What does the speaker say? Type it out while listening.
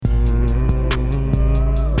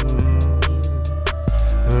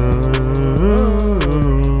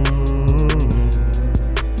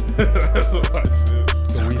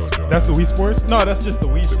Wii Sports? No, that's just the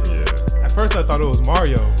Wii shit. Yeah. At first I thought it was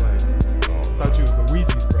Mario. Like, I thought you was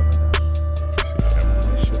Luigi's brother.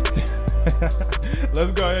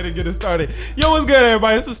 Let's go ahead and get it started. Yo, what's good,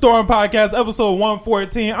 everybody? It's the Storm Podcast, episode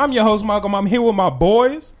 114. I'm your host, Malcolm. I'm here with my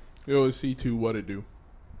boys. Yo, it's C2, what it do?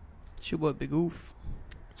 It's your boy Big Oof.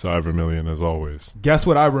 It's Ivermillion as always. Guess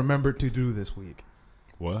what I remembered to do this week?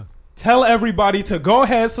 What? Tell everybody to go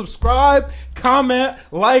ahead, subscribe, comment,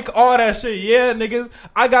 like, all that shit. Yeah, niggas.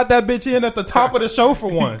 I got that bitch in at the top of the show for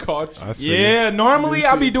once. Caught you. I see. Yeah, normally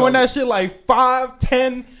I be doing that shit like 5,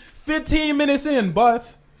 10, 15 minutes in,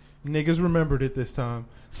 but niggas remembered it this time.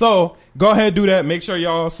 So go ahead, do that. Make sure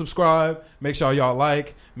y'all subscribe. Make sure y'all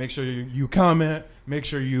like. Make sure you comment. Make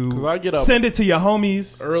sure you I get up send it to your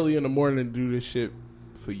homies. early in the morning to do this shit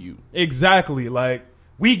for you. Exactly. Like,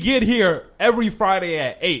 we get here every Friday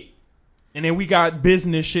at 8. And then we got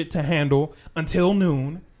business shit to handle until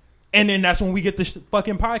noon. And then that's when we get this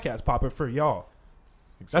fucking podcast popping for y'all.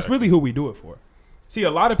 Exactly. That's really who we do it for. See, a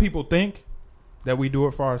lot of people think that we do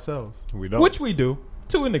it for ourselves. We don't. Which we do,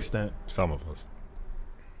 to an extent. Some of us.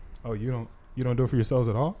 Oh, you don't do it for yourselves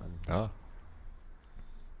at all? Nah.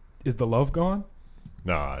 Is the love gone?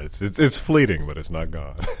 Nah, it's fleeting, but it's not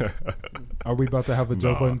gone. Are we about to have a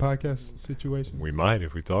Joe Nah. Budden podcast situation? We might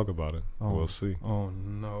if we talk about it. Oh. We'll see. Oh,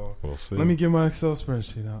 no. We'll see. Let me get my Excel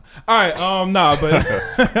spreadsheet out. All right,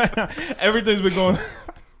 but everything's been going.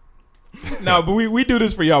 No, but we do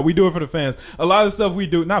this for y'all. We do it for the fans. A lot of stuff we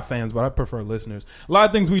do, not fans, but I prefer listeners. A lot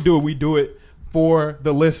of things we do it for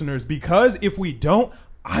the listeners because if we don't,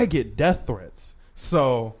 I get death threats.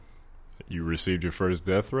 So, You received your first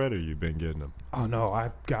death threat, or you been getting them? oh no,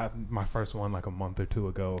 I got my first one like a month or two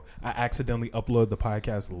ago. I accidentally uploaded the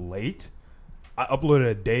podcast late. I uploaded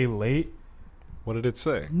a day late. What did it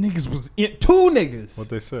say? Niggas was in, two niggas. What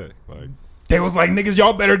they say? Like, They was like, niggas,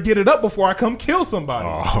 y'all better get it up before I come kill somebody.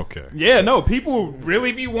 oh, okay. Yeah, no, people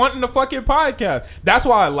really be wanting the fucking podcast. That's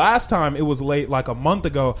why last time it was late, like a month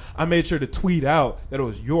ago, I made sure to tweet out that it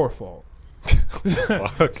was your fault.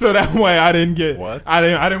 Fuck. So that way I didn't get What? I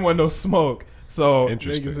didn't want no smoke. So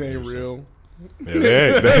Interesting. Niggas ain't real.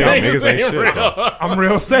 Yeah, niggas ain't shit. Though. I'm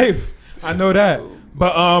real safe. I know that.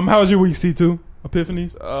 But how was your week, C2?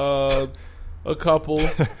 Epiphanies? A couple.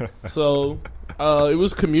 So, it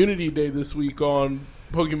was Community Day this week on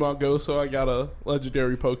Pokemon Go, so I got a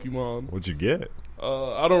legendary Pokemon. What'd you get?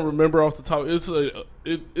 I don't remember off the top.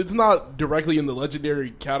 It's not directly in the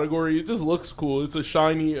legendary category. It just looks cool. It's a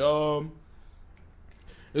shiny evolved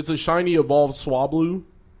Swablu.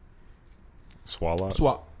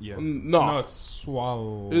 Swallow? Yeah. No, it's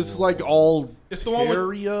Swallow. it's like all It's the one with,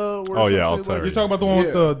 area. Oh, yeah, Altaria. you're talking about the one with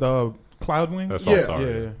Yeah. the cloud wing? That's Yeah.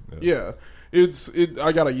 Altaria. Yeah,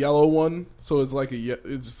 I got a yellow one, so it's like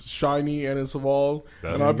it's shiny and it's evolved,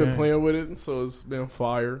 That's and I've been gang. playing with it, so it's been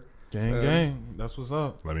fire. Gang. That's what's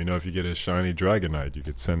up. Let me know if you get a shiny Dragonite. You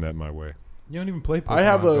could send that my way. You don't even play Pokemon I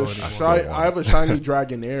have Go a anymore. still want I have a shiny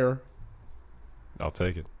Dragonair. I'll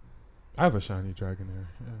take it. I have a shiny Dragonair.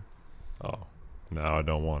 Yeah. Oh, now I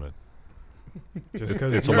don't want it. Just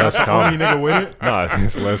because It's you're less a common. homie nigga with it. Nah,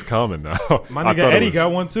 it's less common now. My I nigga thought it Eddie was-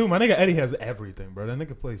 got one too. My nigga Eddie has everything, bro. That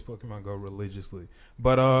nigga plays Pokemon Go religiously.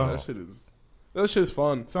 But That shit's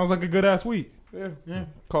fun. sounds like a good ass week. Yeah.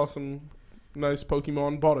 Caught some nice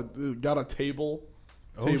Pokemon. Got a table.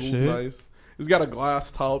 Oh, Table's shit. nice. It's got a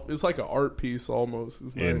glass top. It's like an art piece almost.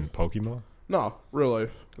 It's in nice. Pokemon. No, real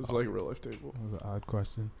life. It's like a real life table. That was an odd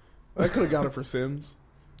question. I could have got it for Sims.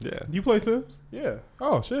 Yeah. You play Sims? Yeah.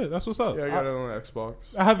 Oh shit, that's what's up. Yeah, I got it on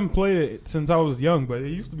Xbox. I haven't played it since I was young, but it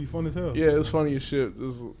used to be fun as hell. Yeah, it's funny as shit.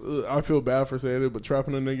 I feel bad for saying it, but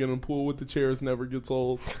trapping a nigga in a pool with the chairs never gets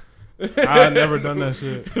old. I never done that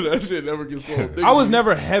shit. That shit never gets old. I was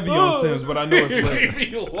never heavy on Sims, but I know it's lit.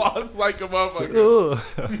 He lost like a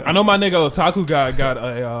motherfucker. I know my nigga Otaku got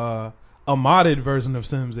a modded version of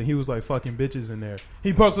Sims, and he was like fucking bitches in there.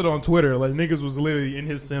 He posted on Twitter like niggas was literally in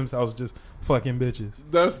his Sims house just fucking bitches.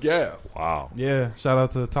 That's gas. Wow. Yeah, shout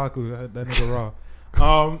out to Otaku, that nigga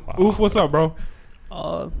raw. Oof, what's up, bro?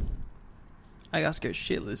 I got scared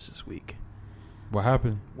shitless this week. What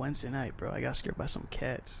happened? Wednesday night, bro. I got scared by some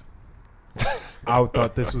cats. I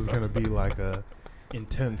thought this was gonna be like a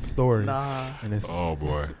intense story, Nah, and it's Oh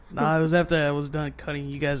boy. it was after I was done cutting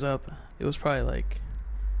you guys up. It was probably like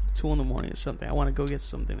 2 in the morning or something. I want to go get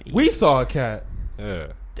something to eat. we saw a cat. Yeah.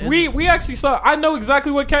 There's We actually saw. I know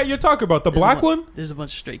exactly what cat you're talking about. The There's black a one. There's a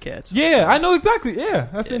bunch of stray cats. Yeah, I know exactly. Yeah,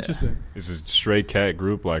 that's Yeah. interesting. Is a stray cat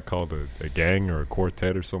group like called a gang or a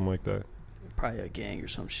quartet or something like that? Probably a gang or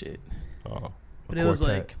some shit. Oh, But it was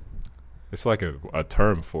quartet. like, it's like a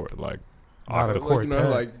term for it. Like, Not a Like,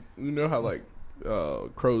 quartet. you know how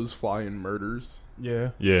crows fly in murders.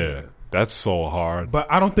 Yeah. yeah, That's so hard.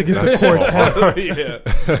 But I don't think it's That's a so quartet.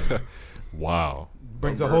 yeah. Wow.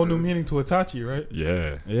 Brings a whole new meaning to Itachi, right?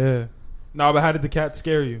 Yeah. Yeah. No, but how did the cat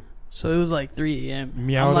scare you? So it was like 3 a.m.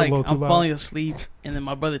 Meowed I'm a like, little too I'm loud. falling asleep, and then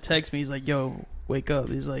my brother texts me. He's like, "Yo, wake up!"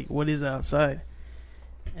 He's like, "What is outside?"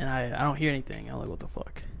 And I don't hear anything. I'm like, "What the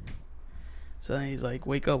fuck?" So then he's like,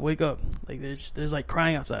 "Wake up, wake up!" Like there's like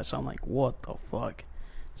crying outside. So I'm like, "What the fuck?"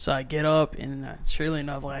 So I get up, and surely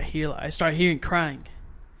enough, like I start hearing crying,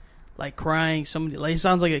 like crying. Somebody like it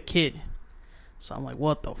sounds like a kid. So I'm like,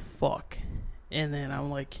 "What the fuck?" And then I'm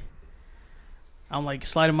like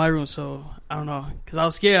sliding my room. So I don't know, cause I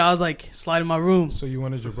was scared. I was like sliding my room. So you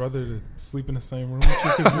wanted your brother to sleep in the same room with you?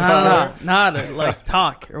 'Cause you were Nah, scared? nah, to like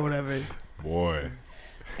talk or whatever. Boy.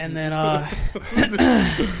 And then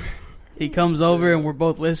he comes over and we're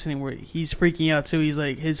both listening. He's freaking out too. He's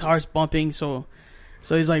like, his heart's bumping. So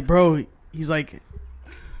he's like, bro, he's like,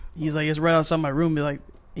 it's right outside my room.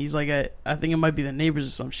 He's like, I think it might be the neighbors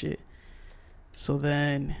or some shit. So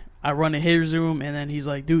then I run in his room, and then he's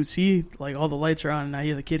like, dude, see, like all the lights are on, and I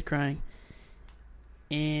hear the kid crying.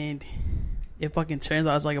 And it fucking turns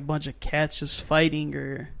out it's like a bunch of cats just fighting,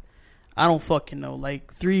 or I don't fucking know,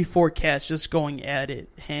 like 3-4 cats just going at it,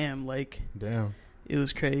 ham, like Damn. it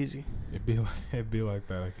was crazy. It'd be like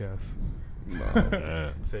that, I guess.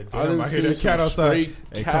 Man. Said, I damn, didn't I see hear that some cat outside. straight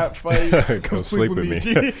Hey, cat fights. Come sleep with me.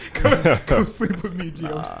 G. Come sleep with me, G.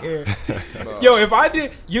 I'm scared. No. Yo, if I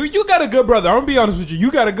did, you got a good brother. I'm gonna be honest with you.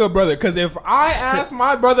 You got a good brother. Because if I ask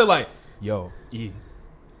my brother, like, yo, E,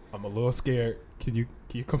 I'm a little scared. Can you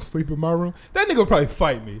come sleep in my room? That nigga would probably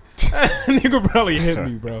fight me. That nigga would probably hit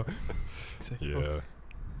me, bro. Yeah.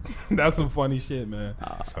 That's some funny shit, man.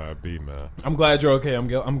 That's how it be, man. I'm glad you're okay. I'm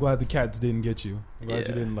glad the cats didn't get you. I'm glad you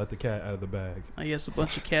Yeah. didn't let the cat out of the bag. I guess a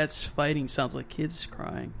bunch of cats fighting sounds like kids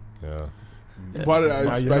crying. Yeah. Why did I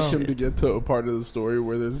Now you expect know. him to get to a part of the story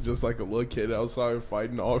where there's just like a little kid outside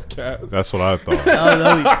fighting off cats? That's what I thought.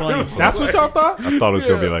 That'd be funny. That's what y'all thought? I thought it was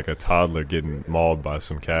gonna be Yeah. like a toddler getting mauled by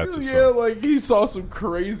some cats or yeah, something. like he saw some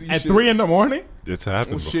crazy At shit. 3 in the morning? It's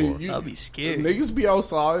happened Shit, before. you, I'd be scared. niggas be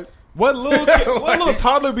outside. What little what little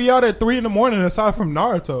toddler be out at 3 in the morning aside from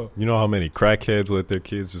Naruto? You know how many crackheads let their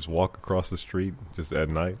kids just walk across the street just at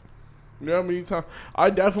night? You know how many times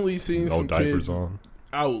I definitely seen No some diapers kids on.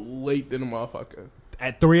 out late in the motherfucker.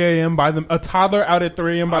 At 3 a.m. by them, a toddler out at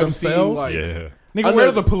 3 a.m. by I've seen, themselves? like- Yeah. Nigga, I where know-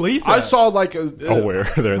 are the police at? I saw like a. Nowhere.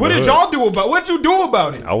 They're in What the did hood. y'all do about it? What'd you do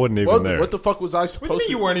about it? I wasn't even What, there. what the fuck was I What supposed do you mean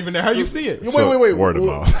to you weren't even there? How you see it? Wait, So, wait. word of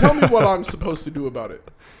mouth. Tell me what I'm supposed to do about it.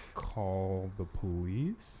 Call the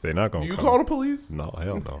police? They're not Do gonna you come. call the police? No,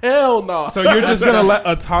 hell no. Hell no. So you're just going to let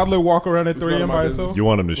a toddler walk around at It's 3 none a.m. of my by business. himself? You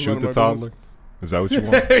want him to None shoot of the my toddler? Is that what you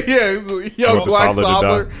want? yeah, it's a young want the black toddler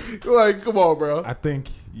toddler. Like, come on, bro. I think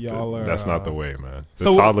y'all are... That's not the way, man. The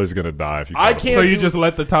so- toddler's gonna die if you. I call him. can't- So you just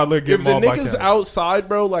let the toddler get If the mauled by nigga's cats? outside,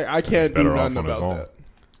 bro, like I can't do better off nothing on his about own. that.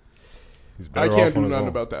 He's I better can't off do on his nothing own.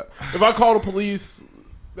 about that. If I call the police,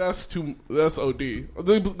 that's OD.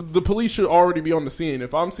 The police should already be on the scene.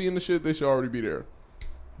 If I'm seeing the shit, they should already be there.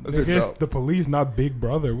 That's their Nigga, it's job. the police, not Big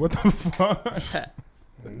Brother. What the fuck?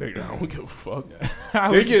 Nigga, I don't give a fuck.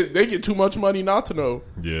 How They is- get too much money not to know.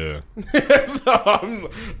 Yeah. So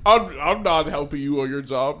I'm not helping you on your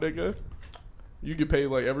job, nigga. You get paid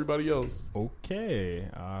like everybody else. Okay.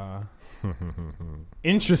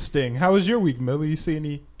 Interesting. How was your week, Millie? You see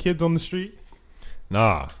any kids on the street?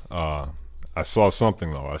 Nah. I saw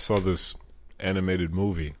something though. I saw this animated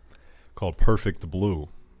movie called Perfect Blue.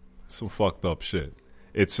 Some fucked up shit.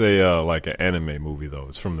 It's a like an anime movie though.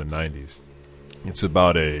 It's from the 90s. It's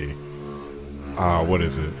about a what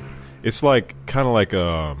is it? It's like kind of like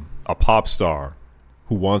a pop star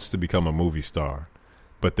who wants to become a movie star,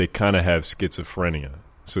 but they kind of have schizophrenia.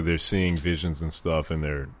 So they're seeing visions and stuff, and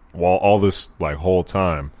they're while all this like whole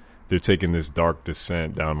time they're taking this dark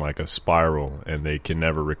descent down like a spiral, and they can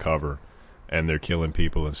never recover, and they're killing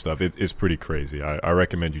people and stuff. It's pretty crazy. I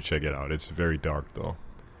recommend you check it out. It's very dark though.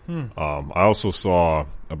 I also saw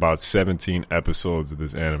about 17 episodes of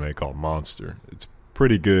this anime called Monster. It's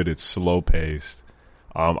pretty good. It's slow paced.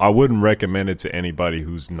 I wouldn't recommend it to anybody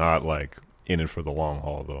who's not like in it for the long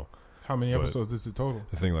haul though. How many But- episodes is it total?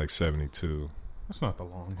 I think like 72, That's not the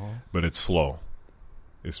long haul. but it's slow.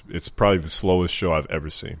 It's probably the slowest show I've ever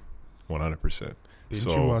seen. 100%. Didn't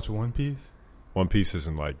So you watch One Piece? One Piece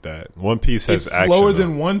isn't like that. One Piece has It's action. slower though.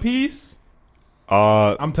 than One Piece?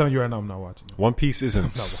 Uh, I'm telling you right now, I'm not watching it. One Piece isn't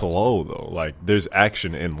watching. slow though. Like there's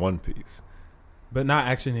action in One Piece. But not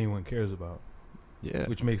action anyone cares about, Yeah,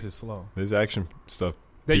 which makes it slow. there's action stuff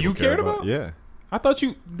That people you care cared about? Yeah, I thought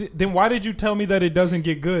you... Then why did you tell me that it doesn't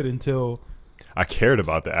get good until... I cared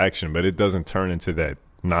about the action, but it doesn't turn into that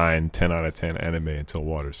 9, 10 out of 10 anime until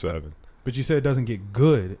Water 7. But you said it doesn't get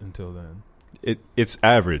good until then. It's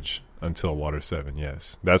average until Water 7,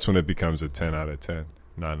 yes. That's when it becomes a 10 out of 10,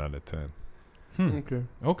 9 out of 10.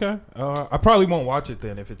 Okay. I probably won't watch it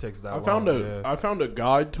then if it takes that long. I found a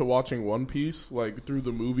guide to watching One Piece, like through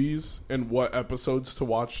the movies and what episodes to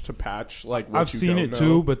watch to patch. Like what I've seen it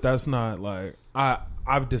too, but that's not like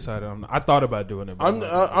I've decided. I thought about doing it. But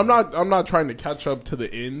I'm not trying to catch up to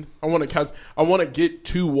the end. I want to get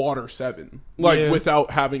to Water 7, without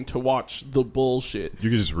having to watch the bullshit. You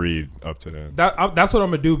can just read up to that. That's what I'm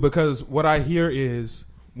gonna do, because what I hear is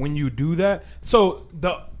when you do that. So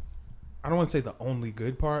I don't want to say the only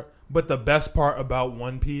good part, but the best part about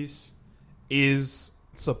One Piece is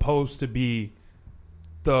supposed to be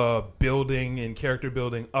the building and character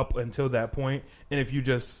building up until that point. And if you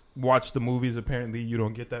just watch the movies, apparently you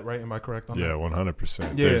don't get that right. Am I correct on that? Yeah, 100%.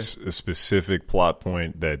 Yeah. There's a specific plot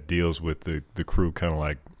point that deals with the crew kind of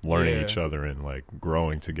like learning each other and like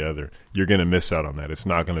growing together. You're going to miss out on that. It's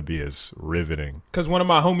not going to be as riveting. Because one of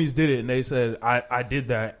my homies did it, and they said, I did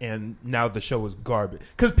that, and now the show is garbage.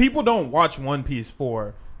 Because people don't watch One Piece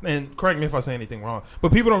for, and correct me if I say anything wrong,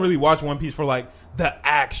 but people don't really watch One Piece for like the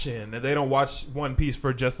action, and they don't watch One Piece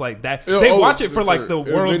for just like that. They watch it for like the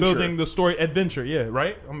world building, the story, adventure. Yeah,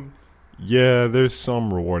 right. Yeah, there's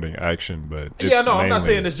some rewarding action, but it's I'm not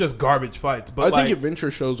saying it's just garbage fights, but I think adventure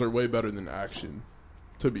shows are way better than action.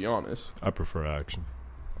 To be honest, I prefer action.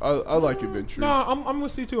 I like adventures. No, I'm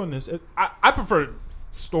with C2 on this. I prefer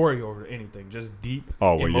story over anything. Just deep,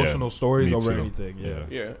 emotional stories over anything.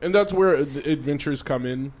 Yeah, and that's where adventures come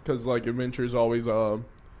in, because like adventures always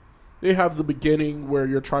they have the beginning where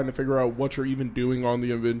you're trying to figure out what you're even doing on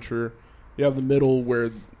the adventure. You have the middle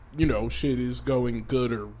where shit is going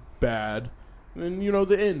good or bad, and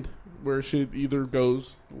the end where shit either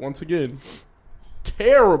goes once again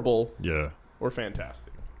terrible, or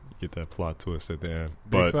fantastic. Get that plot twist at the end.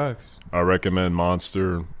 Big facts. I recommend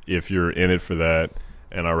Monster if you're in it for that,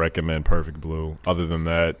 and I recommend Perfect Blue. Other than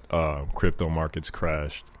that, crypto markets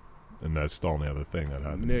crashed, and that's the only other thing that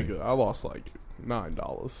happened. Nigga, I lost like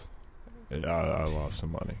 $9. I lost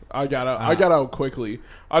some money. I got out quickly.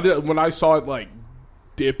 When I saw it like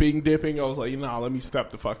dipping. I was like, nah, let me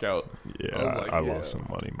step the fuck out. Yeah, I lost some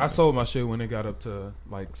money. I sold my shit when it got up to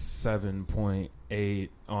like 7.8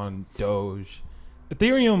 on Doge.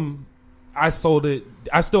 Ethereum, I sold it.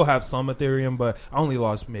 I still have some Ethereum, but I only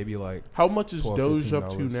lost maybe like. How much is $12, Doge up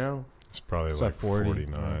to $15? now? It's probably It's like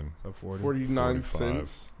 49. 49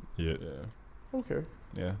 cents. Yeah. Okay.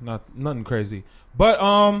 Yeah, nothing crazy. But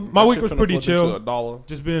my week was pretty chill. $1.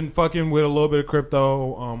 Just been fucking with a little bit of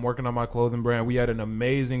crypto, working on my clothing brand. We had an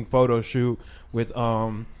amazing photo shoot with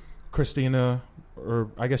Christina,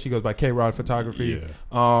 or I guess she goes by K-Rod Photography.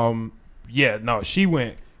 Yeah. She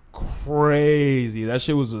went crazy. That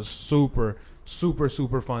shit was a super, super,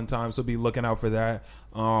 super fun time. So be looking out for that.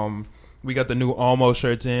 We got the new Almost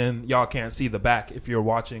shirts in. Y'all can't see the back if you're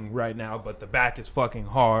watching right now, but the back is fucking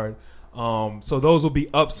hard. So those will be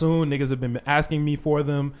up soon. Niggas have been asking me for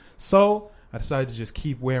them. So I decided to just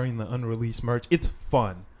keep wearing the unreleased merch. It's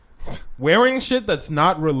fun. Wearing shit that's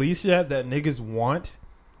not released yet that niggas want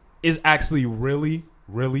is actually really,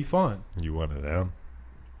 really fun. You want it now?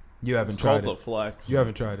 You haven't It's tried called it. the flex. You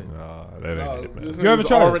haven't tried it. Nah, that ain't it, man. This You haven't nigga's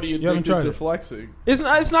tried it. already You haven't addicted tried to it. flexing.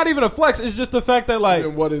 It's not even a flex. It's just the fact that like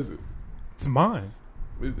And what is it? it's mine.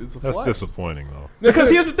 It's a That's flex. disappointing, though.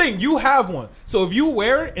 Because here's the thing, you have one. So if you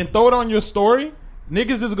wear it and throw it on your story,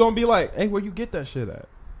 niggas is gonna be like, "Hey, where you get that shit at?"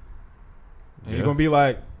 And you're gonna be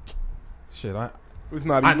like, "Shit, It's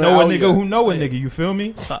not I even know a out nigga yet. who know a nigga." You feel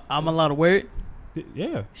me? So I'm allowed to wear it.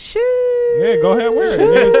 Yeah, Shit. yeah. Go ahead, wear it.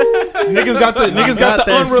 Niggas got the got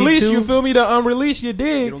that unreleased. C2. You feel me? The unreleased. You You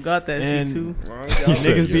dig? don't got that And- C2.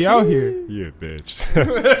 Niggas be out here. You a bitch.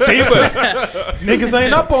 See, but niggas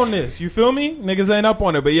ain't up on this. You feel me? Niggas ain't up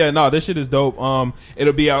on it. But yeah, no, this shit is dope.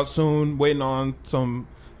 It'll be out soon. Waiting on some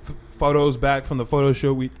photos back from the photo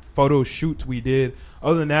shoots we did.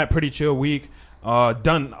 Other than that, pretty chill week.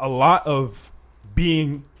 Done a lot of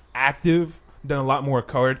being active. Done a lot more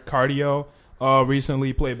cardio.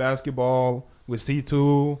 Recently played basketball with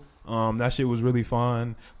C2. That shit was really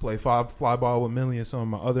fun. Play fly ball with Millie and some of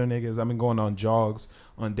my other niggas. I've been going on jogs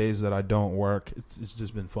on days that I don't work. It's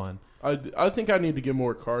just been fun. I think I need to get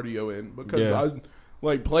more cardio in, because Yeah. I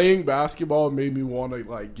like playing basketball made me want to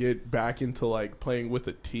like get back into like playing with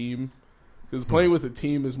a team, because playing with a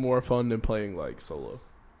team is more fun than playing like solo.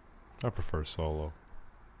 I prefer solo.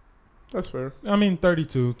 That's fair. I mean,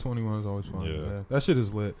 32-21 is always fun. Yeah. Yeah, that shit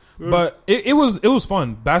is lit. Yeah. But it was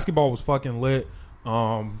fun. Basketball was fucking lit.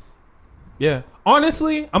 Yeah.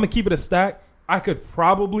 Honestly, I'm gonna keep it a stack. I could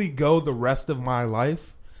probably go the rest of my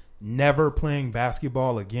life never playing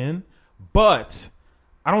basketball again. but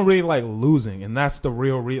I don't really like losing, and that's the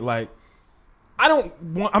real like.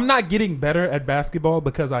 I'm not getting better at basketball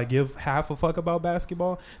because I give half a fuck about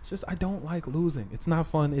basketball. It's just I don't like losing. It's not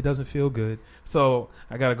fun. It doesn't feel good. So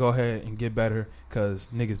I gotta go ahead and get better because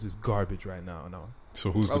niggas is garbage right now. No. So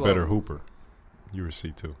who's the better hooper? You or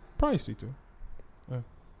C2? Probably C2.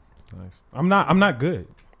 Nice. I'm not good.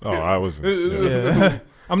 Oh, I wasn't. Yeah.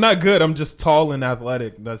 I'm not good. I'm just tall and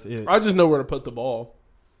athletic. That's it. I just know where to put the ball.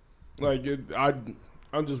 Like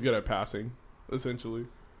I'm just good at passing, essentially.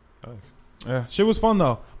 Nice. Yeah, shit was fun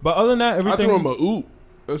though. But other than that, everything. I threw him a oop.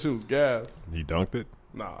 That shit was gas. He dunked it?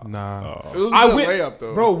 Nah. Oh. It was a good layup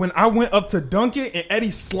though, bro. When I went up to dunk it and Eddie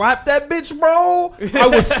slapped that bitch, bro, I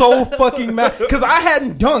was so fucking mad because I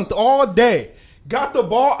hadn't dunked all day. Got the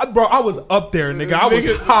ball, bro. I was up there, nigga. I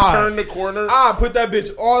was high. Turned the corner. I put that bitch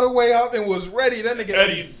all the way up and was ready. That nigga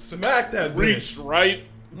Eddie smacked that reached bitch. right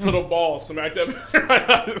to the ball, smacked that bitch right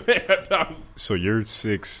out of his hand. So you're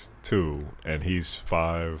 6'2" and he's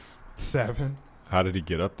 5'7". How did he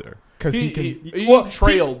get up there? Because he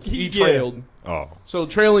trailed. He yeah. trailed. Oh, So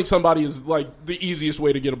trailing somebody is like the easiest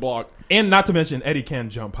way to get a block. And not to mention, Eddie can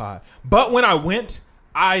jump high. But when I went,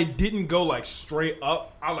 I didn't go like straight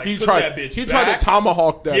up. I like took that bitch He back. tried to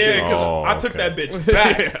tomahawk that. Yeah, bitch. because I took okay. that bitch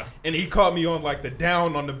back, Yeah. and he caught me on like the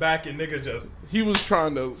down on the back, and nigga just He was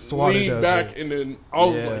trying to Swatted lean that back, bitch. and then I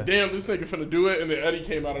was Yeah. like, "Damn, this nigga finna do it!" And then Eddie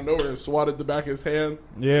came out of nowhere and swatted the back of his hand.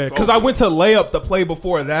 yeah. It's Because I over. went to lay up the play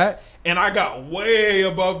before that, and I got way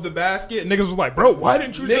above the basket. And niggas was like, "Bro, why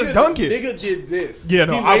didn't you just dunk it?" Nigga did this. Yeah,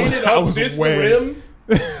 no, he I laid was- it I up, was this way- the rim,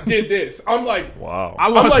 did this. I'm like, wow. I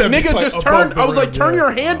I'm lost like, that bitch, nigga, like, just above turn. the I was like, rim, turn yeah.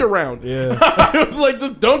 your hand around. Yeah. I was like,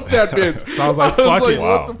 just dunk that bitch. So I was like, fuck it.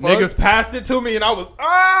 Wow. What the fuck? Niggas passed it to me, and I was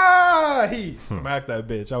he smacked that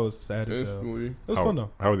bitch. I was sad as hell. Instantly. It was fun though.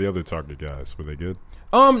 How are the other Target guys? Were they good?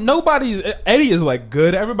 Nobody's Eddie is like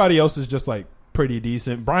good. Everybody else is just like pretty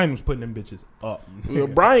decent. Brian was putting them bitches up. Well,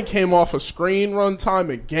 Brian came off a screen run time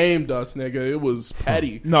and gamed us, nigga. It was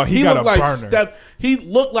petty. No, he got looked a like burner. Steph. He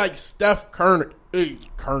looked like Steph Kearney.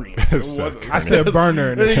 Kearney. Steph I said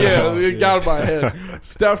burner. Yeah, it got in my head.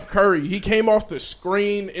 Steph Curry. He came off the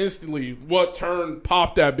screen instantly. What turn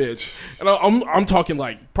popped that bitch? And I'm talking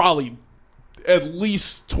like probably at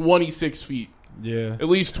least 26 feet. Yeah. At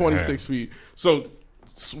least 26 feet. So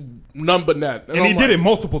number net. And he did it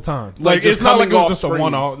multiple times. like, Like just it's not like it coming was just off a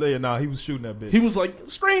one screens. off. Yeah, nah, he was shooting that bitch. He was like,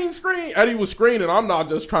 screen. Eddie was screening. I'm not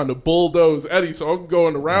just trying to bulldoze Eddie, so I'm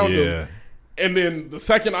going around Yeah. him. And then the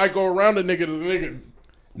second I go around the nigga,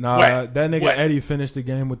 Nah, wet, that nigga wet. Eddie finished the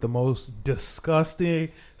game with the most disgusting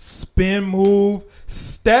spin move,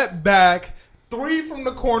 step back, 3 from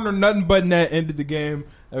the corner, nothing but net, ended the game.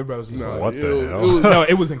 Everybody was just like, What the hell? It was, no,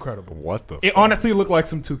 it was incredible. What the? It honestly looked like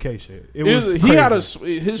some 2K shit. It was he crazy. had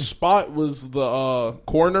his spot was the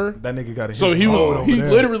corner. That nigga got a So hit he over was he there.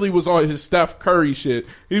 literally was on his Steph Curry shit.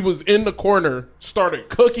 He was in the corner, started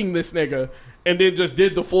cooking this nigga, and then just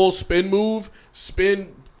did the full spin move,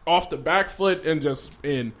 spin off the back foot, and just in.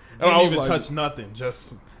 And Didn't I was even like, touch nothing.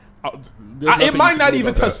 Just there's it nothing might you not can do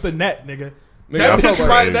even about touch the net, nigga. Nigga, That I bitch felt like-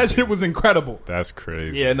 right, that shit was incredible. That's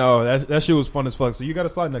crazy. Yeah, no, that shit was fun as fuck. So you got to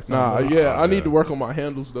slide next Nah, time. bro. yeah, I need to work on my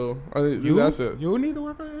handles though. That's it. You need to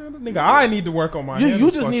work on your handle? Nigga, I need to work on my You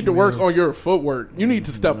handles, just fuck need you to work mean. on your footwork. You need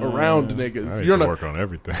to step around I niggas. need You're to not. work on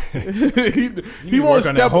everything. he You need he to won't work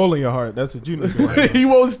on that step. hole in your heart. That's what you need to work on. He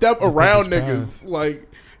won't step Just around take his niggas. Like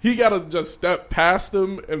he gotta just step past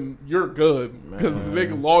them, and you're good because the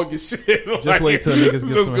nigga long as shit. Just wait till niggas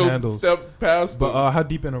get just some go handles. Step past them. But how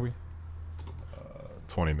deep in are we?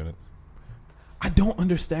 20 minutes. I don't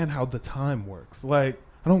understand how the time works. Like,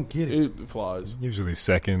 I don't get it. It flies. Usually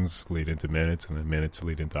seconds lead into minutes, and then minutes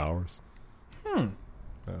lead into hours.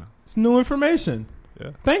 It's new information.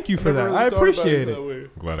 Yeah. Thank you for Never that. really I thought appreciate about it. that way.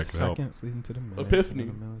 Glad I could help. Seconds leading to the minutes. Epiphany.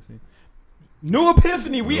 to the millisecond. New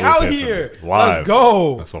epiphany. We New out epiphany. here. Live. Let's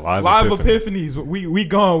go. That's a live epiphanies. We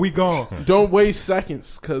gone. We gone. Don't waste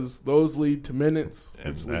seconds because those lead to minutes.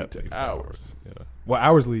 And which that lead to leads hours. Yeah. What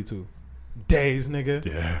hours lead to? Days, nigga.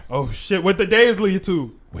 Yeah. Oh shit. What the days lead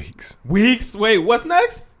to? Weeks. Weeks. Wait. What's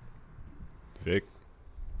next? Vic.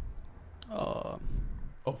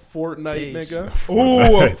 A fortnight, Days. nigga.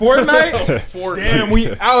 Ooh, a fortnight. Fortnite. Damn,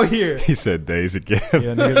 we out here. He said days again. Yeah,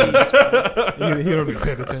 nigga. He don't be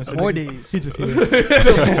paying attention. More Nigga. days. He just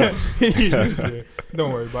here. He just here.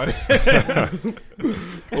 Don't worry about it.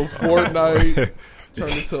 A fortnight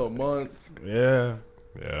turned into a month. Yeah.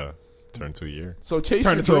 Yeah. Turn to a year. So chase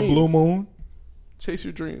Turn your into dreams. a blue moon. Chase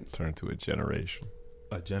your dreams. Turn to a generation.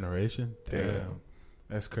 A generation. Damn. Yeah.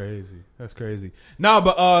 That's crazy. That's crazy. Nah,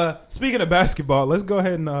 but speaking of basketball, let's go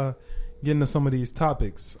ahead and get into some of these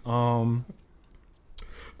topics. I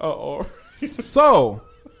Oh, So,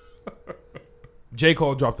 J.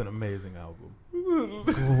 Cole dropped an amazing album.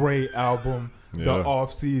 Great album. The Yeah.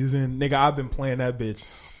 off season. Nigga, I've been playing that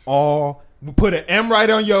bitch all. Put an M right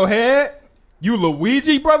on your head. You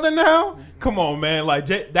Luigi brother now? Come on, man. Like,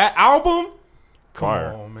 that album? Come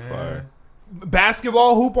Fire. on, man. Fire.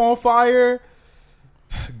 Basketball Hoop on Fire.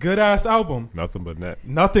 Good ass album. Nothing but net.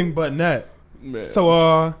 Nothing but net. man.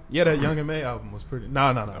 So yeah, that Young and May album was pretty.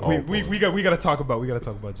 No. Oh, We gotta talk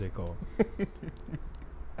about J. Cole.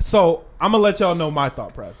 So I'm gonna let y'all know my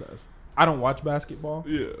thought process. I don't watch basketball.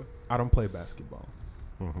 Yeah. I don't play basketball.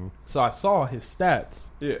 Mm-hmm. So I saw his stats.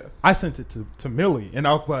 Yeah. I sent it to Millie, and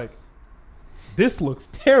I was like, "This looks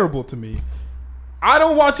terrible to me. I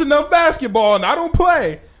don't watch enough basketball, and I don't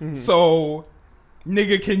play. So,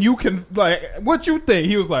 nigga, like, what you think?"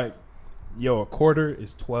 He was like, "Yo, a quarter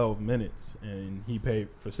is 12 minutes, and he paid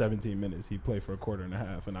for 17 minutes. He played for a quarter and a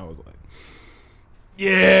half." And I was like,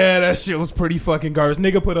 "Yeah, that shit was pretty fucking garbage."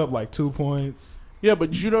 Nigga put up like 2 points. Yeah,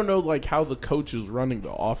 but you don't know like how the coach is running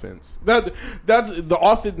the offense. That's the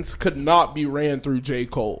offense could not be ran through J.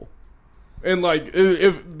 Cole. And like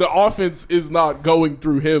if the offense is not going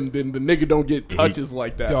through him, then the nigga don't get touches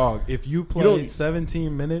like that. Dog, if you play don't-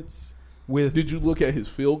 17 minutes with Did you look at his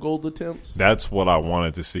field goal attempts? That's what I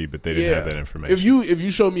wanted to see, but they didn't have that information. If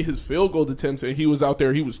you showed me his field goal attempts and he was out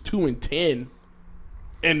there, he was 2 and 10,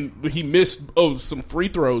 and he missed some free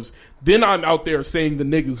throws. Then I'm out there saying the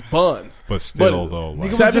niggas buns. But still, though, like,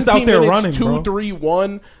 Nigga was just out there running, 2, bro. 3,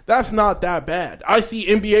 1. That's not that bad. I see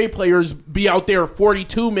NBA players be out there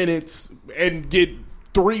 42 minutes and get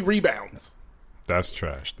 3 rebounds. that's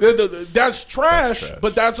trash. That's trash,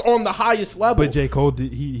 but that's on the highest level. But J. Cole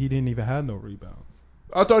he didn't even have no rebounds.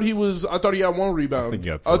 I thought he had 1 rebound. I think he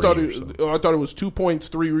had I thought 3 or I thought it was 2 points,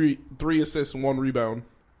 3 assists, and 1 rebound.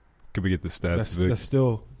 Could we get the stats? Vic?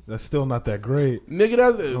 That's still not that great. Nigga,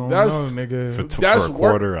 that's nigga. that's for a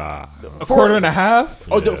work- quarter. A quarter and a half.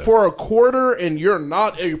 Yeah. For a quarter, and you're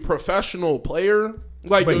not a professional player.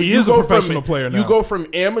 Like, But he you is a go professional player now. You go from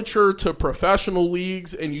amateur to professional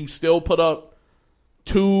leagues, and you still put up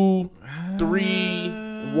 2,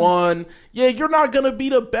 3, 1. Yeah, you're not gonna be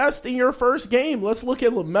the best in your first game. Let's look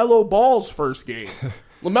at LaMelo Ball's first game.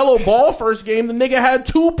 LaMelo Ball first game, the nigga had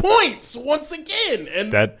 2 points once again,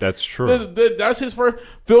 and That's true. that's his first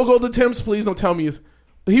field goal attempts. Please don't tell me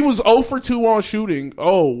he was 0 for 2 on shooting.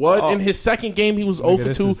 Oh, what? In his second game, he was 0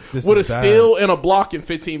 for 2 this with a is bad. steal and a block in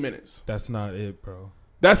 15 minutes. That's not it, bro.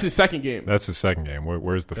 That's his second game. That's the second game.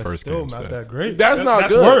 Where's the That's first still game? not stats? that great. That's not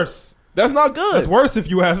that's good. worse. That's not good. That's worse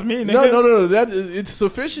if you ask me, nigga. No. It's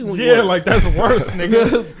sufficiently Yeah, worse. like that's worse,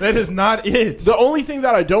 nigga. That is not it. The only thing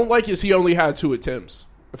that I don't like is he only had 2 attempts.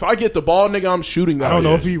 If I get the ball, nigga, I'm shooting that. I don't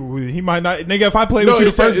know if bitch. he might not. Nigga, if I played No, with you the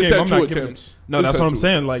it said- first it game, said I'm 2 not giving attempts. it. No, It that's said what I'm 2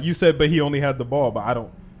 saying. attempts. Like you said, but he only had the ball. But I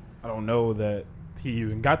don't know that he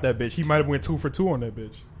even got that bitch. He might have went 2 for 2 on that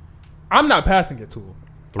bitch. I'm not passing it to him.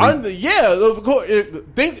 Of course.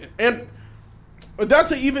 And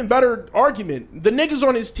that's an even better argument. The niggas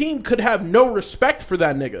on his team could have no respect for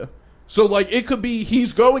that nigga. So, like, it could be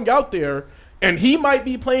he's going out there and he might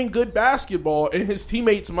be playing good basketball and his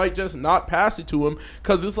teammates might just not pass it to him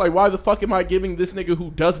because it's like, why the fuck am I giving this nigga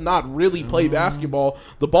who does not really play basketball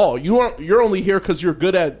the ball? You're only here because you're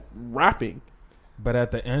good at rapping. But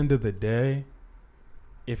at the end of the day,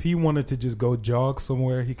 if he wanted to just go jog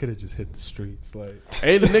somewhere, he could have just hit the streets. Like,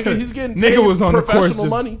 Hey, the nigga, he's getting Nigga paid was on the course professional just-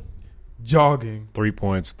 money. jogging. 3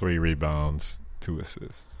 points, 3 rebounds, 2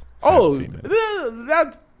 assists. Oh, 17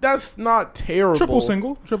 minutes. that's not terrible. Triple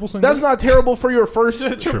single. That's not terrible for your first.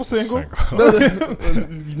 triple single.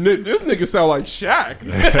 This nigga sound like Shaq.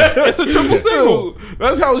 It's a triple single.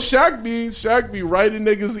 That's how Shaq be. Shaq be right in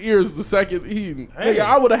niggas' ears the second he. Nigga,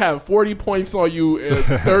 I would have had 40 points on you and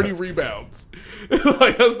 30 rebounds.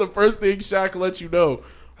 Like that's the first thing Shaq lets you know.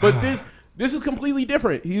 But this is completely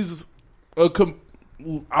different. He's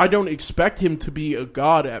I don't expect him to be a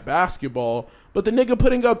god at basketball. But the nigga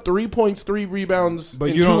putting up 3 points, 3 rebounds, But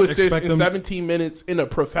and you 2 don't assists expect in him- 17 minutes in a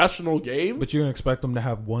professional game. But you don't expect them to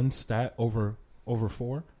have one stat over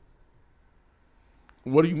 4?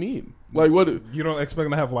 What do you mean? Like what? You don't expect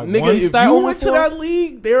them to have like Nigga, one if stat you over went 4? to that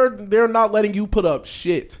league, they're not letting you put up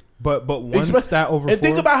shit. But one Expe- stat over 4. And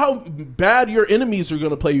think about how bad your enemies are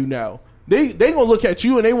gonna play you now. They gonna look at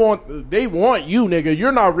you and they want you, nigga.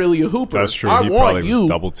 You're not really a hooper. That's true. I He want probably you. was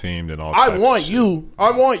double teamed and all. I types of want shit. you.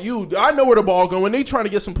 I want you. I know where the ball going. They trying to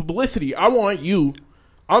get some publicity. I want you.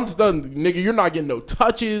 I'm just done, nigga. You're not getting no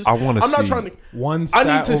touches. I wanna I'm not see trying to. one I stat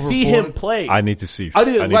need to over see 4? him play. I need to see. I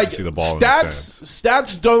didn't need like to see the ball. In the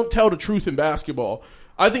stands. Stats don't tell the truth in basketball.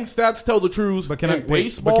 I think stats tell the truth But can I in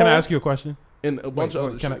baseball. But can I ask you a question? and a bunch of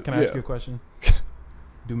other Can I shit. ask Yeah. you a question?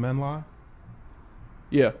 Do men lie?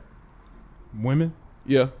 Yeah. Women?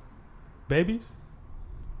 Yeah. Babies?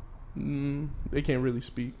 They can't really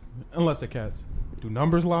speak. Unless they're cats. Do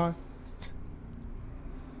numbers lie?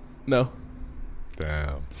 No.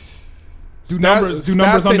 Damn. Do numbers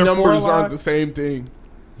stats under and 4 numbers lie? aren't the same thing.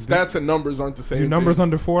 Stats and numbers aren't the same Do numbers thing.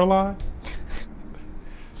 under 4 lie?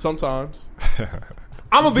 Sometimes.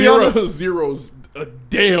 I'm gonna be honest. Zero's a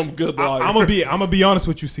damn good liar. I'm gonna be honest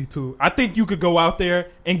with you, C2. I think you could go out there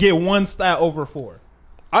and get one stat over 4.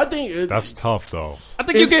 I think That's tough, though. I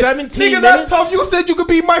think In you can. 17 Nigga, that's minutes? tough. You said you could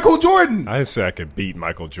beat Michael Jordan. I didn't say I could beat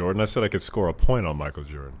Michael Jordan. I said I could score a point on Michael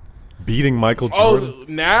Jordan. Beating Michael Jordan? Oh,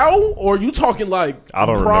 now? Or are you talking like I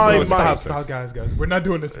don't prime remember what Mike? Stop, guys. We're not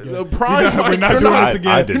doing this again. The prime we're not Mike- doing this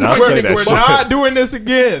again. I did not say that We're shit. not doing this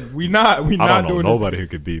again. We I not don't doing know this. nobody who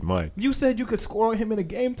could beat Mike. You said you could score on him in a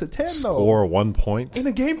game to 10, though. Score 1 point? In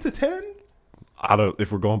a game to 10?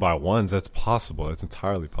 If we're going by ones, that's possible. That's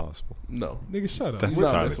entirely possible. No. Nigga, shut up. That's We're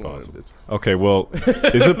not entirely messing with possible. them bitches. Okay, well,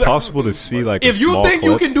 is it possible to see like If a you small think you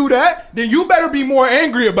clip? can do that, then you better be more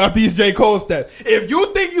angry about these J. Cole stats. If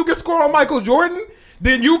you think you can score on Michael Jordan,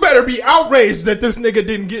 then you better be outraged that this nigga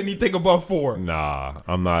didn't get anything above 4. Nah,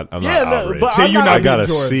 I'm not. I'm Yeah, not no, outraged. but Then I'm you're not- not I gotta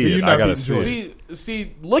beating Jordan. see Then it. you're I not gotta beating see Jordan. it.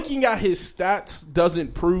 See, looking at his stats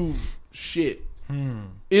doesn't prove shit.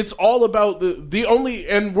 It's all about the only,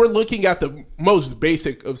 and we're looking at the most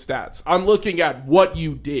basic of stats. I'm looking at what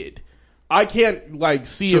you did. I can't like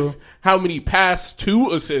see True. if how many pass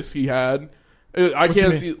to assists he had. I you can't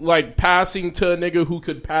mean? see like passing to a nigga who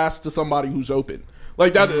could pass to somebody who's open.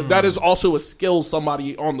 Like that. That is also a skill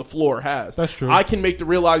somebody on the floor has. That's true. I can make the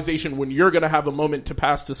realization when you're gonna have a moment to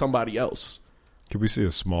pass to somebody else. Can we see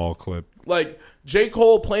a small clip? Like J.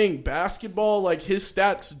 Cole playing basketball, like his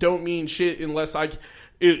stats don't mean shit unless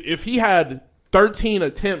if he had 13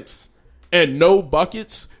 attempts and no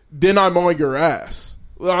buckets, then I'm on your ass.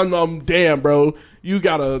 I'm damn, bro. You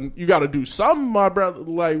gotta do something, my brother.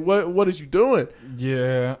 Like what is you doing?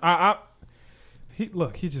 Yeah. He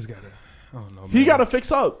just gotta. I don't know. Man. He gotta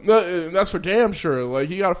fix up. That's for damn sure. Like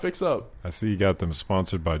he gotta fix up. I see you got them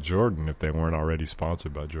sponsored by Jordan. If they weren't already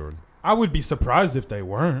sponsored by Jordan, I would be surprised if they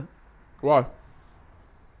weren't, Why?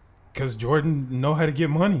 because Jordan know how to get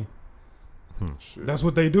money. Shit. That's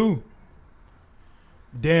what they do.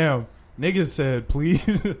 Damn, niggas said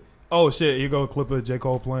please. Oh shit, here go a clip of J.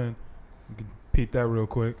 Cole playing. You can peep that real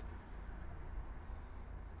quick.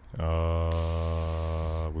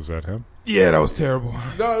 was that him? Yeah, that was terrible.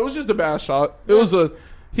 No, it was just a bad shot. It was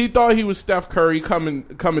he thought he was Steph Curry coming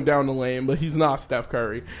down the lane, but he's not Steph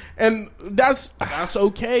Curry, and that's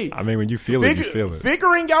okay. I mean, when you feel it, you feel it.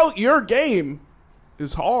 Figuring out your game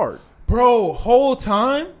is hard. Bro, whole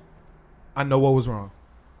time, I know what was wrong.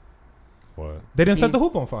 What? They didn't set the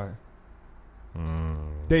hoop on fire.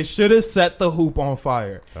 They should have set the hoop on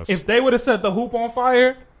fire. If they would have set the hoop on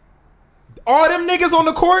fire, all them niggas on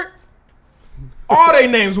the court, all their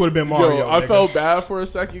names would have been Mario. Yo, I niggas. felt bad for a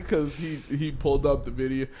second because he pulled up the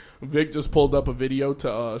video. Vic just pulled up a video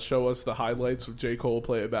to show us the highlights of J. Cole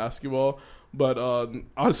playing basketball. But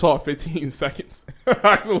I saw 15 seconds.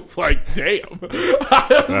 I was like, damn.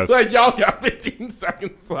 I was like, y'all got 15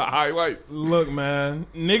 seconds of highlights. Look, man,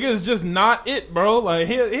 niggas just not it, bro. Like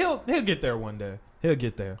he'll get there one day. He'll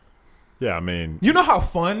get there. Yeah, I mean, You know how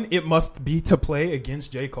fun it must be to play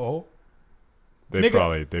against J. Cole? they nigga.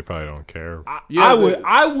 probably don't care.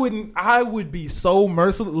 I would be so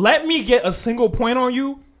merciless. Let me get a single point on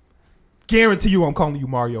you. Guarantee you I'm calling you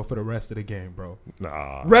Mario for the rest of the game, bro.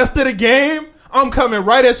 Nah. Rest of the game, I'm coming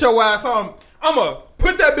right at your ass. I'm going to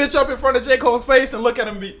put that bitch up in front of J. Cole's face and look at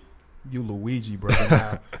him and be, you Luigi, bro.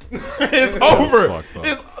 Now. It's over. fucked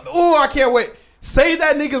up. I can't wait. Say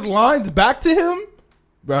that nigga's lines back to him.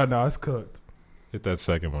 Bro, no, it's cooked. Hit that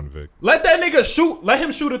second one, Vic. Let that nigga shoot. Let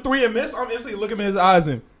him shoot a 3 and miss. I'm instantly looking in his eyes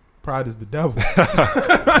and pride is the devil.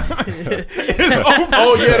 It's over.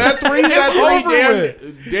 Oh, yeah, that three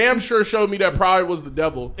over damn sure showed me that pride was the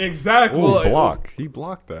devil. Exactly. Ooh, block. He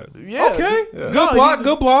blocked that. Yeah. Okay. Yeah. Good block.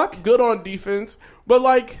 Good block. Good on defense. But,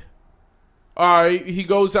 like, all right, he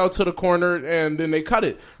goes out to the corner and then they cut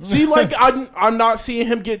it. See, like, I'm not seeing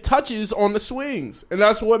him get touches on the swings, and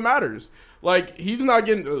that's what matters. Like, he's not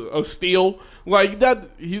getting a steal. Like, that,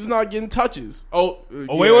 he's not getting touches. Wait.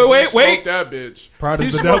 He smoked that bitch. Pride is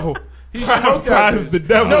He the smoked- devil. He smoked that Pride is bitch. the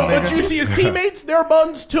devil, No, nigga. but you see his teammates, they're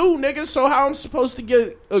buns too, nigga. So how I'm supposed to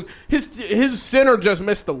get his center just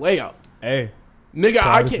missed the layup, Hey, nigga.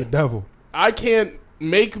 pride is the devil. I can't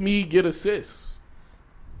make me get assists.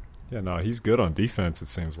 Yeah, no, he's good on defense. It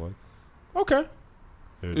seems like. Okay.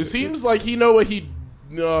 It seems like he know what he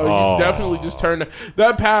No, he definitely just turned.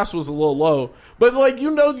 That pass was a little low, but like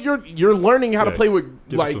you're learning how to play with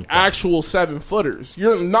like actual 7-footers.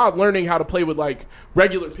 You're not learning how to play with like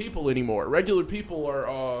regular people anymore. Regular people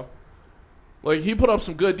are like he put up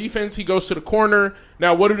some good defense. He goes to the corner.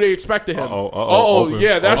 Now what do they expect of him?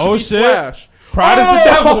 Yeah, that should be splash. Pride is the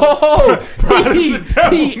devil. Pride is the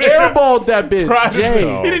devil. He airballed that bitch.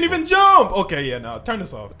 Jay. He didn't even jump. Okay, yeah, no, turn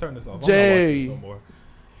this off. Jay. I'm not watching this no more.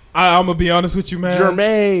 I'm gonna be honest with you, man.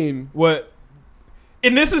 Jermaine. What?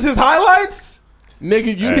 And this is his highlights?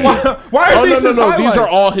 Nigga, you need. Why are these his highlights? These are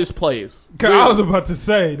all his plays. I was about to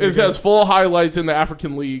say. It has full highlights in the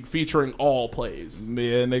African League featuring all plays.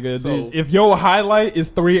 Yeah, nigga. So, if your highlight is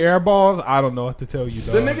 3 air balls, I don't know what to tell you,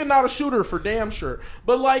 dog. The nigga not a shooter for damn sure.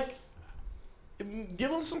 But, like,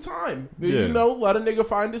 give him some time. Yeah. You know, let a nigga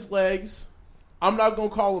find his legs. I'm not going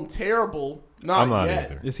to call him terrible. Not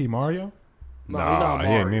yet. Either. Is he Mario? No, he's not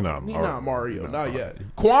Mario. He not Mario. Not yet.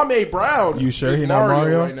 Kwame Brown. You sure he's not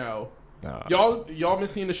Mario right now? Nah. Y'all been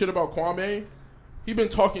seeing the shit about Kwame? He been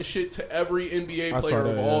talking shit to every NBA player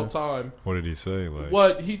of all time. What did he say? Like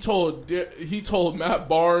what he told Matt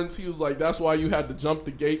Barnes, he was like, "That's why you had to jump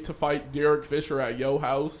the gate to fight Derek Fisher at Yo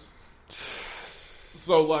House."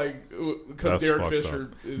 So like, because Derek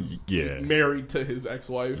Fisher is married to his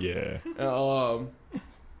ex-wife. Yeah.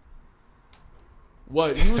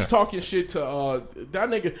 What he was talking shit to that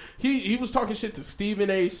nigga. He was talking shit to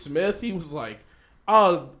Stephen A. Smith. He was like,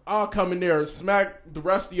 I'll come in there and smack the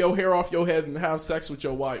rest of your hair off your head and have sex with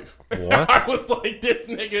your wife. What? I was like, this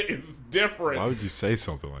nigga is different. Why would you say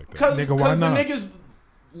something like that? Because the nigga's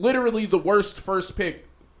literally the worst first pick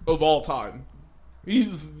of all time.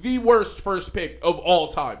 He's the worst first pick of all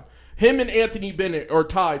time. Him and Anthony Bennett are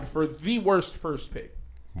tied for the worst first pick.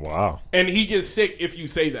 Wow. And he gets sick if you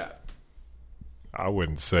say that. I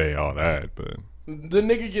wouldn't say all that, but the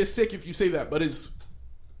nigga gets sick if you say that, but it's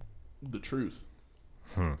the truth.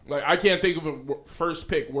 Like, I can't think of a first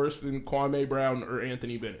pick worse than Kwame Brown or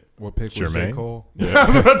Anthony Bennett. What pick was J. Cole? Yeah. I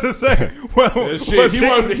was about to say.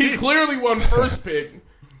 Well, he clearly won first pick.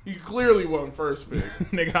 He clearly won first pick.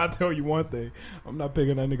 Nigga, I'll tell you one thing. I'm not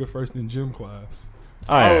picking that nigga first in gym class.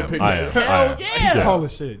 I am. Hell yeah. He's tall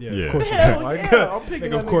as shit. Yeah, of course you are. Like, I'm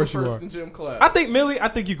picking that nigga first in gym class. I think, Millie, I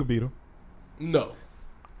think you could beat him. No.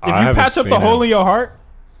 If you patch up the hole in your heart,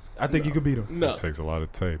 I think you could beat him. No. It takes a lot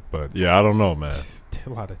of tape. But, yeah, I don't know, man. A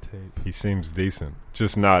lot of tape. He seems decent.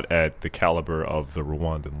 Just not at the caliber of the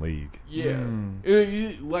Rwandan League. Yeah.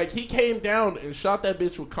 Like, he came down and shot that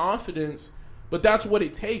bitch with confidence, but that's what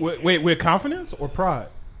it takes. Wait, with confidence or pride?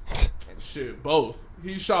 Shit, both.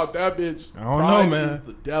 He shot that bitch. I don't know, man. Is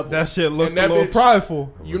the devil. That shit looked a little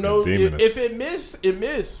prideful. You know, if it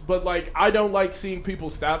miss. But, like, I don't like seeing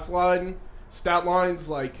people's stat lines,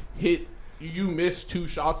 like, hit. You miss 2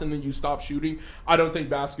 shots and then you stop shooting. I don't think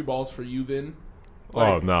basketball's for you then.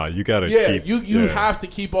 Like, you gotta keep... you have to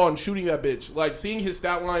keep on shooting that bitch. Like, seeing his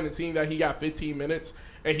stat line and seeing that he got 15 minutes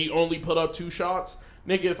and he only put up 2 shots...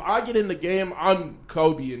 Nigga, if I get in the game, I'm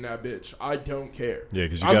Kobe in that bitch. I don't care. Yeah,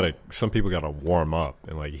 because some people gotta warm up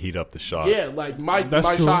and like heat up the shot. Yeah, like my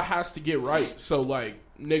shot has to get right. So like,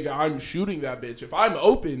 nigga, I'm shooting that bitch. If I'm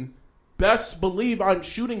open, best believe I'm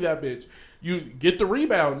shooting that bitch. You get the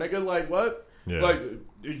rebound, nigga. Like what? Yeah. Like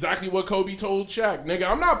exactly what Kobe told Shaq. Nigga,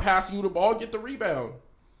 I'm not passing you the ball. Get the rebound.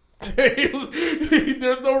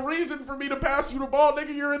 There's no reason for me to pass you the ball,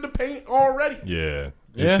 nigga. You're in the paint already. Yeah.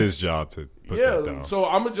 It's his job to put that down. So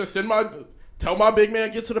I'm gonna just tell my big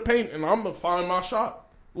man get to the paint, and I'm gonna find my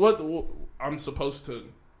shot. What I'm supposed to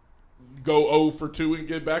go 0 for 2 and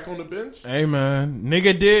get back on the bench? Hey man,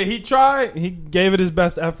 nigga did. He tried. He gave it his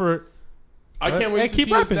best effort. I can't wait to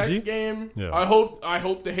see his next game. Yeah. I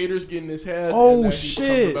hope the haters get in his head. Oh and that shit!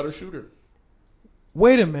 He becomes a better shooter.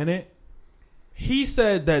 Wait a minute. He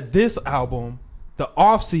said that this album, the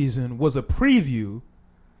off season, was a preview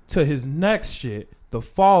to his next shit. The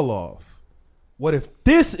fall off. What if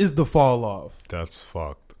this is the fall off? That's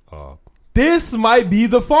fucked up. This might be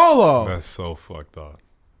the fall off. That's so fucked up.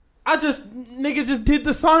 Nigga just did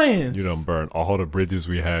the science. You done burned all the bridges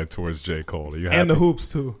we had towards J. Cole. And the hoops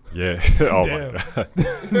too. Yeah. Oh my god.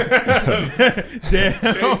 Damn.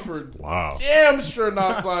 Jayford, wow. Damn sure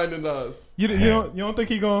not signing us. You don't think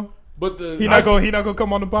he going? But he not gonna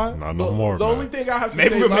come on the pod? Not no more. The only thing I have to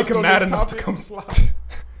maybe say we'll make him mad enough topic, to come slide.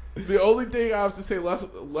 The only thing I have to say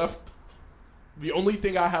the only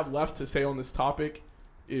thing I have left to say on this topic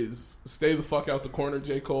is stay the fuck out the corner,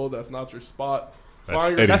 J. Cole. That's not your spot. That's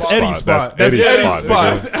Eddie's spot. That's Eddie's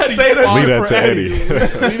spot. Say that to Eddie.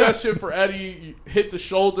 Leave that shit for Eddie. Hit the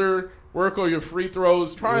shoulder. Work on your free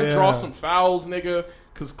throws. Try and draw some fouls, nigga.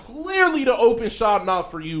 Because clearly the open shot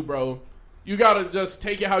not for you, bro. You gotta just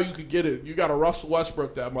take it how you could get it. You gotta Russell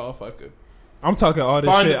Westbrook that motherfucker. I'm talking all this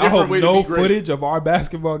Find a shit. I hope different way to no be great. footage of our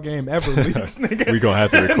basketball game ever leaks, nigga. We gonna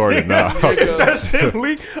have to record it now. If that shit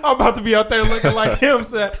leak, I'm about to be out there looking like him.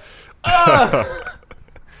 Said,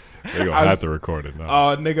 We gonna have to record it now.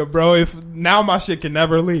 oh, nigga, bro, if now my shit can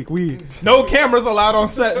never leak. No cameras allowed on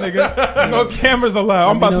set, nigga. No cameras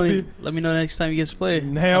allowed. I'm about to be. Let me know next time you get to play.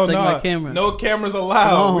 Hell I'll take no. my camera. No cameras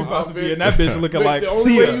allowed. No. We about to be in that bitch looking like the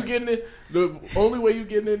only way you Sia. getting in, the only way you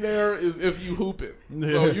getting in there is if you hoop it.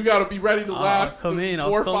 So Yeah. you got to be ready to last come in, I'll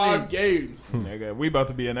 4 or come 5 in. games. Nigga, we about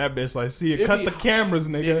to be in that bitch like Sia. It Cut be the cameras,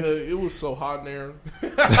 nigga. Nigga, it was so hot in there.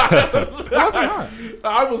 It wasn't hot.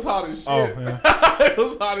 I was hot as shit. Oh, yeah. I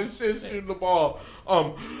was hot as shit shooting the ball.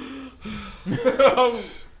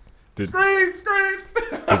 Did- Screen.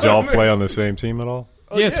 Did y'all play on the same team at all?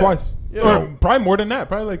 Oh, Yeah, twice. Yeah. Or probably more than that.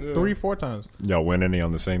 Probably like 3-4 times. Y'all win any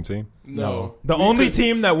on the same team? No. The We only could-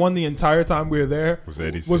 team that won the entire time we were there Was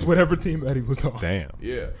Eddie's was team? whatever team Eddie was on. Damn.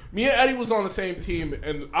 Yeah. Me and Eddie was on the same team,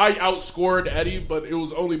 and I outscored Eddie, but it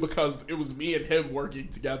was only because it was me and him working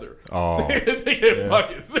together. Oh. to get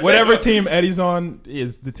buckets. Whatever team Eddie's on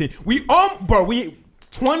is the team. We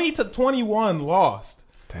 20-21 lost.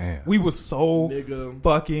 Damn. We was so Nigga.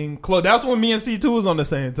 fucking close. That's when me and C2 was on the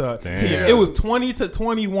same team. Damn. It was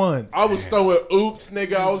 20-21. I was throwing oops,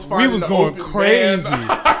 nigga. I was finding was the going open crazy. man.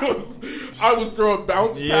 I was throwing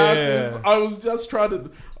bounce Yeah. passes. I was just trying to.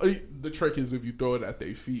 The trick is if you throw it at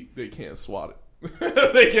their feet, they can't swat it.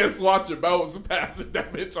 They can't swat your bounce pass and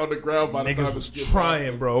that bitch on the ground by the time Niggas was it's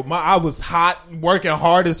trying, bro. I was hot, working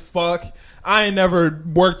hard as fuck. I ain't never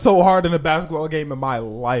worked so hard in a basketball game in my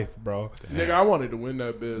life, bro. Nigga, I wanted to win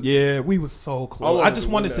that bitch. Yeah, we was so close. wanted I just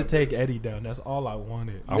to wanted win to that take Eddie down. That's all I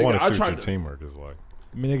wanted. I want Nigga, to I see what tried your to- teamwork is like.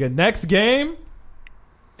 Nigga, next game,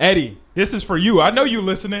 Eddie, this is for you. I know you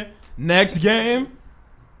listening. Next game,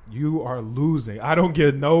 you are losing. I don't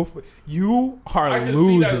get no. You are I can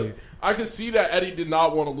losing. see that. I could see that Eddie did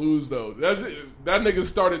not want to lose though. That nigga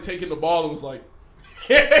started taking the ball and was like,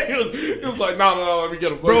 he was like, no, let me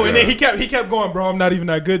get him, Bro, and then he kept going, bro. I'm not even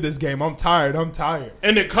that good this game. I'm tired.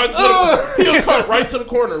 and then cut he'll cut right to the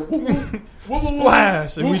corner, whoop, whoop, whoop, whoop,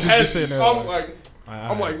 Splash, and we just and sitting there.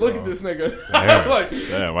 I'm like, look at this nigga. Damn. like,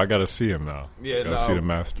 Damn, I gotta see him now. Yeah, gotta see the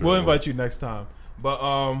master. We'll invite you next time. But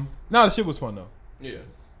the shit was fun though. yeah, it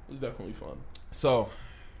was definitely fun. So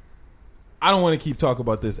I don't want to keep talking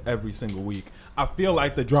about this every single week. I feel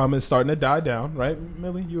like the drama is starting to die down, right,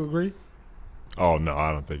 Millie? You agree? Oh no,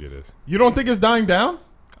 I don't think it is. You don't think it's dying down?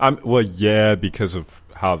 Well, yeah, because of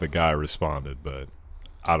how the guy responded, but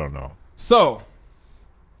I don't know. So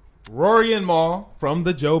Rory and Maul from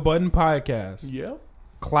the Joe Budden podcast Yeah.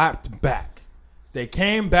 clapped back. They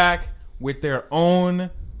came back with their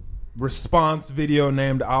own response video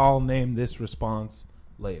named I'll Name This Response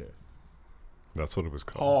Later. That's what it was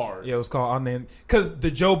called. Hard. Yeah, it was called I'll Name, because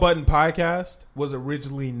the Joe Budden podcast was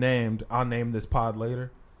originally named I'll Name This Pod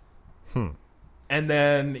Later. And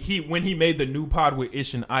then when he made the new pod with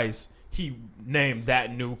Ish and Ice, he named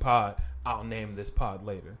that new pod I'll Name This Pod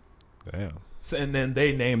Later. Damn, So, and then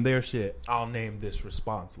they named their shit I'll Name This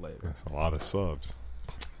Response Later. that's a lot of subs.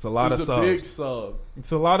 It's a lot It's of a big subs. sub.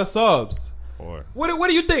 It's a lot of subs. Boy, What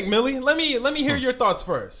do you think, Millie? Let me hear your thoughts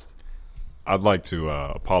first. I'd like to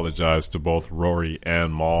apologize to both Rory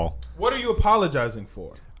and Maul. What are you apologizing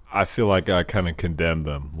for? I feel like I kind of condemned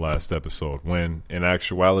them last episode when, in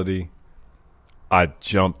actuality, I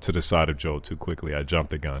jumped to the side of Joe too quickly. I jumped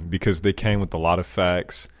the gun because they came with a lot of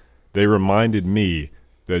facts. They reminded me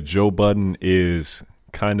that Joe Budden is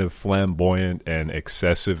kind of flamboyant and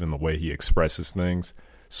excessive in the way he expresses things.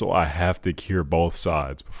 So I have to hear both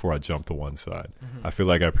sides before I jump to one side. I feel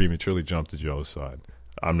like I prematurely jumped to Joe's side.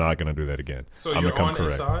 I'm not going to do that again. So I'm you're gonna on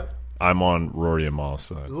his side? I'm on Rory and Maul's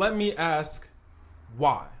side. Let me ask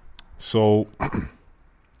why. So,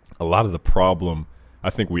 a lot of the problem I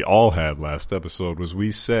think we all had last episode was we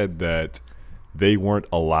said that they weren't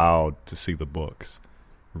allowed to see the books.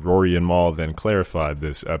 Rory and Maul then clarified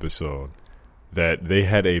this episode that they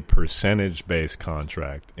had a percentage-based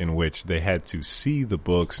contract in which they had to see the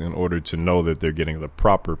books in order to know that they're getting the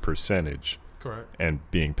proper percentage Correct. and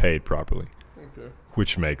being paid properly, Okay.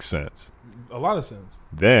 which makes sense. A lot of sense.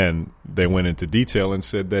 Then they went into detail and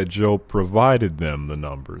said that Joe provided them the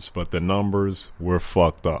numbers, but the numbers were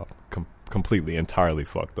fucked up, completely, entirely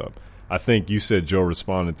fucked up. I think you said Joe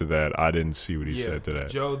responded to that. I didn't see what he said to that.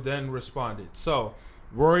 Joe then responded. So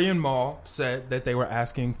Rory and Maul said that they were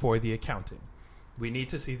asking for the accounting. We need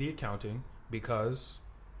to see the accounting because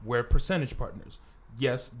we're percentage partners.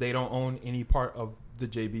 Yes, they don't own any part of the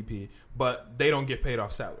JBP, but they don't get paid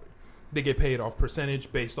off salary. They get paid off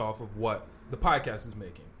percentage based off of what the podcast is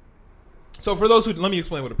making. So for those who, let me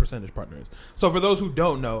explain what a percentage partner is. So for those who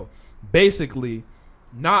don't know, basically,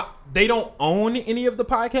 they don't own any of the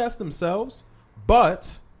podcasts themselves,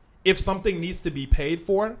 but if something needs to be paid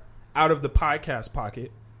for out of the podcast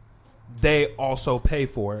pocket, they also pay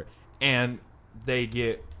for it, and they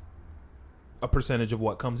get a percentage of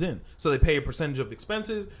what comes in. So they pay a percentage of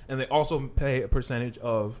expenses, and they also pay a percentage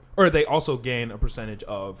of, or they also gain a percentage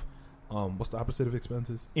of, what's the opposite of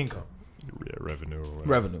expenses? Income. Yeah, revenue. Or whatever.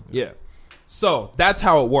 Revenue, yeah. So that's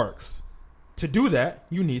how it works. To do that,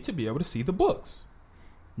 you need to be able to see the books.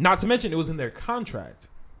 Not to mention, it was in their contract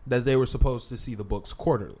that they were supposed to see the books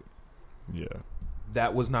quarterly. Yeah.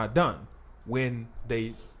 That was not done. When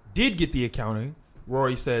they did get the accounting,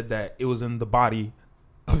 Rory said that it was in the body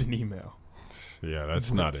of an email. Yeah,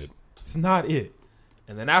 that's not it. It's not it.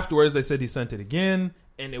 And then afterwards, they said he sent it again,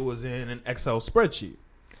 and it was in an Excel spreadsheet.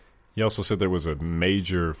 He also said there was a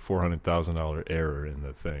major $400,000 error in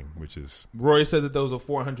the thing, which is... Rory said that there was a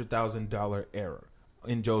 $400,000 error.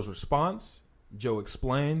 In Joe's response, Joe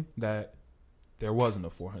explained that there wasn't a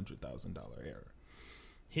 $400,000 error.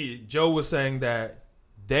 Joe was saying that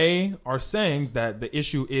they are saying that the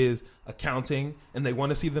issue is accounting, and they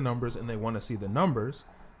want to see the numbers, and they want to see the numbers.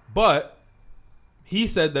 But he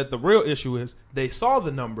said that the real issue is they saw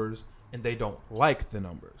the numbers, and they don't like the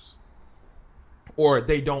numbers. Or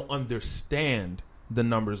they don't understand the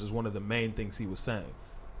numbers is one of the main things he was saying.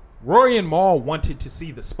 Rory and Mal wanted to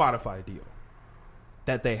see the Spotify deal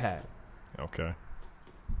that they had. Okay.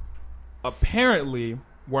 Apparently,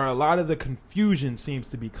 where a lot of the confusion seems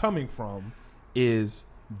to be coming from is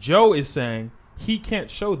Joe is saying he can't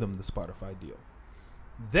show them the Spotify deal.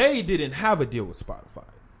 They didn't have a deal with Spotify.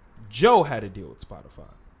 Joe had a deal with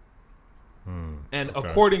Spotify. And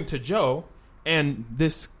according to Joe, and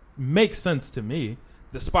this makes sense to me,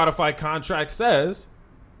 the Spotify contract says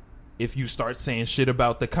if you start saying shit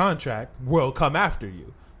about the contract, we'll come after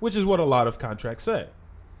you, which is what a lot of contracts say.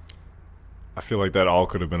 I feel like that all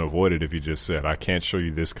could have been avoided if you just said, I can't show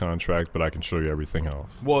you this contract, but I can show you everything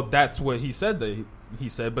else. Well, that's what he said. He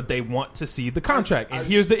said, but they want to see the contract. And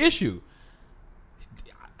here's the issue.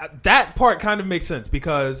 That part kind of makes sense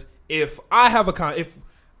because if I have if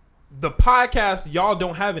the podcast, y'all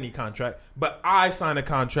don't have any contract, but I sign a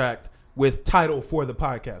contract with title for the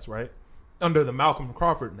podcast, right? Under the Malcolm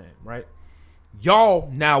Crawford name, right? Y'all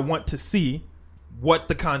now want to see what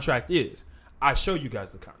the contract is. I show you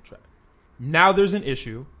guys the contract. Now there's an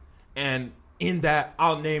issue, and in that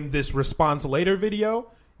I'll name this response later video,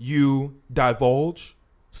 you divulge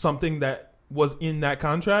something that was in that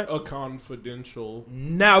contract. A confidential.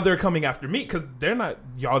 Now they're coming after me because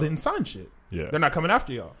y'all didn't sign shit. Yeah. They're not coming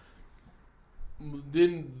after y'all.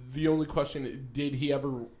 Then the only question, did he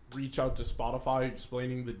ever reach out to Spotify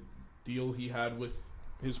explaining the deal he had with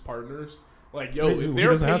his partners? Like, yo, if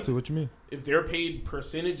they're have to, what you mean? If they're paid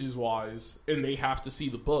percentages wise and they have to see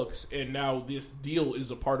the books, and now this deal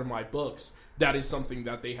is a part of my books, that is something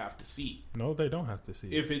that they have to see. No, they don't have to see.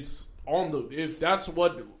 If that's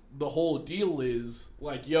what the whole deal is,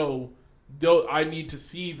 like, yo, I need to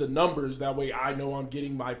see the numbers. That way, I know I'm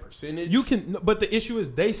getting my percentage. You can, but the issue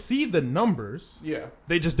is they see the numbers. Yeah,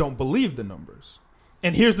 they just don't believe the numbers.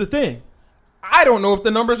 And here's the thing: I don't know if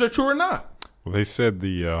the numbers are true or not. Well, they said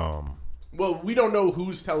the. Well, we don't know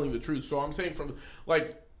who's telling the truth. So I'm saying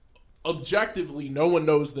objectively, no one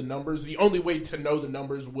knows the numbers. The only way to know the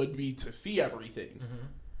numbers would be to see everything. Mm-hmm.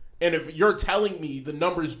 And if you're telling me the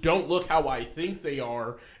numbers don't look how I think they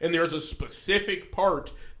are, and there's a specific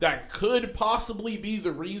part that could possibly be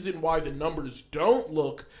the reason why the numbers don't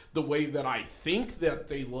look the way that I think that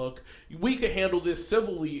they look, we could handle this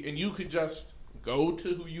civilly, and you could just go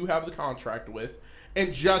to who you have the contract with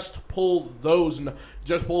and just pull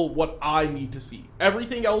what I need to see.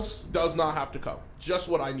 Everything else does not have to come. Just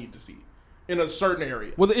what I need to see in a certain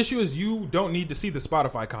area. Well, the issue is you don't need to see the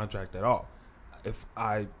Spotify contract at all.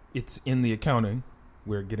 It's in the accounting.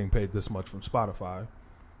 We're getting paid this much from Spotify.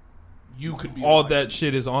 You could be all that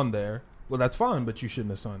shit is on there. Well, that's fine, but you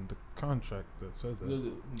shouldn't have signed the contract that said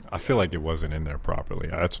that. I feel like it wasn't in there properly.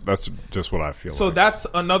 That's just what I feel. So that's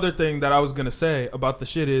another thing that I was gonna say about the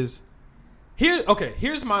shit is.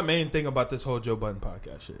 Here's my main thing about this whole Joe Budden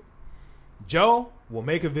podcast shit. Joe will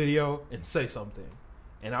make a video and say something,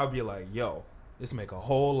 and I'll be like, yo, this make a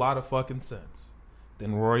whole lot of fucking sense.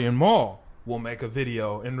 Then Rory and Mal will make a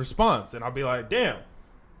video in response, and I'll be like, damn,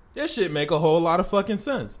 this shit make a whole lot of fucking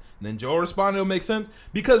sense. And then Joe respond, it'll make sense,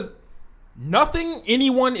 because nothing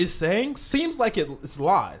anyone is saying seems like it's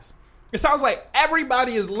lies. It sounds like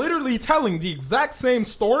everybody is literally telling the exact same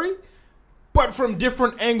story, but from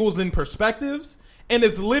different angles and perspectives, and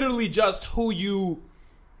it's literally just who you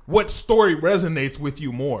what story resonates with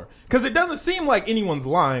you more. Because it doesn't seem like anyone's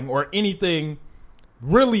lying or anything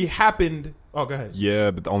really happened. Oh, go ahead.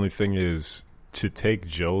 Yeah, but the only thing is, to take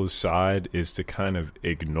Joe's side is to kind of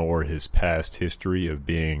ignore his past history of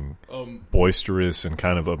being boisterous and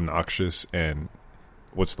kind of obnoxious and,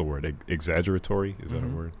 what's the word, exaggeratory? Is that a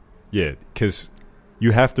word? Yeah, because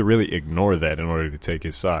you have to really ignore that in order to take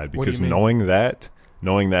his side, because knowing that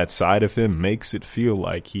side of him makes it feel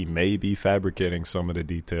like he may be fabricating some of the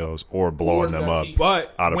details or blowing them up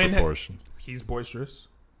out of proportion. He's boisterous,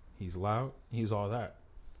 he's loud, he's all that.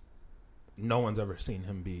 No one's ever seen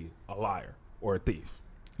him be a liar or a thief.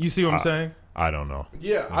 You see what I'm saying? I don't know.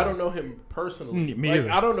 Yeah, I don't know him personally. Me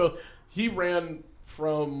either. I don't know. He ran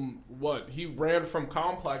from what? He ran from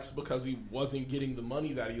Complex because he wasn't getting the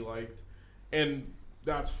money that he liked, and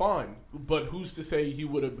that's fine. But who's to say he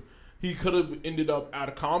could have ended up at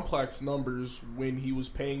a Complex numbers when he was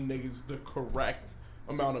paying niggas the correct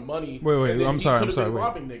amount of money? Wait, I'm sorry.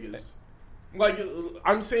 Robbing niggas. Like,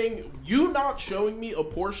 I'm saying, you not showing me a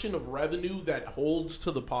portion of revenue that holds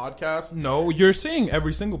to the podcast. No, you're seeing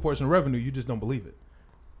every single portion of revenue. You just don't believe it.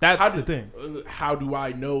 That's the thing. How do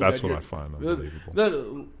I know? That's what I find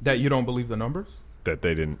unbelievable. That you don't believe the numbers? That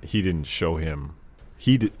he didn't show him.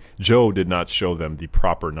 Joe did not show them the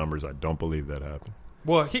proper numbers. I don't believe that happened.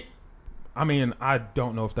 Well, I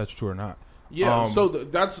don't know if that's true or not. Yeah, so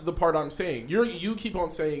that's the part I'm saying. You keep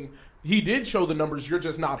on saying he did show the numbers. You're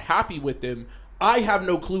just not happy with them. I have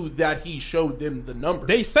no clue that he showed them the numbers.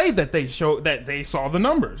 They say that they saw the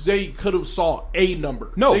numbers. They could have saw a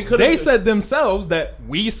number. No, they said themselves that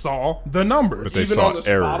we saw the numbers. But they even saw on the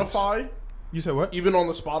errors. Spotify. You said what? Even on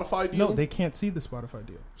the Spotify deal? No, they can't see the Spotify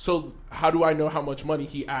deal. So how do I know how much money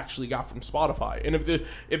he actually got from Spotify? And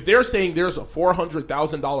if they're saying there's a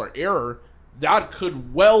 $400,000 error, that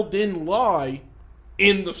could well then lie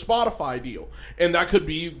in the Spotify deal. And that could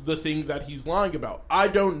be the thing that he's lying about. I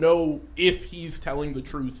don't know if he's telling the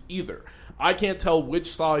truth either. I can't tell which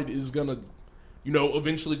side is going to,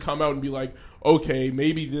 eventually come out and be like, okay,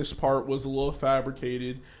 maybe this part was a little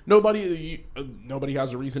fabricated. Nobody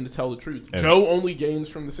has a reason to tell the truth. And Joe only gains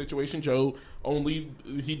from the situation.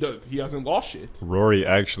 He hasn't lost shit. Rory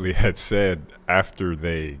actually had said after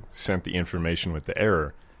they sent the information with the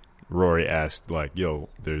error, Rory asked, like, yo,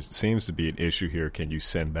 there seems to be an issue here. Can you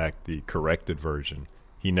send back the corrected version?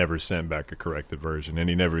 He never sent back a corrected version, and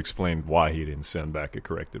he never explained why he didn't send back a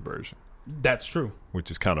corrected version. That's true. Which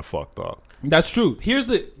is kind of fucked up. That's true. Here's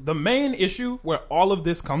the main issue where all of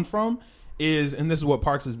this comes from is, and this is what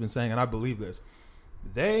Parks has been saying, and I believe this,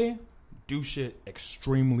 they do shit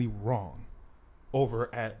extremely wrong over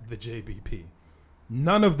at the JBP.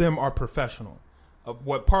 None of them are professional.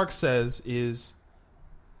 What Parks says is,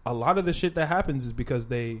 a lot of the shit that happens is because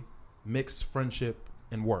they mix friendship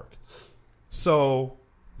and work. So,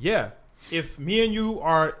 yeah, if me and you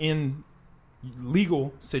are in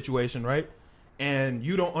legal situation, right, and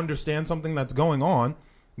you don't understand something that's going on,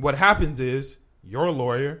 what happens is your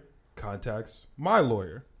lawyer contacts my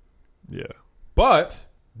lawyer. Yeah. But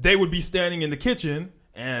they would be standing in the kitchen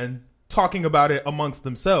and talking about it amongst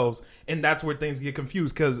themselves, and that's where things get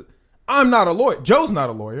confused, because I'm not a lawyer. Joe's not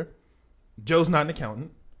a lawyer. Joe's not an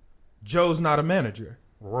accountant. Joe's not a manager.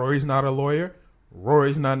 Rory's not a lawyer.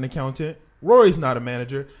 Rory's not an accountant. Rory's not a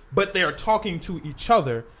manager. But they are talking to each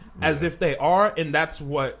other as if they are, and that's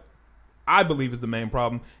what I believe is the main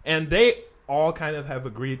problem. And they all kind of have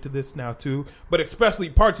agreed to this now too. But especially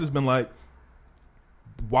Parks has been like,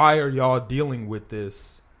 why are y'all dealing with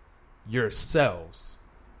this yourselves?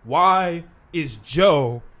 Why is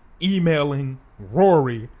Joe emailing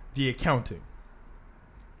Rory the accountant?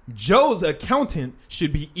 Joe's accountant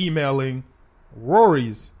should be emailing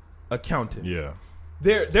Rory's accountant. Yeah.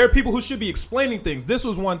 There are people who should be explaining things. This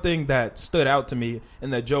was one thing that stood out to me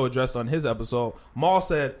and that Joe addressed on his episode. Maul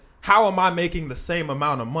said, how am I making the same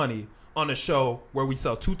amount of money on a show where we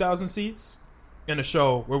sell 2,000 seats and a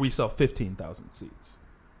show where we sell 15,000 seats?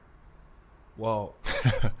 Well,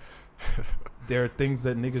 there are things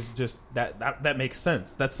that niggas just, that makes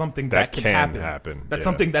sense. That's something that can happen. That's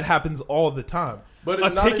something that happens all the time. But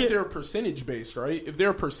not if they're percentage based, right? If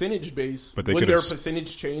they're percentage based, wouldn't their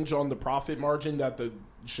percentage change on the profit margin that the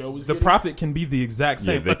show is getting? Profit can be the exact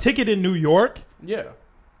same. A ticket in New York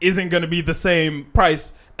isn't going to be the same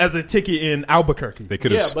price as a ticket in Albuquerque. They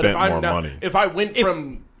could have spent more money. If I went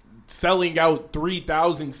from selling out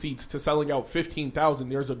 3,000 seats to selling out 15,000,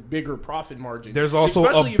 there's a bigger profit margin. There's also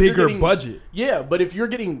a bigger budget. Yeah, but if you're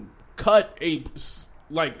getting cut a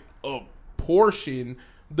portion,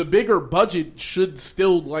 the bigger budget should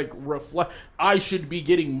still reflect. I should be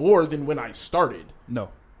getting more than when I started. No.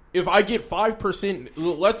 if I get 5%,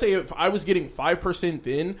 let's say if I was getting 5%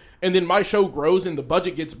 then, and then my show grows and the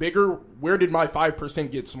budget gets bigger, where did my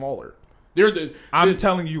 5% get smaller? I'm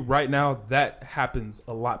telling you right now, that happens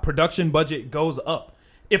a lot. Production budget goes up.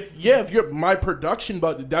 If you're my production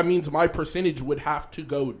budget, that means my percentage would have to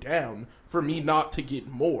go down for me not to get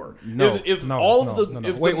more. If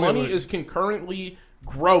the money is concurrently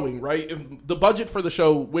growing, right? If the budget for the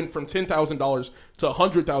show went from $10,000 to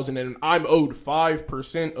 $100,000 and I'm owed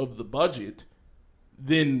 5% of the budget,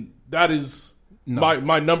 then that is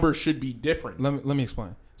my number should be different. Let me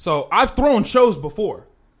explain. So I've thrown shows before.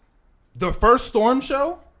 The first Storm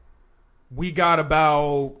show, we got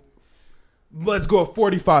about, let's go,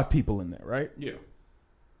 45 people in there, right? Yeah.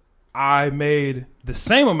 I made the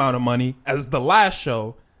same amount of money as the last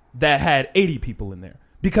show that had 80 people in there.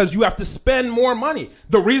 Because you have to spend more money.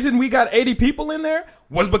 The reason we got 80 people in there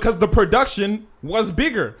was because the production was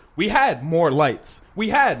bigger. We had more lights. We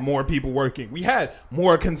had more people working. We had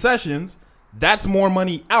more concessions. That's more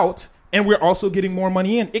money out. And we're also getting more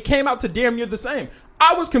money in. It came out to damn near the same.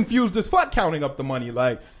 I was confused as fuck counting up the money.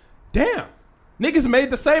 Like, damn. Niggas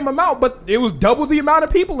made the same amount, but it was double the amount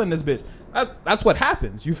of people in this bitch. That's what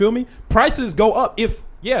happens. You feel me? Prices go up.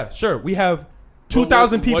 We have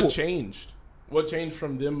 2,000 people. What changed? What changed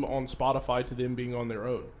from them on Spotify to them being on their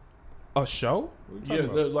own? A show?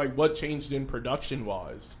 What changed in production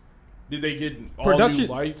wise? Did they get all new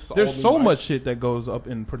lights? There's so much shit that goes up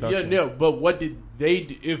in production. Yeah, no, but what did they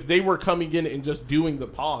do? If they were coming in and just doing the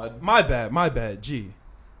pod? My bad, G.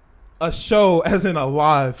 A show as in a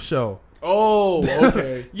live show. Oh,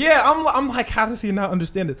 okay. Yeah, I'm like, how does he not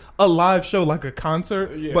understand it? A live show, like a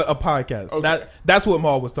concert, but a podcast. Okay. That's what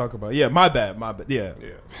Maul was talking about. Yeah, my bad. Yeah.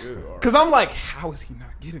 Because I'm like, how is he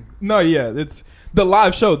not getting? No, yeah, it's the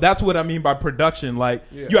live show. That's what I mean by production. Like,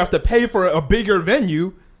 you have to pay for a bigger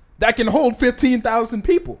venue that can hold 15,000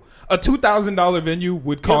 people. A $2,000 venue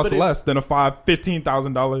would cost less than a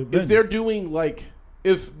 $15,000 venue.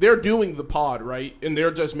 If they're doing the pod, right, and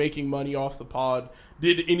they're just making money off the pod,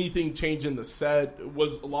 did anything change in the set?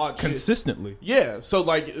 Was a lot consistently? Yeah, so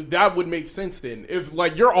that would make sense then. If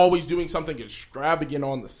you're always doing something extravagant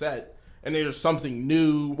on the set, and there's something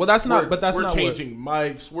new. Well, that's not. But that's we're not. We're changing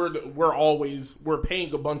mics. We're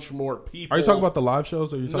paying a bunch more people. Are you talking about the live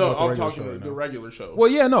shows, or are you talking about the regular show? No, I'm talking the regular show. Well,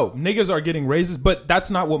 yeah, no, niggas are getting raises, but that's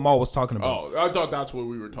not what Maul was talking about. Oh, I thought that's what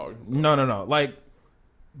we were talking about. No. Like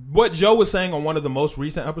what Joe was saying on one of the most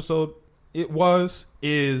recent episodes,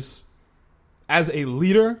 is as a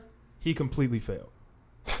leader, he completely failed.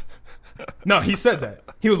 No, he said that.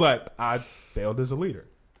 He was like, I failed as a leader.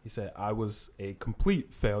 He said, I was a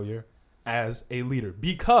complete failure as a leader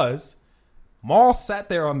because Maul sat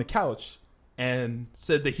there on the couch and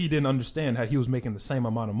said that he didn't understand how he was making the same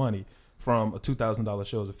amount of money from a $2,000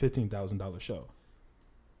 show as a $15,000 show.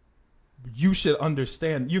 You should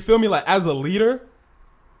understand. You feel me? Like, as a leader,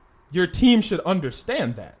 your team should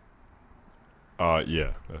understand that.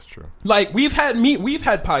 Yeah, that's true. Like, we've had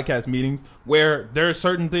podcast meetings where there are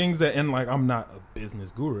certain things that, and like, I'm not a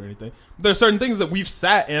business guru or anything. There's certain things that we've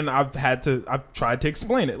sat and I've tried to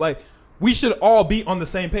explain it. Like, we should all be on the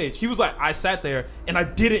same page. He was like, I sat there and I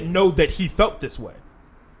didn't know that he felt this way.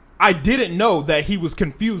 I didn't know that he was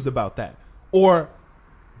confused about that. Or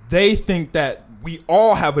they think that we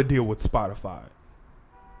all have a deal with Spotify.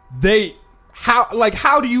 How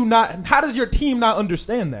does your team not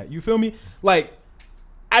understand that? You feel me? Like,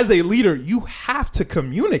 as a leader, you have to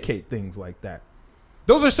communicate things like that.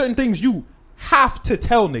 Those are certain things you have to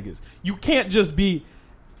tell niggas. You can't just be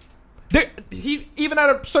there. Even at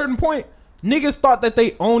a certain point, niggas thought that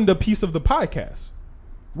they owned a piece of the podcast.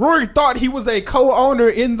 Rory thought he was a co-owner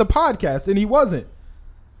in the podcast, and he wasn't.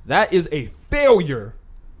 That is a failure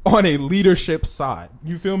on a leadership side.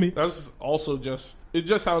 You feel me? That's also it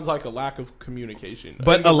just sounds like a lack of communication.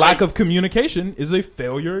 But a lack of communication is a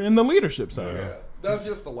failure in the leadership side. Yeah. That's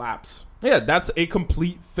just a lapse. Yeah, that's a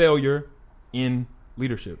complete failure in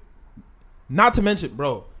leadership. Not to mention,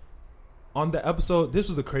 bro, on the episode, this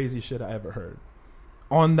was the craziest shit I ever heard.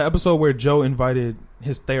 On the episode where Joe invited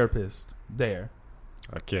his therapist there.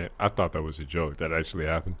 I thought that was a joke. That actually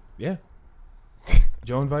happened. Yeah.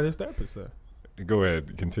 Joe invited his therapist there. Go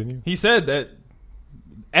ahead, continue. He said that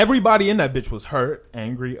everybody in that bitch was hurt,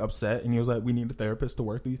 angry, upset, and he was like, we need a therapist to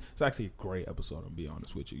work these. It's actually a great episode, I'll be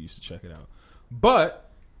honest with you. You should check it out.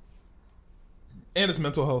 And it's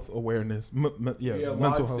mental health awareness. Mental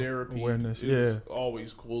health therapy awareness. Is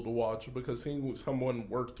always cool to watch because seeing someone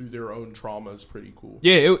work through their own trauma is pretty cool.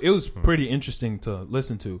 Yeah, it was pretty interesting to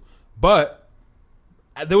listen to. But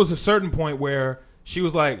there was a certain point where she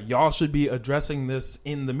was like, y'all should be addressing this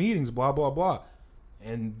in the meetings, blah, blah, blah.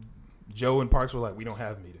 And Joe and Parks were like, we don't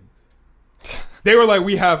have meetings. They were like,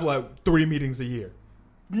 we have like 3 meetings a year.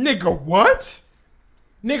 Nigga, what?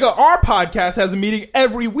 Nigga, our podcast has a meeting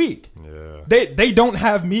every week. Yeah. They don't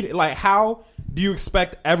have meeting. Like, how do you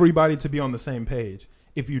expect everybody to be on the same page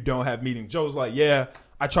if you don't have meetings? Joe's like, yeah,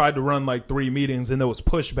 I tried to run like 3 meetings and there was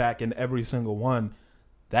pushback in every single one.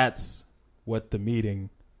 That's what the meeting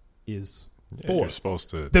is for. You're supposed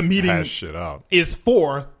to the meeting hash shit out. Is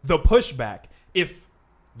for the pushback. If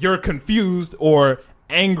you're confused or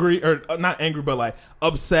angry, or not angry, but like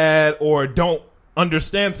upset or don't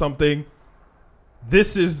understand something,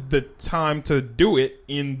 this is the time to do it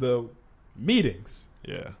in the meetings.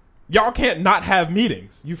 Yeah. Y'all can't not have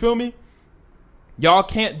meetings. You feel me? Y'all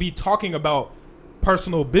can't be talking about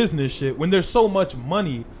personal business shit when there's so much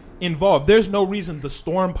money involved. There's no reason the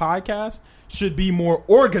Storm podcast should be more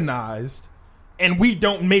organized and we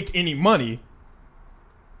don't make any money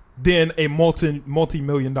than a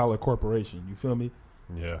multi-million-dollar corporation. You feel me?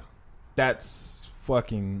 Yeah. That's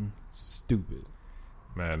fucking stupid.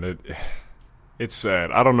 Man, it's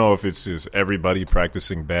sad. I don't know if it's just everybody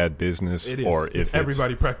practicing bad business It is. or if it's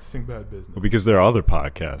everybody practicing bad business. because there are other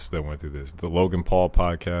podcasts that went through this. The Logan Paul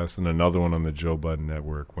podcast and another one on the Joe Budden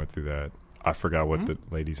Network went through that. I forgot what the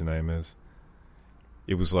lady's name is.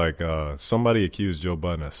 It was like somebody accused Joe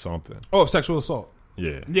Budden of something. Oh, sexual assault.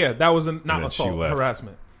 Yeah. Yeah, that was not then she assault, left.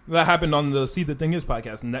 harassment. That happened on the See the Thing Is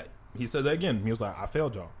podcast, and that he said that again. He was like, I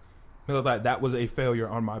failed y'all. He was like, that was a failure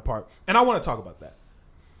on my part. And I want to talk about that.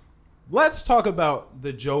 Let's talk about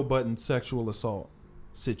the Joe Budden sexual assault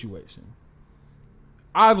situation.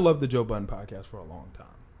 I've loved the Joe Budden podcast for a long time.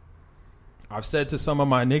 I've said to some of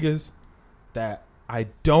my niggas that I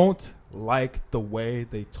don't like the way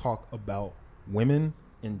they talk about women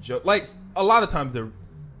and like a lot of times they're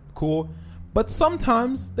cool, but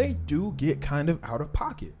sometimes they do get kind of out of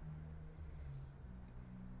pocket.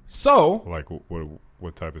 So, Like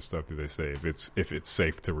what type of stuff do they say if it's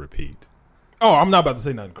safe to repeat? oh, I'm not about to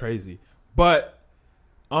say nothing crazy, but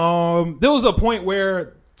there was a point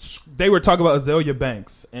where they were talking about Azalea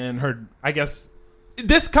Banks and her. I guess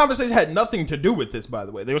this conversation had nothing to do with this, by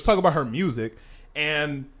the way. They was talking about her music,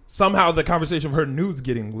 and somehow the conversation of her nudes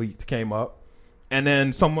getting leaked came up. And then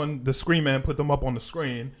the Screen Man, put them up on the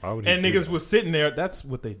screen. Why would he And do niggas that? was sitting there. That's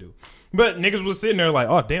what they do. But niggas was sitting there like,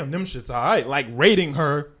 oh, damn, them shit's all right. Like, rating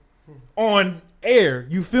her on air.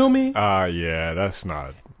 You feel me? Yeah, that's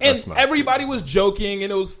not. And That's not everybody was joking,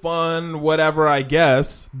 and it was fun, whatever, I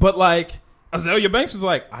guess. But, like, Azalea Banks was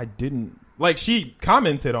like, I didn't. Like, she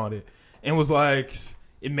commented on it and was like,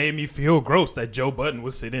 it made me feel gross that Joe Budden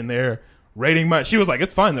was sitting there rating my. She was like,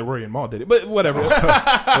 it's fine that Roy and Maul did it, but whatever.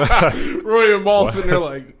 Roy and Maul sitting there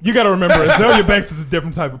like, You got to remember, Azalea Banks is a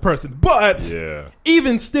different type of person. But Yeah.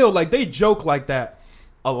 even still, like, they joke like that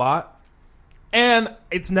a lot. And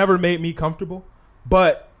it's never made me comfortable.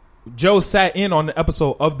 But Joe sat in on the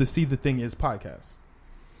episode of the See the Thing Is podcast.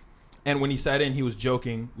 And when he sat in, he was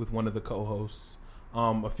joking with one of the co-hosts,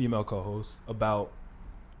 a female co-host, about,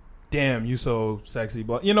 damn, you so sexy.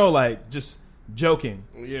 But, you know, like, just joking.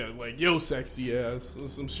 yeah, like, yo, sexy ass, or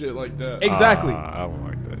some shit like that. Exactly. I don't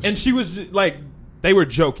like that. And she was just, like, they were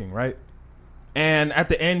joking, right? And at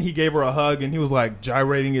the end, he gave her a hug, and he was like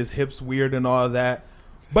gyrating his hips weird and all of that.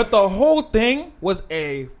 But the whole thing was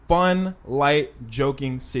a fun, light,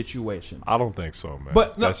 joking situation. I don't think so, man.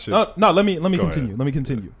 But That shit- no, let me Go continue. ahead. Let me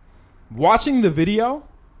continue. Watching the video,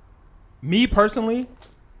 me personally,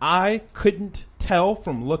 I couldn't tell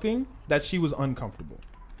from looking that she was uncomfortable.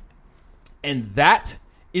 And that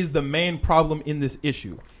is the main problem in this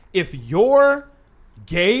issue. If your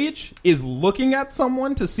gauge is looking at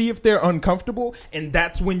someone to see if they're uncomfortable and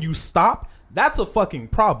that's when you stop, that's a fucking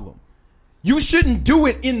problem. You shouldn't do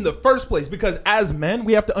it in the first place because as men,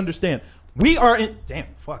 we have to understand we are in. Damn,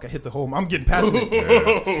 fuck, I hit the hole. I'm getting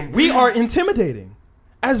passionate. We are intimidating.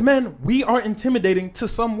 As men, we are intimidating to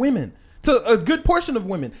some women, to a good portion of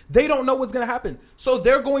women. They don't know what's going to happen. So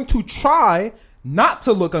they're going to try not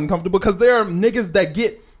to look uncomfortable because there are niggas that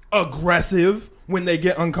get aggressive when they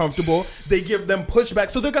get uncomfortable. They give them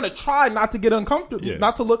pushback. So they're going to try not to get uncomfortable, Yeah.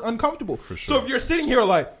 not to look uncomfortable. For So sure. if you're sitting here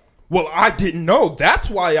like, well, I didn't know. That's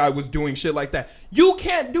why I was doing shit like that. You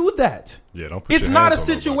can't do that. Yeah, don't put It's your not a hands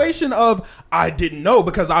on nobody. situation of I didn't know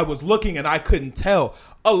because I was looking and I couldn't tell.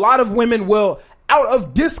 A lot of women will, out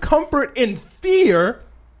of discomfort and fear,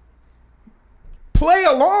 play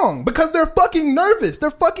along because they're fucking nervous. They're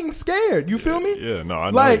fucking scared. You feel me? Yeah, no,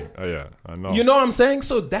 I know. Like, Yeah, I know. You know what I'm saying?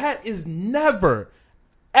 So that is never,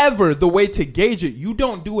 ever the way to gauge it. You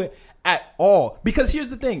don't do it at all. Because here's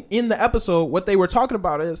the thing. In the episode, what they were talking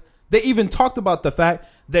about is they even talked about the fact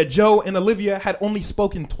that Joe and Olivia had only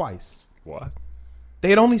spoken twice. What? They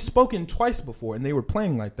had only spoken twice before, and they were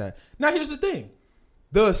playing like that. Now, here's the thing.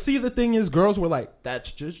 The thing is, girls were like,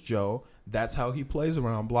 that's just Joe. That's how he plays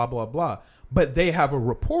around, blah, blah, blah. But they have a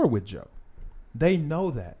rapport with Joe. They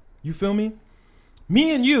know that. You feel me?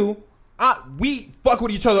 Me and you, we fuck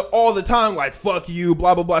with each other all the time, like, fuck you,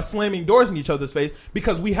 blah, blah, blah, slamming doors in each other's face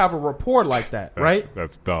because we have a rapport like that, right?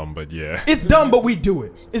 That's dumb, but yeah. It's dumb, but we do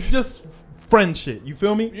it. It's just friend shit. You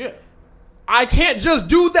feel me? Yeah. I can't just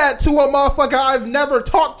do that to a motherfucker I've never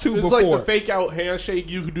talked to It's before. like the fake out handshake.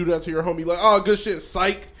 You could do that to your homie, like, oh, good shit,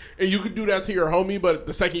 psych. And you could do that to your homie, but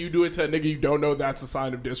the second you do it to a nigga you don't know, that's a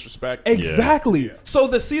sign of disrespect. Exactly. Yeah. So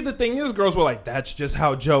the thing is, girls were like, that's just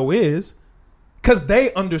how Joe is, because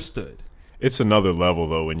they understood. It's another level,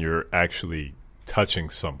 though, when you're actually touching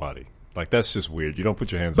somebody. Like, that's just weird. You don't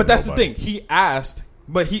put your hands on But that's nobody. the thing. He asked,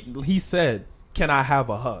 but he said, can I have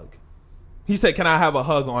a hug? He said, can I have a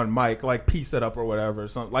hug on mic, like piece it up or whatever,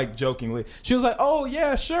 something, like jokingly. She was like, oh,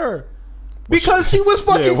 yeah, sure. Because she was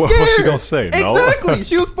fucking what scared. she gonna say? No? Exactly.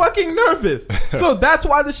 She was fucking nervous. So that's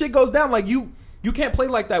why the shit goes down. Like, you can't play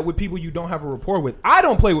like that with people you don't have a rapport with. I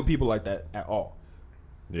don't play with people like that at all.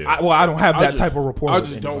 Yeah. I don't have that type of rapport. I with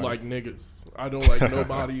just don't like anybody. niggas. I don't like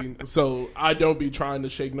nobody. So I don't be trying to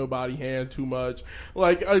shake nobody's hand too much.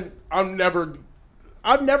 Like I've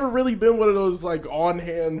never really been one of those like on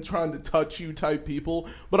hand trying to touch you type people.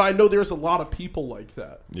 But I know there's a lot of people like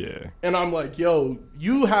that. Yeah. And I'm like, yo,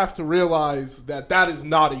 you have to realize that is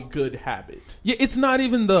not a good habit. Yeah, it's not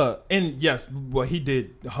even and yes, well, he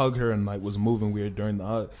did hug her and like was moving weird during the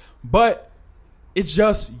hug, but it's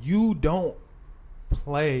just you don't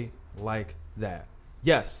play like that.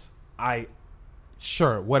 Yes,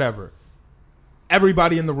 sure, whatever.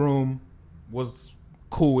 Everybody in the room was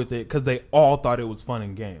cool with it because they all thought it was fun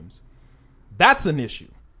and games. That's an issue.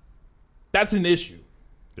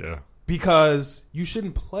 Yeah. Because you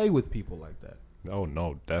shouldn't play with people like that.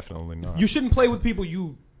 No, definitely not. You shouldn't play with people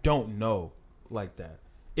you don't know like that.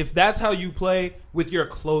 If that's how you play with your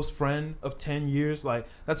close friend of 10 years, like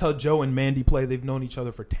that's how Joe and Mandy play. They've known each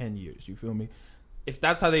other for 10 years. You feel me? If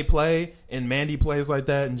that's how they play and Mandy plays like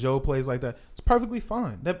that and Joe plays like that, it's perfectly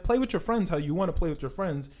fine. That play with your friends how you want to play with your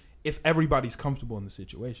friends if everybody's comfortable in the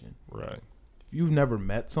situation. Right. If you've never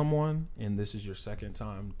met someone and this is your second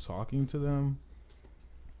time talking to them,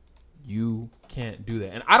 you can't do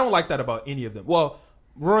that. And I don't like that about any of them. Well,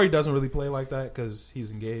 Rory doesn't really play like that because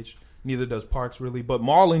he's engaged. Neither does Parks really. But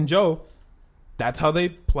Marl and Joe, that's how they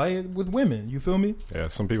play with women. You feel me? Yeah,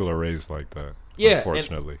 some people are raised like that. Yeah,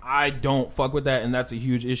 unfortunately. I don't fuck with that, and that's a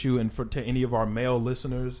huge issue. And to any of our male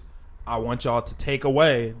listeners, I want y'all to take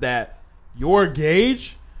away that your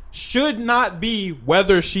gauge should not be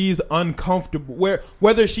whether she's uncomfortable,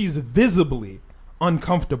 whether she's visibly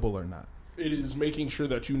uncomfortable or not. It is making sure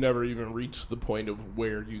that you never even reach the point of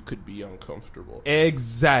where you could be uncomfortable.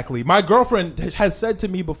 Exactly. My girlfriend has said to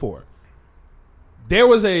me before, there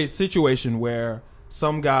was a situation where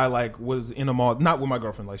some guy like was in a mall, not with my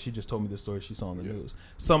girlfriend, like she just told me this story she saw on the news.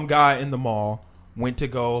 Some guy in the mall went to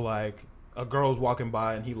go, like a girl was walking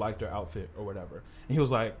by and he liked her outfit or whatever. And he was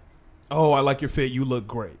like, oh, I like your fit, you look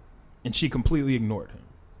great. And she completely ignored him.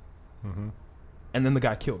 Mm-hmm. And then the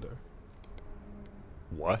guy killed her.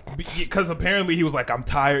 What? Because apparently he was like, I'm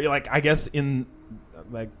tired. Like, I guess in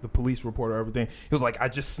like the police report or everything, he was like, I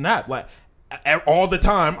just snapped. Like, all the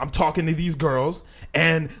time I'm talking to these girls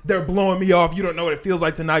and they're blowing me off. You don't know what it feels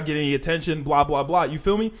like to not get any attention, blah, blah, blah. You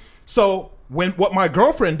feel me? So what my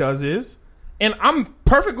girlfriend does is, and I'm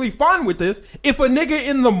perfectly fine with this, if a nigga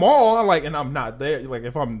in the mall, like, and I'm not there, like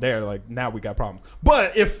if I'm there, like now we got problems.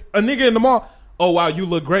 But if a nigga in the mall, oh wow, you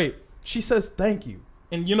look great, she says thank you.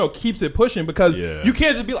 And, you know, keeps it pushing because you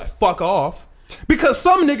can't just be like, fuck off. Because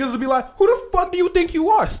some niggas will be like, who the fuck do you think you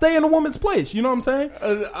are? Stay in a woman's place. You know what I'm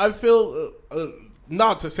saying? I feel,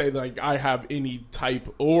 not to say like I have any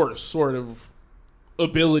type or sort of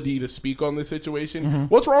ability to speak on this situation. Mm-hmm.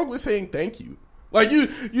 What's wrong with saying thank you? Like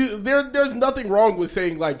there's nothing wrong with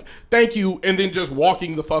saying like thank you and then just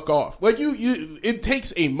walking the fuck off. Like it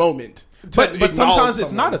takes a moment. But sometimes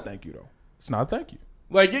it's not a thank you though. It's not a thank you.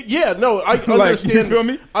 Like yeah, no, I understand. Like, you feel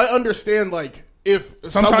me? I understand. Like if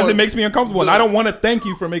sometimes it makes me uncomfortable, and I don't want to thank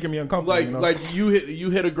you for making me uncomfortable. Like you know? like you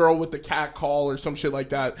hit a girl with the cat call or some shit like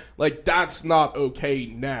that. Like that's not okay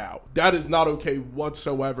now. That is not okay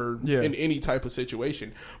whatsoever in any type of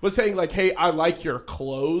situation. But saying like, hey, I like your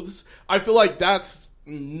clothes, I feel like that's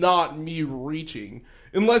not me reaching.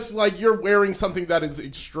 Unless like you're wearing something that is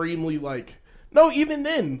extremely like no, even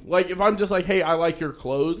then, like if I'm just like, hey, I like your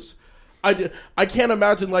clothes. I can't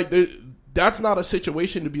imagine like that's not a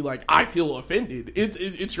situation to be like, I feel offended.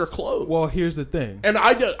 It's your clothes. Well, here's the thing. And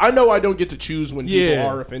I know I don't get to choose when people Yeah.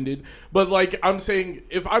 are offended, but like I'm saying,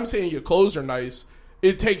 if I'm saying your clothes are nice,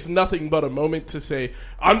 it takes nothing but a moment to say,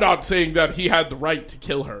 I'm not saying that he had the right to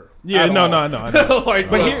kill her. Yeah, at no. all. Like,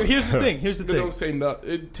 But no. here's the thing. Here's the thing. Don't say no.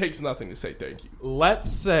 It takes nothing to say thank you. Let's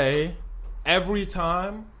say every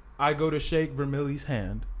time I go to shake Vermilly's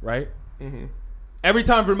hand, right? Mm-hmm. Every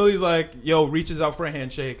time Vermilly's like, yo, reaches out for a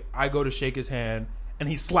handshake, I go to shake his hand, and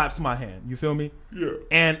he slaps my hand. You feel me? Yeah.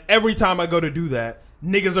 And every time I go to do that,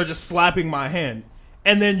 niggas are just slapping my hand.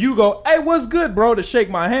 And then you go, hey, what's good, bro, to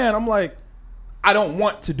shake my hand? I'm like, I don't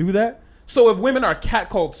want to do that. So if women are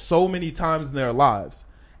catcalled so many times in their lives,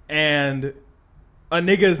 and a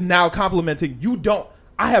nigga is now complimenting,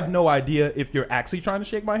 I have no idea if you're actually trying to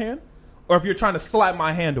shake my hand or if you're trying to slap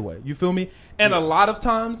my hand away. You feel me? And a lot of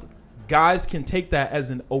times, guys can take that as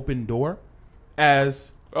an open door,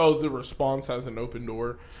 as the response has an open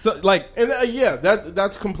door, so, like, and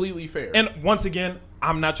that's completely fair. and once again,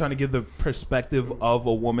 I'm not trying to give the perspective of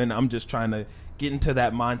a woman. I'm just trying to get into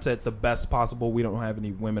that mindset the best possible. We don't have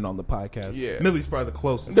any women on the podcast. Yeah. Millie's probably the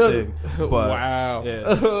closest No, thing. But, wow.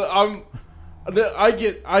 Yeah. I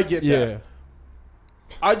get Yeah. that.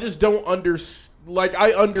 I just don't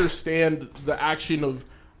I understand the action of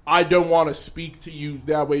I don't want to speak to you,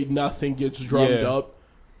 that way nothing gets drummed Yeah. up.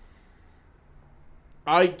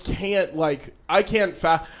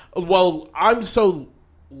 I'm so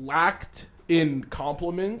lacked in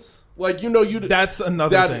compliments. Like, That's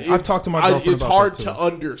another thing. I've talked to my girlfriend it's about hard that, to too.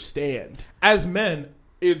 understand. As men,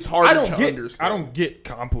 It's hard I to don't understand. get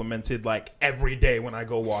complimented like every day when I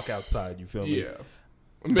go walk outside. You feel me? Yeah.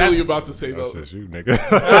 Millie about to say That's the just you, nigga.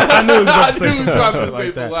 I knew he was about I to knew say he was something about to like say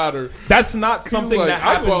the that. latter. That's not something Like, that I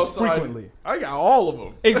go happens outside, frequently. I got all of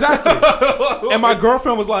them. Exactly. And my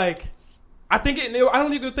girlfriend was like, I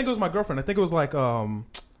don't even think it was my girlfriend. I think it was like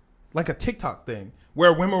a TikTok thing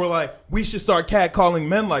where women were like, we should start catcalling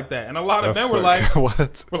men like that. And a lot of men were like,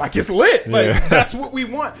 what? we're like, it's lit. Like, Yeah. that's what we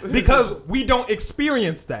want. Because we don't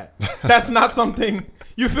experience that. That's not something,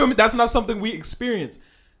 you feel me? That's not something we experience.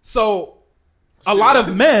 So a lot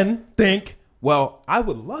of men think, well, I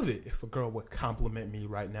would love it if a girl would compliment me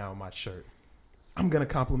right now on my shirt. I'm going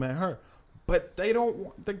to compliment her. But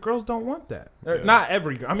the girls don't want that. Not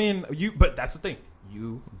every girl. I mean, but that's the thing.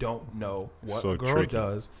 You don't know what So girl tricky.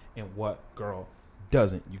 does and what girl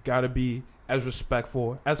doesn't. You got to be as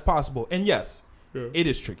respectful as possible. And yes, it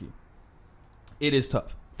is tricky. It is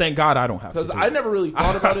tough. Thank God I don't have to. Because do I it. never really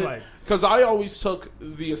thought about it. Like- Because I always took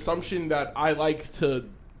the assumption that I like to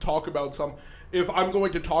talk about if I'm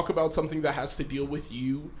going to talk about something that has to deal with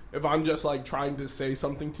you, if I'm just like trying to say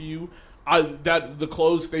something to you, that the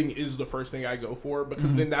clothes thing is the first thing I go for,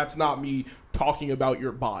 because then that's not me talking about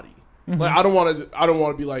your body. Like I don't want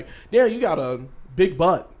to be like, yeah, you got a big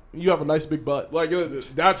butt. You have a nice big butt. Like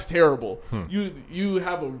that's terrible. You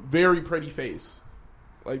have a very pretty face.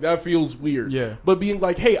 Like that feels weird. Yeah. But being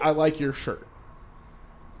like, hey, I like your shirt.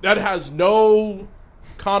 That has no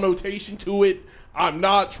connotation to it. I'm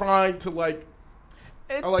not trying to like.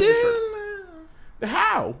 I like your shirt.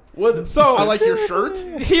 How? What? So I like your shirt.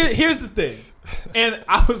 Here's the thing, and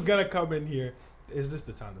I was gonna come in here. Is this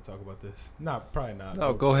the time to talk about this? Probably not.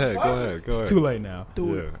 No, go ahead. It's too late now.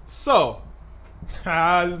 Yeah. So,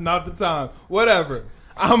 it's not the time. Whatever.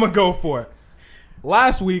 I'm gonna go for it.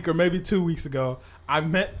 Last week or maybe 2 weeks ago, I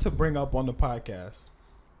meant to bring up on the podcast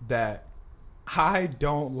that I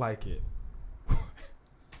don't like it.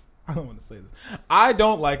 I don't want to say this. I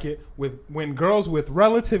don't like it when girls with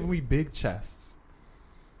relatively big chests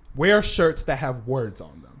wear shirts that have words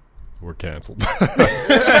on them. We're canceled. We're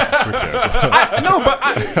canceled.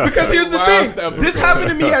 Because here's the Last thing. episode. This happened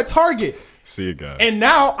to me at Target. See you guys. And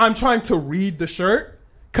now I'm trying to read the shirt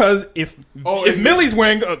because if Millie's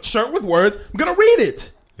wearing a shirt with words, I'm going to read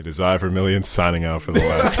it. It is I Vermillion signing out for the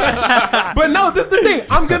last time. But no, this is the thing.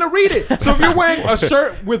 I'm going to read it. So if you're wearing a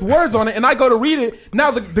shirt with words on it and I go to read it, now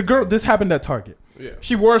the girl, this happened at Target. Yeah.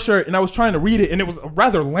 She wore a shirt and I was trying to read it and it was a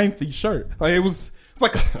rather lengthy shirt. Like it's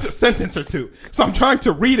like a sentence or two. So I'm trying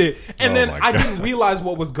to read it and then my I God. didn't realize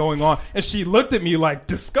what was going on. And she looked at me like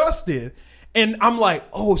disgusted. And I'm like,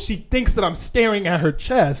 oh, she thinks that I'm staring at her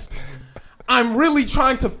chest. I'm really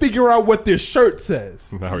trying to figure out what this shirt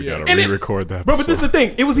says. Now we gotta And re-record that. Bro, but this is the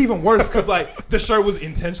thing. It was even worse because like the shirt was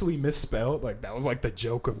intentionally misspelled. Like that was like the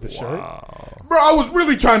joke of the shirt. Bro, I was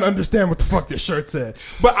really trying to understand what the fuck this shirt said.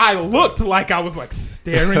 But I looked like I was like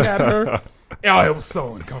staring at her. Oh, it was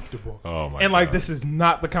so uncomfortable. Oh my And like God. this is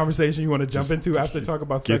not the conversation you want to jump into after talk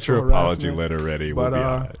about Get sexual your apology harassment. letter ready. But We'll be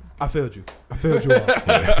all right. I failed you. I failed you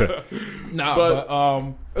all. Nah, But-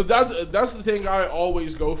 but That's the thing I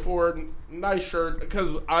always go for. nice shirt,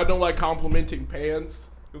 because I don't like complimenting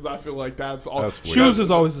pants, because I feel like that's all. That's weird. Shoes is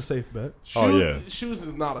always a safe bet. Oh, yeah. Shoes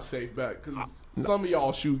is not a safe bet, because some of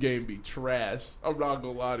y'all shoe game be trash. I'm not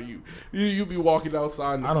gonna lie to you. You be walking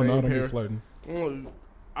outside in the I don't know. I same don't be pair. flirting.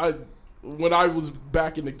 When I was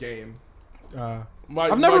back in the game,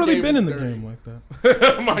 I've never really game been was in the dirty. game like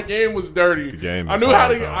that. My game was dirty. The game I is knew how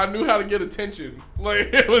hard, to. though. I knew how to get attention.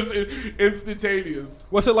 Like it was instantaneous.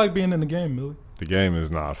 What's it like being in the game, Millie? The game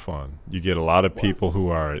is not fun. You get a lot of people who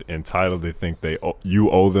are entitled. They think you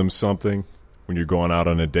owe them something when you're going out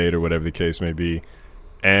on a date or whatever the case may be,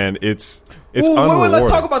 and it's unrewarding. Wait, let's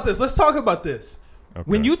talk about this. Let's talk about this. Okay.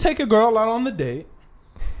 When you take a girl out on the date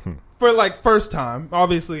for like first time,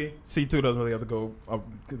 obviously C2 doesn't really have to go.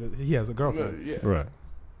 He has a girlfriend. Yeah. right.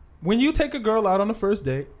 When you take a girl out on the first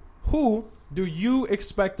date, who do you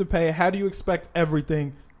expect to pay? How do you expect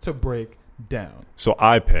everything to break down? So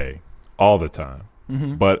I pay all the time,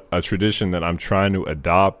 Mm-hmm. but a tradition that I'm trying to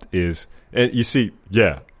adopt is, and you see,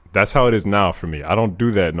 yeah, that's how it is now for me. I don't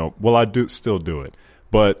do that. No, well, I do still do it,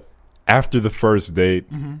 but after the first date,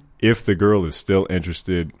 Mm-hmm. if the girl is still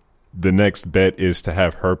interested, the next bet is to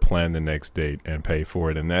have her plan the next date and pay for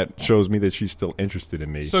it, and that shows me that she's still interested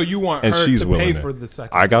in me. So you want And her she's to willing pay to. for the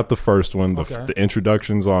second? I got the first one. Okay. The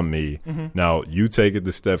introduction's on me. Mm-hmm. Now you take it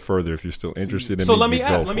the step further. If you're still interested in So me, let me you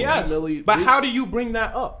ask. go Let me for it. ask. Millie, But this- how do you bring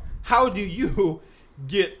that up? How do you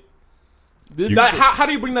get This that? How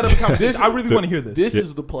do you bring that up in conversation? This- I really want to hear this. This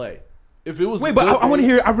is the play. If it was Wait, a but good I want to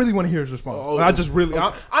date- hear. I really want to hear his response. Oh, I just really.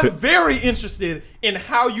 okay. I'm very interested in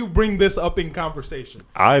how you bring this up in conversation.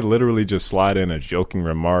 I literally just slide in a joking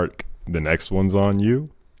remark. The next one's on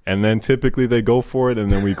you, and then typically they go for it,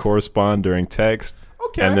 and then we correspond during text.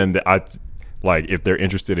 Okay. And then if they're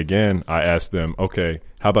interested again, I ask them, okay,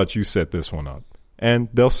 how about you set this one up? And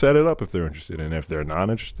they'll set it up if they're interested, and if they're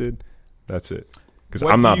not interested, that's it. Because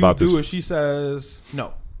What I'm not do you about do to. if she says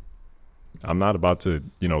no? I'm not about to,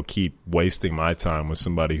 keep wasting my time with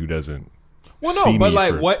somebody who doesn't. Well, see no, but me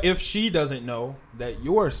like, for- what if she doesn't know that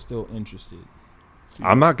you're still interested?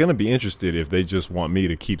 I'm not gonna be interested if they just want me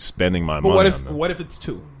to keep spending my But money. what on if them. what if it's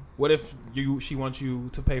two? What if she wants you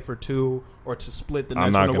to pay for two or to split the next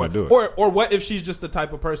I'm not one? gonna Or do it. Or what if she's just the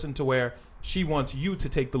type of person to where she wants you to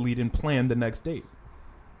take the lead and plan the next date?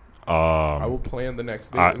 I will plan the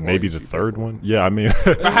next day. as long maybe as the she third pays for one. Yeah, I mean,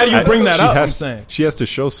 But how do you bring that she up? I'm has- saying. she has to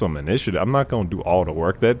show some initiative. I'm not going to do all the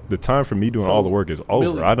work. That the time for me doing So, all the work is over.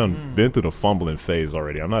 Millie- I done been through the fumbling phase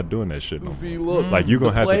already. I'm not doing that shit no it. See, more. look, Like you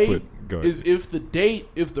gonna the have to play put. Go ahead. is if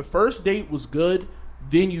the first date was good,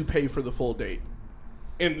 then you pay for the full date.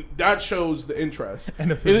 And that shows the interest.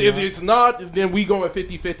 And if if it's not? it's not, then we going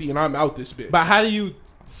 50-50 and I'm out this bitch. But how do you?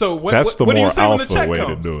 So what? That's the what do you more say when the alpha check way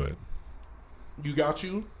comes? to do it. You got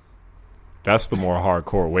you? That's the more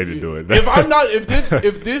hardcore way to do it. If I'm not, if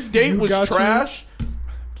this date You was got you? trash,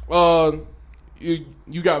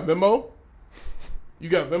 you got Venmo? You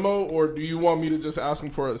got Venmo, or do you want me to just ask him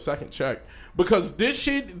for a second check? Because this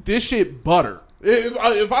shit butter.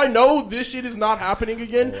 If I know this shit is not happening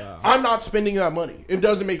again, I'm not spending that money. It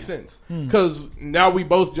doesn't make sense because now we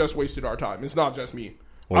both just wasted our time. It's not just me.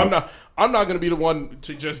 Well- I'm not going to be the one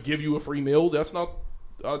to just give you a free meal. That's not.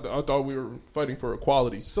 I thought we were fighting for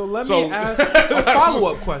equality. So let me ask a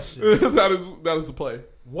follow up question. that is the play.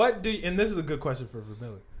 What do? And this is a good question for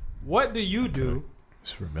Vermilly. What do you do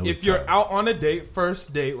It's for military. if you're out on a date,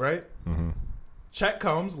 first date, right? Mm-hmm. Check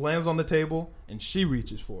comes, lands on the table, and she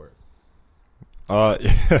reaches for it. Are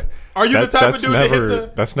you the type of dude that hit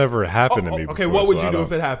the? That's never happened to me. Okay, before, what would so you I do don't-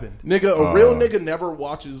 if it happened? Nigga, a real nigga never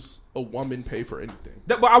watches a woman pay for anything.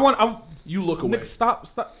 But I'm You look away. Nick, stop.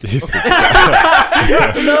 He's-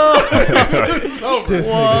 This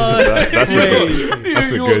that's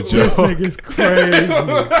a good This joke. nigga's crazy.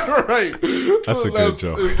 Right. That's a good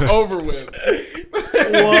joke. It's over with.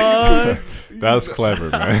 What? That's clever,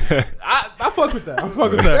 man. I fuck with that. I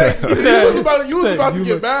fuck with that. You was about to you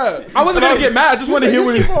get look- mad. I wasn't gonna get mad. I just want to hear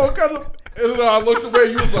what. you keep on kind of. And then I looked away.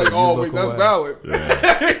 You was like, "Oh look wait, that's away. valid."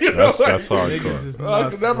 You know, That's like, that's Niggas hardcore. is I nuts,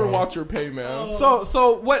 could never bro. watch your pay, man.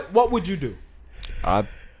 So what would you do? I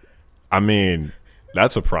mean,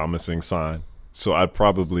 that's a promising sign. So I'd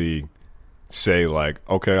probably say like,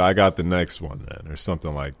 okay, I got the next one then, or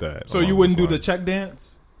something like that. So along you wouldn't those do the lines. check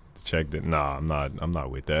dance? check it? Nah, I'm not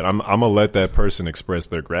with that. I'm gonna let that person express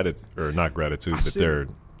their gratitude, or not gratitude, but their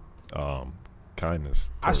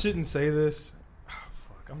kindness. I shouldn't say this.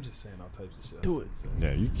 Fuck, I'm just saying all types of shit. Do it.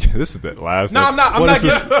 Yeah, this is the last. No, I'm not- I'm what not is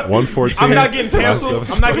this? 114. I'm not getting Last canceled.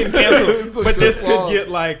 episode? I'm not getting It canceled. took But this this could long. get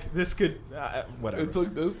like whatever. It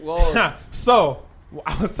took this long. So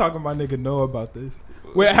I was talking to my nigga Noah about this.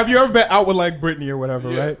 Wait, have you ever been out with like Brittany or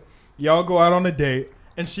whatever, Yeah. right? Y'all go out on a date,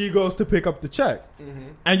 and she goes to pick up the check,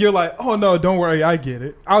 and you're like, "Oh no, don't worry, I get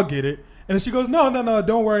it. I'll get it." And then she goes, "No,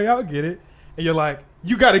 don't worry, I'll get it." And you're like,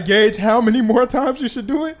 "You got to gauge how many more times you should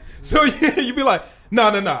do it." So you'd be like, "No,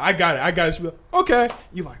 I got it." She'd be like, "Okay."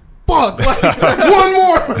 You're like, "Fuck, like, one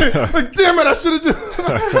more." Like, damn it, I should have just.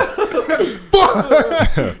 Fuck.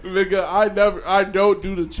 Nigga, I don't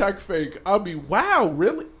do the check fake. I'll be, wow,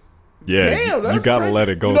 really? Yeah, Damn, that's you gotta crazy. let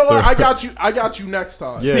it go. You know through. what? I got you next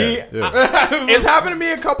time. Yeah, See, yeah. it's happened to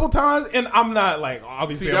me a couple times, and I'm not like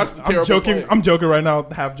obviously. See, that's the I'm terrible joking. point. I'm joking right now,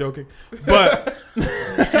 half joking, but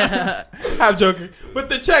half joking. But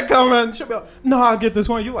the check coming, she'll be like, "No, I'll get this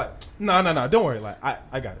one." You like, no, don't worry, like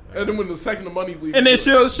I got it. And then when the second the money leaves, And then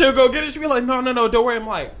she'll go get it. She'll be like, no, don't worry. I'm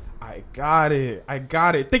like, I got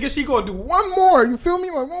it. Thinking she gonna do one more. You feel me?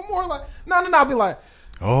 Like one more. Like no. I'll be like,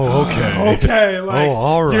 Oh, okay. okay. Like, Oh,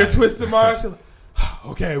 all right. You're twisting my arm. She's like,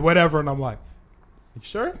 okay, whatever. And I'm like, you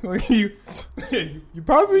sure? Like, you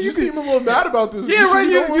positive? you seem a little mad about this. Yeah, right.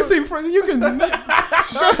 You You seem friendly. You can. know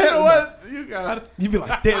what? You got it. You be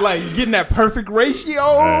like, you getting that perfect ratio.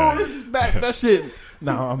 That shit.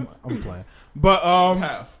 No, I'm playing. But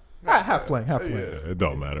half playing. Yeah, it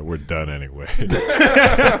don't matter. We're done anyway.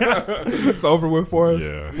 It's over with for us.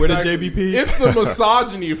 Yeah. We're the Exactly. JBP. It's the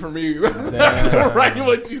misogyny for me. That's right.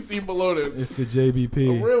 What you see below this. It's the A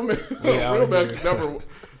JBP. real man. Yeah, A real man here. could never.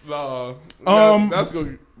 Nah. That's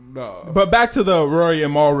going. Nah. But back to the Rory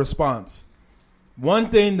and Mal response. One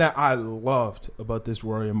thing that I loved about this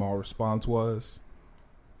Rory and Mal response was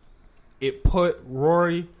it put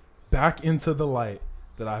Rory back into the light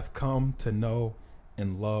that I've come to know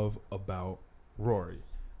and love about Rory.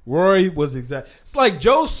 Rory was it's like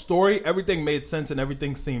Joe's story, everything made sense and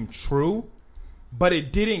everything seemed true, but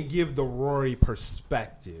it didn't give the Rory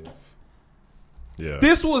perspective. Yeah.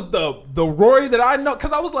 This was the Rory that I know,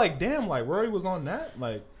 because I was like, damn, like Rory was on that?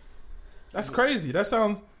 Like, that's crazy. That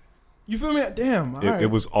sounds, you feel me? Damn. all right. It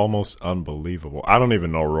was almost unbelievable. I don't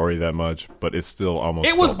even know Rory that much, but it's still almost.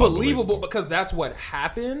 It was felt believable unbelievable. because that's what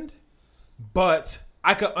happened, but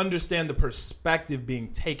I could understand the perspective being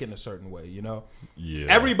taken a certain way, you know? Yeah.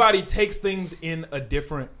 Everybody takes things in a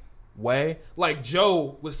different way. Like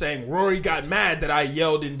Joe was saying, Rory got mad that I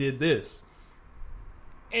yelled and did this.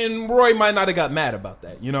 And Rory might not have got mad about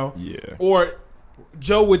that, you know? Yeah. Or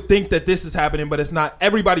Joe would think that this is happening, but it's not.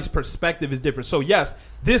 Everybody's perspective is different. So yes,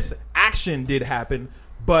 this action did happen,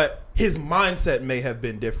 but his mindset may have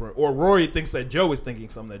been different. Or Rory thinks that Joe is thinking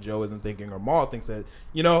something that Joe isn't thinking, or Mal thinks that,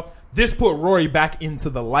 you know, this put Rory back into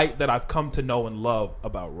the light that I've come to know and love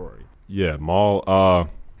about Rory. Yeah, Mal.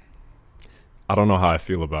 I don't know how I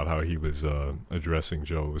feel about how he was addressing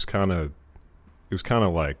Joe. It was kind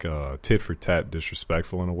of like tit for tat,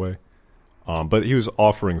 disrespectful in a way. But he was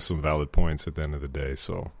offering some valid points at the end of the day,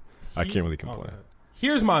 so I can't really complain. Okay.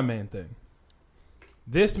 Here's my main thing.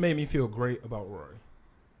 This made me feel great about Rory.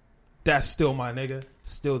 That's still my nigga.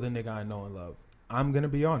 Still the nigga I know and love. I'm going to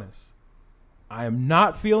be honest. I am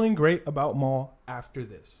not feeling great about Mal after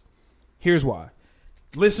this. Here's why.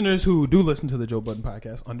 Listeners who do listen to the Joe Budden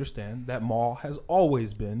podcast understand that Mal has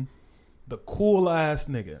always been the cool ass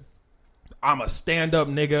nigga. I'm a stand-up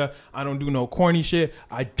nigga. I don't do no corny shit.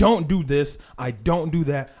 I don't do this. I don't do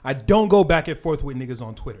that. I don't go back and forth with niggas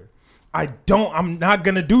on Twitter. I'm not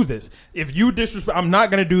going to do this. If you disrespect, I'm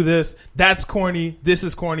not going to do this. That's corny. This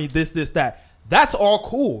is corny. This, that. That's all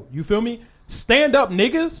cool. You feel me? Stand-up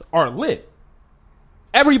niggas are lit.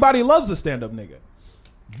 Everybody loves a stand-up nigga.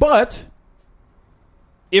 But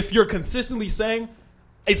if you're consistently saying,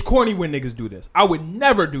 it's corny when niggas do this, I would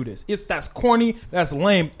never do this, that's corny, that's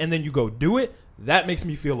lame, and then you go do it, that makes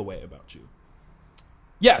me feel a way about you.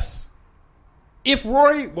 Yes. If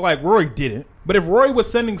Rory, like Rory didn't, but if Rory was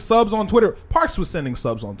sending subs on Twitter, Parks was sending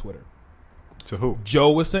subs on Twitter. To who?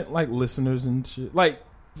 Joe was sent, like, listeners and shit. Like,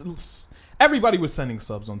 everybody was sending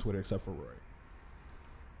subs on Twitter except for Rory.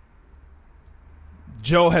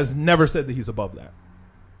 Joe has never said that he's above that.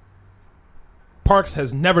 Parks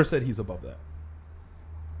has never said he's above that.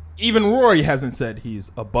 Even Rory hasn't said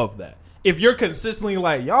he's above that. If you're consistently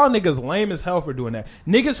like, y'all niggas lame as hell for doing that.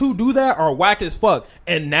 Niggas who do that are whack as fuck.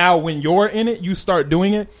 And now when you're in it, you start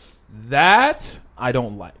doing it. That I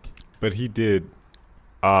don't like. But he did.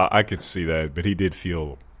 I could see that, but he did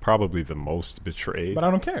feel probably the most betrayed. But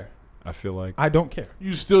I don't care. I feel like. I don't care.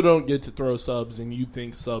 You still don't get to throw subs, and you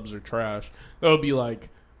think subs are trash. That would be like,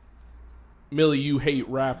 Millie, you hate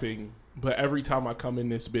rapping, but every time I come in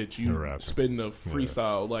this bitch, you spin the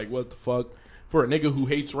freestyle. Yeah. Like, what the fuck? For a nigga who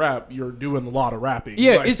hates rap, you're doing a lot of rapping.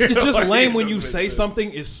 Yeah, like, it's just like, lame when you say something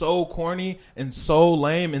is so corny and so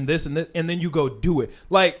lame and this and that, and then you go do it.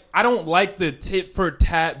 Like, I don't like the tit for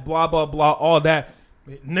tat, blah, blah, blah, all that.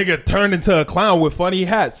 Nigga turned into a clown with funny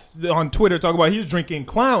hats on Twitter talking about he's drinking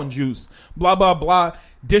clown juice, blah, blah, blah,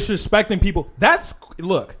 disrespecting people.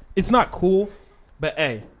 Look, it's not cool, but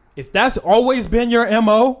hey, if that's always been your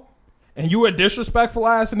MO and you a disrespectful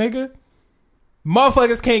ass nigga,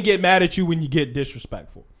 motherfuckers can't get mad at you when you get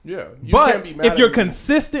disrespectful. Yeah. You But can't be mad if at you're me.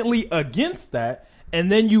 consistently against that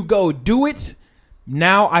and then you go do it,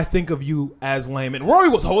 now I think of you as lame. And Rory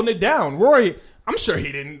was holding it down. Rory, I'm sure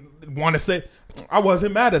he didn't want to say, I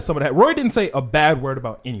wasn't mad at some of that. Rory didn't say a bad word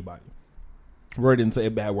about anybody. Rory didn't say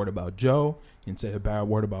a bad word about Joe. He didn't say a bad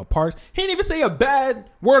word about Parks. He didn't even say a bad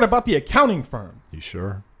word about the accounting firm. You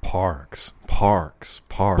sure? Parks.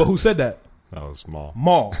 But who said that? That was Maul.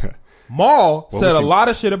 Maul What said was a he- lot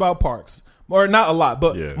of shit about Parks. Or not a lot,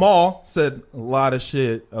 but Yeah. Maul said a lot of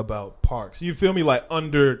shit about Parks. You feel me? Like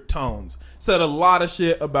undertones. Said a lot of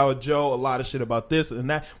shit about Joe, a lot of shit about this and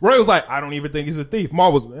that. Roy was like, I don't even think he's a thief.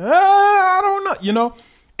 Maul was, I don't know, you know?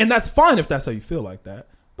 And that's fine if that's how you feel like that.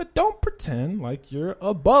 But don't pretend like you're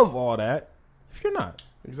above all that if you're not.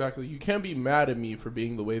 Exactly. You can't be mad at me for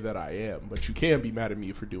being the way that I am, but you can be mad at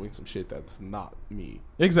me for doing some shit that's not me.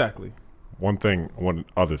 Exactly. One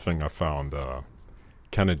other thing I found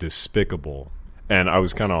kind of despicable, and I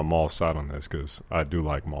was kind of on Maul's side on this because I do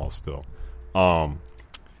like Maul still.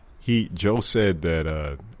 Joe said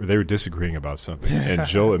that they were disagreeing about something, and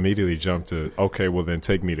Joe immediately jumped to, okay, well then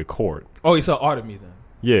take me to court. Oh, he said audit me then.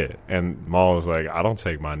 Yeah, and Maul was like, I don't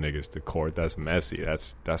take my niggas to court. That's messy.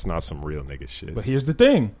 That's not some real nigga shit. But here's the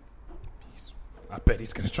thing. I bet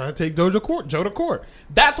he's going to try to take Joe to court.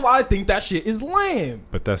 That's why I think that shit is lame.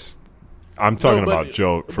 But I'm talking No, but- about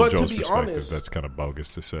Joe from but to Joe's be perspective. honest- That's kind of bogus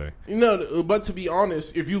to say. No, but to be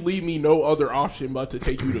honest, if you leave me no other option but to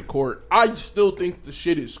take you to court, I still think the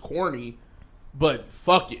shit is corny. But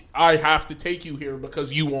fuck it, I have to take you here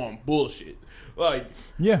because you want bullshit. Like,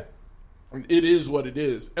 Yeah. it is what it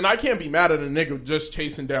is, and I can't be mad at a nigga just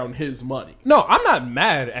chasing down his money. No, I'm not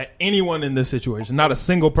mad at anyone in this situation. Not a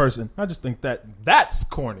single person. I just think that's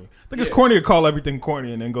corny. I think it's Yeah. corny to call everything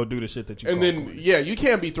corny and then go do the shit that you And call then, corny. yeah, you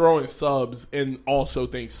can't be throwing subs and also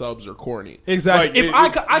think subs are corny. Exactly.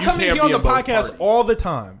 Like, I you come in can't here on be the both podcast parties. all the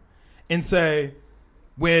time and say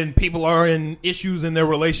when people are in issues in their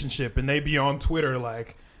relationship and they be on Twitter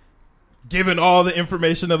like giving all the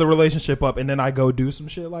information of the relationship up and then I go do some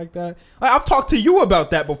shit like that. Like, I've talked to you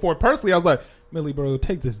about that before. Personally, I was like, Millie, bro,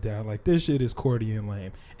 take this down. Like, this shit is corny and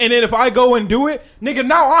lame. And then if I go and do it, nigga,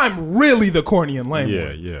 now I'm really the corny and lame Yeah,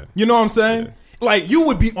 one. yeah. You know what I'm saying? Yeah. Like, you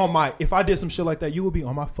would be on my, if I did some shit like that, you would be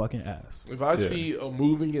on my fucking ass. If I see a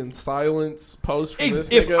moving in silence post from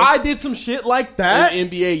this If nigga, I did some shit like that, an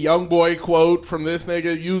NBA YoungBoy quote from this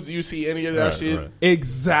nigga, you see any of that Right, shit, right.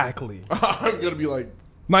 exactly. I'm gonna be like,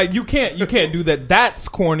 Like you can't do that. That's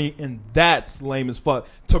corny and that's lame as fuck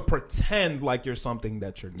to pretend like you're something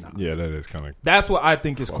that you're not. Yeah, that is kind of. That's what I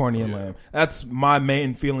think is corny and lame. That's my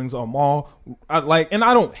main feelings on Maul. And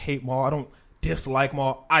I don't hate Maul. I don't dislike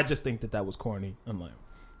Maul. I just think that was corny and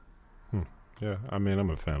lame. Yeah, I mean,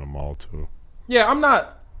 I'm a fan of Maul too. Yeah, I'm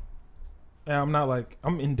not. Yeah, I'm not like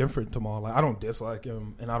I'm indifferent to Maul. Like I don't dislike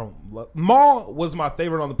him, and I don't. Maul was my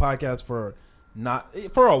favorite on the podcast for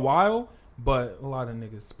a while, but a lot of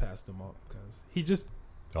niggas passed him up because he just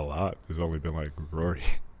A lot. There's only been like Rory.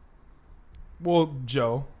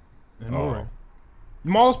 Joe and Oh. Rory.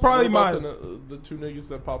 Maul's probably what my. about the two niggas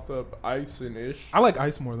that popped up, Ice and Ish. I like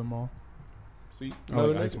Ice more than Maul. See, I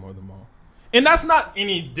another like Ice nigga. more than Maul. And that's not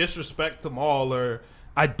any disrespect to Maul or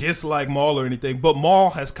I dislike Maul or anything, but Maul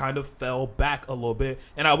has kind of fell back a little bit.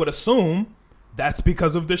 And I would assume that's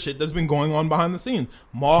because of the shit that's been going on behind the scenes.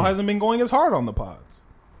 Maul hasn't been going as hard on the pods.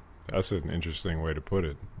 That's an interesting way to put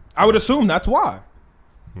it. I would assume that's why.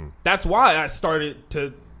 That's why I started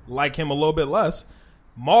to like him a little bit less.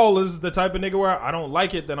 Maul is the type of nigga where I don't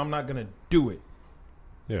like it, then I'm not going to do it.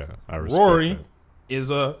 Yeah, I respect Rory that.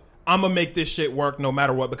 is I'm gonna make this shit work no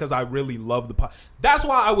matter what because I really love the pod. That's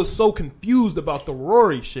why I was so confused about the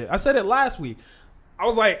Rory shit. I said it last week. I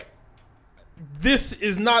was like, this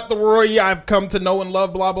is not the Rory I've come to know and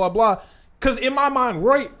love, blah, blah, blah. Because in my mind,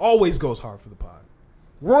 Rory always goes hard for the pod.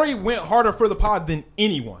 Rory went harder for the pod than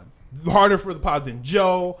anyone. Harder for the pod than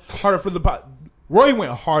Joe. Harder for the pod. Rory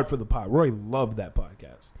went hard for the pod. Rory loved that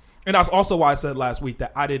podcast. And that's also why I said last week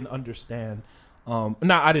that I didn't understand. I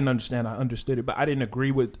didn't understand. I understood it, but I didn't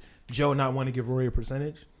agree with Joe not wanting to give Rory a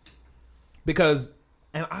percentage because,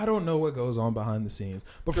 and I don't know what goes on behind the scenes,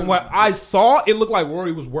 but from what I saw, it looked like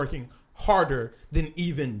Rory was working harder than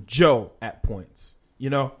even Joe at points, you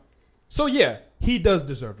know? So yeah, he does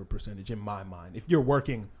deserve a percentage in my mind. If you're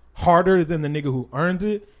working harder than the nigga who earns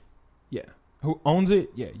it, yeah, who owns it,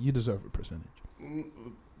 yeah, you deserve a percentage.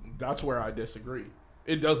 That's where I disagree.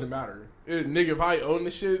 it doesn't matter. Nigga, if I own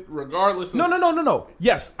the shit, regardless of... No.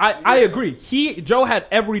 Yes, I agree. Joe had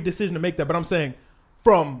every decision to make that, but I'm saying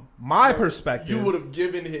from my perspective... You would have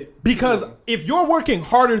given it... Because if you're working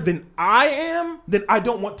harder than I am, then I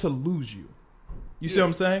don't want to lose you. You see what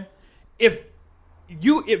I'm saying? If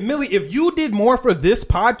Millie, if you did more for this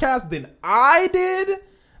podcast than I did,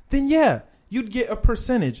 then yeah, you'd get a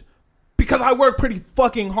percentage. Because I work pretty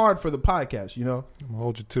fucking hard for the podcast, you know? I'm gonna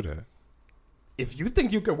hold you to that. If you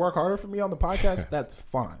think you could work harder for me on the podcast, that's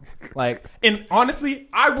fine. Like, and honestly,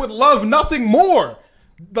 I would love nothing more.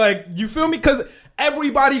 Like, you feel me? Because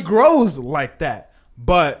everybody grows like that.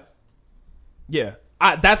 But yeah,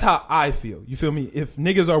 that's how I feel. You feel me? If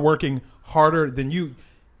niggas are working harder than you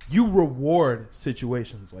reward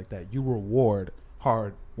situations like that. You reward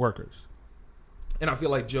hard workers. And I feel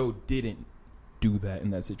like Joe didn't do that in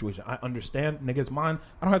that situation. I understand, niggas, mine.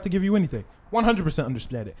 I don't have to give you anything. 100%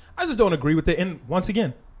 understand it. I just don't agree with it. And once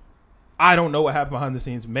again, I don't know what happened behind the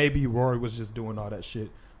scenes. Maybe Rory was just doing all that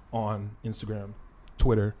shit on Instagram,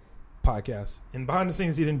 Twitter, podcasts. And behind the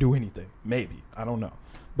scenes, he didn't do anything. Maybe. I don't know.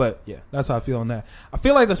 But yeah, that's how I feel on that. I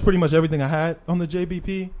feel like that's pretty much everything I had on the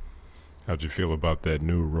JBP. How'd you feel about that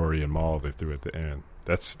new Rory and Mal they threw at the end?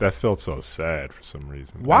 That felt so sad for some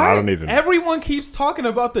reason. Why? I don't even. Everyone keeps talking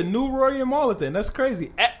about the new Rory and Mal thing. That's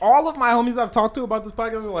crazy. All of my homies I've talked to about this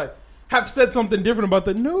podcast are like, have said something different about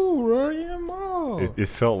the new Rory and Mal. It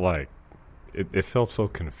felt like it felt so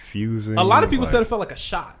confusing. A lot of people said it felt like a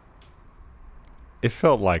shot. It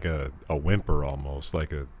felt like a whimper almost,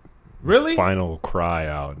 like a really final cry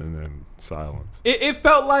out and then silence. It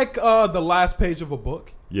felt like the last page of a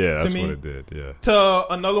book. Yeah, that's me, what it did. Yeah. To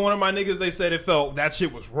another one of my niggas, they said it felt that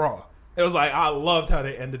shit was raw. It was like I loved how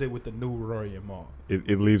they ended it with the new Rory and Mal.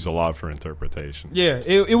 It leaves a lot for interpretation. Yeah,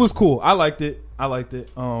 it was cool. I liked it.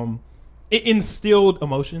 It instilled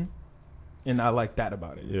emotion, and I liked that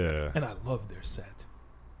about it. Yeah, and I loved their set.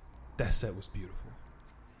 That set was beautiful.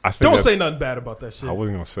 Don't say nothing bad about that shit. I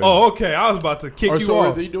wasn't gonna say. Oh, okay. I was about to kick you so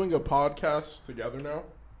off. Are they doing a podcast together now?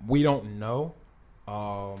 We don't know.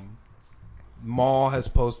 Maul has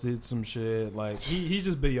posted some shit. Like he's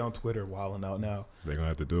just be on Twitter wilding out now. They're gonna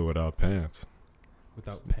have to do it without pants.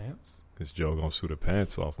 Without pants? Because Joe gonna sue the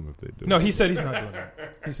pants off them if they do. No, he said he's not doing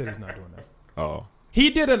that. He said he's not doing that. Oh.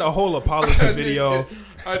 He did a whole apology video.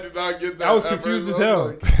 I did not get that. I was confused as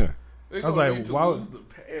hell. I was like, "Wow!"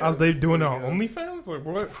 Was they doing on OnlyFans? Like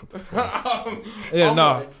what? Yeah,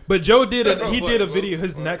 no. But Joe did a video.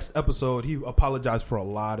 His next episode, he apologized for a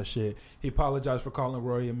lot of shit. He apologized for calling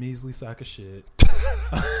Rory a measly sack of shit.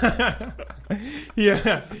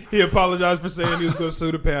 Yeah, he apologized for saying he was going to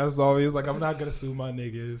sue the pants off. He was like, "I'm not going to sue my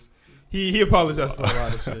niggas." He apologized for a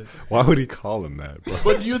lot of shit. Why would he call him that, bro?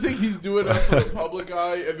 But do you think he's doing that for the public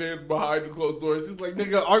eye and then behind the closed doors, he's like,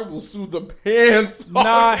 nigga, I will sue the pants off.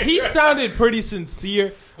 Nah, he sounded pretty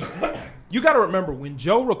sincere. You got to remember, when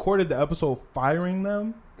Joe recorded the episode firing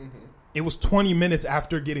them, it was 20 minutes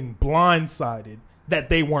after getting blindsided that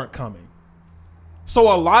they weren't coming.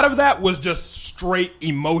 So a lot of that was just straight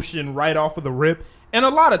emotion right off of the rip. And a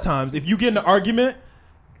lot of times, if you get in an argument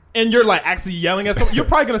and you're like actually yelling at someone, you're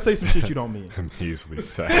probably going to say some shit you don't mean. A measly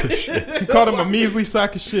sack of shit. He called him a measly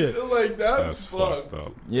sack of shit. Like, that's fucked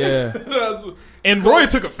up. Yeah. And Roy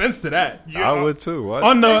took offense to that. I would too. What?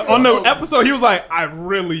 On the episode, he was like, I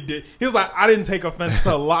really did. He was like, I didn't take offense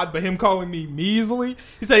to a lot, but him calling me measly.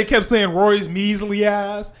 He said he kept saying Roy's measly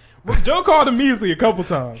ass. Joe called him measly a couple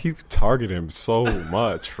times. He targeted him so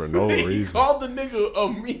much for no reason. He called the nigga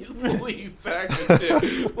a measly sack of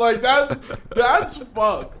shit. Like, that's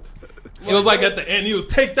fucked. It was like at the end, he was,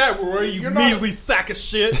 take that, Roy, you measly sack of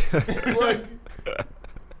shit. Like,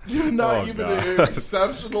 you're not even an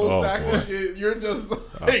exceptional sack of shit. You're just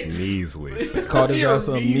like measly. Called his ass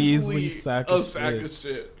a measly sack of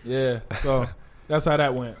shit. Yeah, so that's how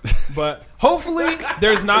that went. But hopefully,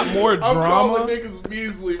 there's not more drama. I'm calling niggas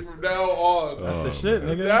measly from now on. That's the shit,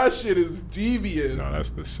 nigga. That shit is devious. No,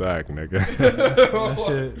 that's the sack, nigga. That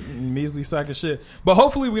shit, measly sack of shit. But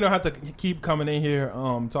hopefully, we don't have to keep coming in here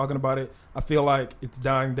talking about it. I feel like it's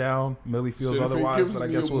dying down. Millie feels otherwise, but I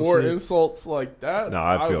guess we'll more see. Insults like that. No,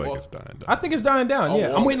 I feel like it's dying down. I think it's dying down.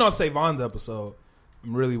 Yeah, I'm waiting on Savon's episode.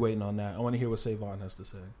 I'm really waiting on that. I want to hear what Savon has to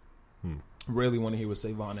say. Really want to hear what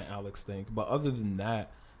Savon and Alex think. But other than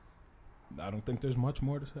that, I don't think there's much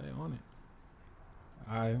more to say on it.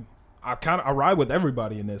 I ride with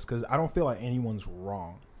everybody in this because I don't feel like anyone's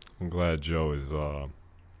wrong. I'm glad Joe is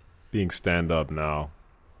being stand up now.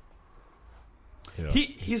 Yeah.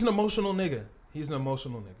 He's an emotional nigga.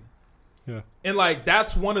 Yeah. And like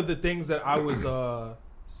that's one of the things that I was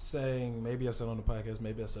saying. Maybe I said on the podcast.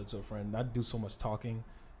 Maybe I said to a friend. I do so much talking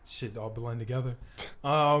shit all blend together.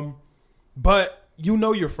 But you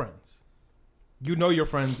know your friends. You know your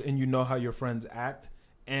friends and you know how your friends act.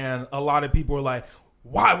 And a lot of people are like,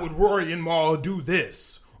 why would Rory and Maul do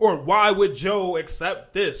this? Or why would Joe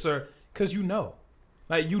accept this? Or because you know.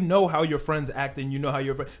 Like, you know how your friends act and you know how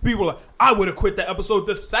your friends... People are like, I would have quit the episode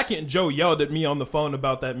the second Joe yelled at me on the phone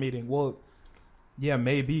about that meeting. Well, yeah,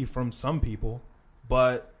 maybe from some people.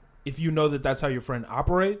 But if you know that that's how your friend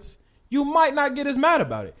operates, you might not get as mad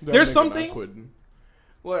about it. That There's nigga some not things... quitting.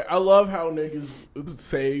 Like, I love how niggas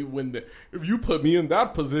say if you put me in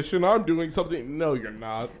that position, I'm doing something. No, you're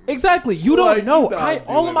not. Exactly. You Like, don't know. you're not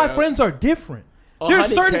All of my doing friends are different.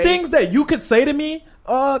 There's certain 100K. things that you could say to me,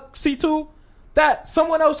 C2, that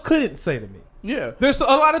someone else couldn't say to me. Yeah. There's a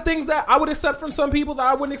lot of things that I would accept from some people that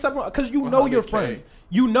I wouldn't accept from, because you know your 100K. friends.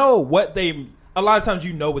 You know what they, a lot of times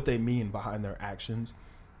you know what they mean behind their actions.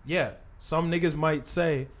 Yeah. Some niggas might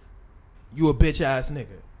say, you a bitch ass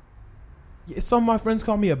nigga. If some of my friends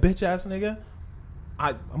call me a bitch ass nigga,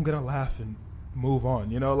 I'm gonna laugh and move on,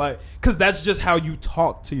 you know, like, because that's just how you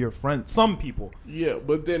talk to your friends. Some people. Yeah,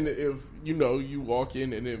 but then if, you walk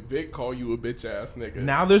in and then Vic call you a bitch ass nigga.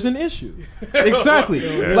 Now there's an issue. Exactly.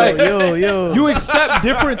 Yeah. Like, yo. you accept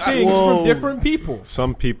different things Whoa. from different people.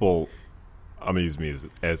 Some people, I'm gonna use me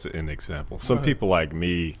as an example. Some people like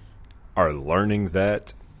me are learning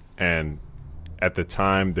that, and at the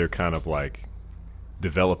time they're kind of like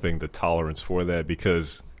developing the tolerance for that,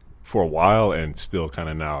 because for a while and still kind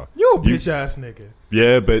of now. You a bitch ass nigga.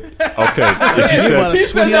 Yeah, but okay. If you You said, about to He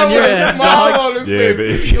swing said that on your with a ass, smile dog. on his yeah, face. but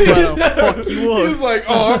if you, You about to fuck you He was up. like,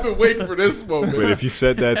 oh, I've been waiting for this moment. but if you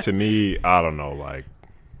said that to me, I don't know, like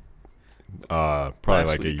probably Last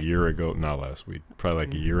like week. a year ago. Not last week. Probably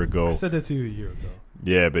like a year ago. I said that to you a year ago.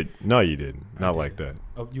 Yeah, but no, you didn't. Not like that.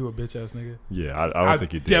 Oh, you a bitch ass nigga? Yeah, I don't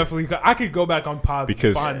think you did. Definitely. I could go back on pods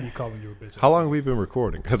Because- and find me calling you a bitch. How long have we been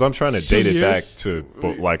recording? Because I'm trying to 2 date it back years. to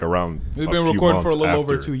like around. We've a been few recording for a months little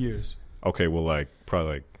over after. 2 years. Okay, well, like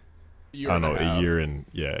probably like I don't know, a year and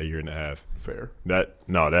a year and a half. Fair.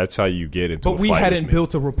 That's how you get into. But a we fight with hadn't me.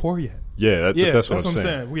 built a rapport yet. Yeah, that's what I'm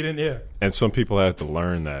saying. We didn't. Yeah. And some people have to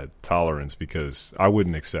learn that tolerance, because I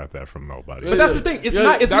wouldn't accept that from nobody. But that's the thing. It's Yeah,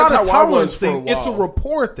 not. It's that's not a how I was tolerance for a thing. It's a while.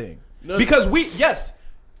 rapport thing. No, Because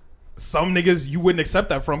some niggas you wouldn't accept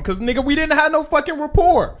that from, because nigga, we didn't have no fucking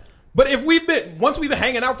rapport. But if once we've been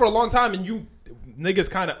hanging out for a long time and you niggas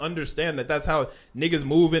kind of understand that that's how niggas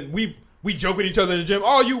move, and we joke with each other in the gym.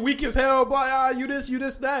 Oh, you weak as hell. Blah, you this,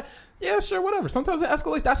 that. Yeah, sure, whatever. Sometimes it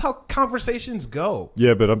escalates. That's how conversations go.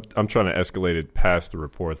 Yeah, but I'm trying to escalate it past the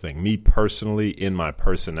rapport thing. Me personally, in my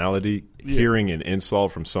personality, hearing an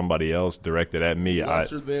insult from somebody else directed at me,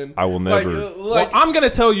 Lesser than- I will never. Well, I'm gonna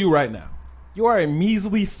tell you right now, you are a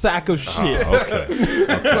measly sack of shit.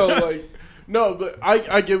 Okay. So like, no, but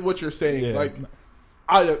I get what you're saying. Yeah. Like,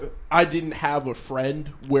 I didn't have a friend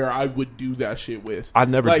where I would do that shit with. I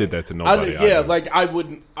never Like, did that to nobody.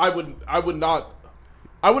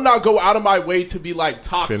 I would not go out of my way to be like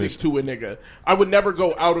toxic Finish. to a nigga. I would never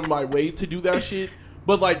go out of my way to do that shit.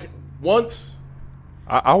 But like once.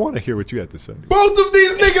 I want to hear what you had to say. Both of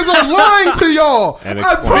these niggas are lying to y'all. And I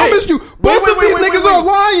explain. promise you, both of these niggas are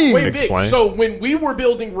lying. Wait, Vic, Explain. so when we were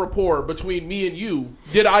building rapport between me and you,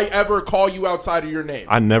 did I ever call you outside of your name?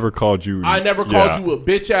 I never called you. I never called you a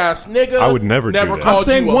bitch ass nigga. I would never do that. called I'm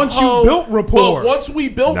saying you a once you hoe, built rapport. But once we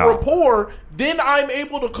built No. rapport, then I'm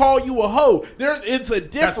able to call you a hoe. It's a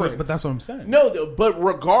difference. But that's what I'm saying. No, but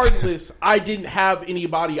regardless, I didn't have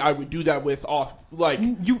anybody I would do that with off. Like,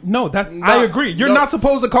 I agree. You're not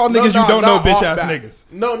supposed to call niggas you don't know not bitch off ass back. niggas.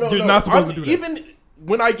 No, You're not supposed to do that. Even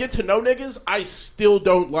when I get to know niggas, I still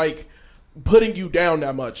don't like putting you down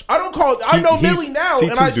that much. I don't call. I know he's- Millie now,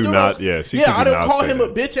 C2 and I do still not- don't. yeah, C2 yeah, I do don't not call say him a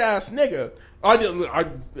that. bitch ass nigga.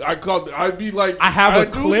 I called. I'd be like, I have a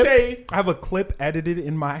do clip. say- I have a clip edited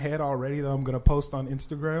in my head already that I'm gonna post on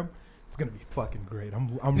Instagram. It's gonna be fucking great.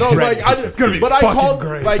 I'm No, ready. like It's gonna be but I fucking called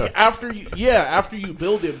great. like after you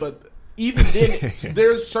build it, but even then,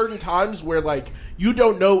 there's certain times where like you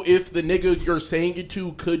don't know if the nigga you're saying it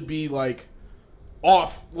to could be like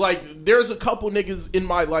off. Like there's a couple niggas in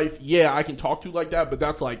my life, I can talk to like that, but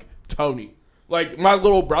that's like Tony, like my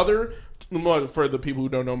little brother. For the people who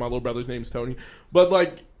don't know, my little brother's name's Tony, but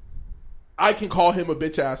like I can call him a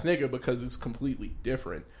bitch ass nigga because it's completely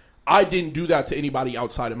different. I didn't do that to anybody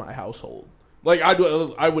outside of my household. Like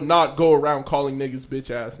I would not go around calling niggas bitch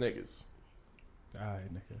ass niggas,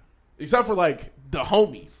 Alright, nigga. except for like the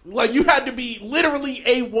homies. Like you had to be literally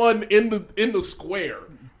A1 in the square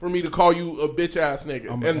for me to call you a bitch ass nigga.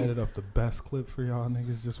 I'm gonna edit up the best clip for y'all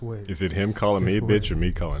niggas. Just wait. Is it him calling me a Just wait. bitch or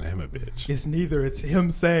me calling him a bitch? It's neither. It's him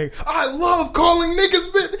saying, "I love calling niggas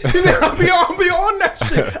bitch." I'll be on that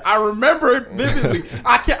shit. I remember it vividly.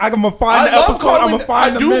 I'm gonna find the episode. I'm gonna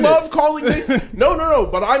find I the minute. love calling niggas. No.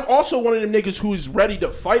 But I'm also one of them niggas who is ready to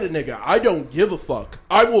fight a nigga. I don't give a fuck.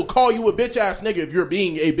 I will call you a bitch ass nigga if you're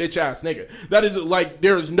being a bitch ass nigga. That is like,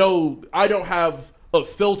 there's no. I don't have a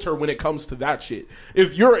filter when it comes to that shit.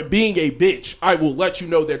 If you're being a bitch, I will let you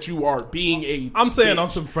know that you are being a. I'm saying bitch. on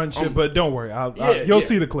some friendship, but don't worry. Yeah, you'll yeah.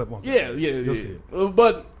 see the clip once. You'll see it.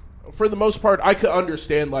 But for the most part, I could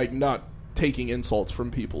understand like not taking insults from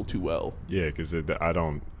people too well. Yeah, because I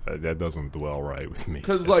don't. That doesn't dwell right with me.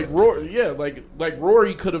 Because like Rory, like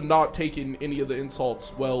Rory could have not taken any of the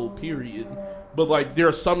insults well. Period. But like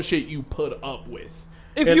there's some shit you put up with.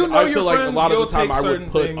 If And you know I your feel like friends, a lot of you'll the time take I would certain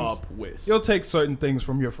put things. up with. You'll take certain things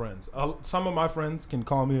from your friends. Some of my friends can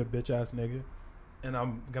call me a bitch ass nigga, and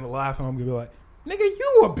I'm gonna laugh and I'm gonna be like, "Nigga,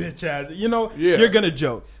 you a bitch ass." You know, Yeah. you're gonna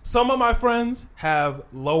joke. Some of my friends have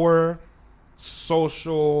lower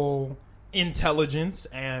social intelligence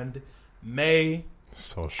and may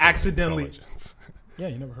Social accidentally- intelligence. Yeah,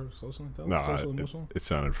 you never heard of social No, intelligence? Social emotional? it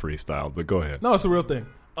sounded freestyle, but go ahead. No, it's a real thing.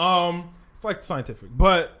 It's like scientific,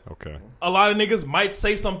 but Okay. a lot of niggas might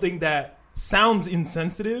say something that sounds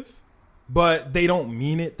insensitive, but they don't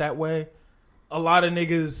mean it that way. A lot of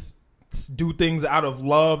niggas do things out of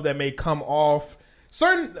love that may come off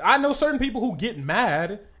I know certain people who get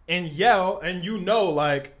mad and yell, and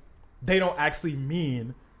like they don't actually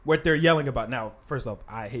mean what they're yelling about. Now, first off,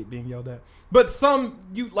 I hate being yelled at, but some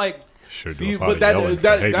you like. Should See, do but that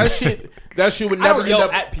shit would I don't never yell end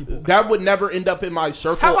up at people. That would never end up in my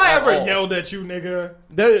circle. Have I at ever all. yelled at you, nigga?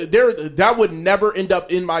 That would never end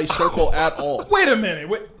up in my circle at all. Wait a minute.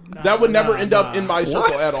 That would never end up in my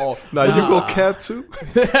circle at all. Now you go cap too.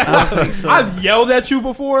 I don't think so. I've yelled at you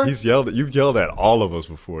before. You've yelled at all of us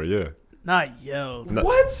before, yeah. Not yelled. No,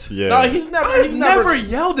 What? Yeah. No, he's never. I've never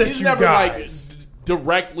yelled at He's you never guys. like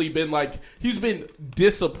directly been like. He's been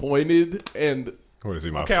disappointed and. What is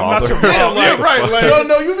he, my Okay, I'm not father? your mom. Yeah, right. Like,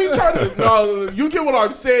 No, you be trying to. No, you get what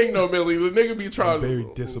I'm saying, though, Millie. The nigga be trying very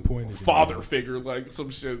to. disappointed. Father figure, like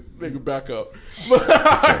some shit. Nigga, back up. So,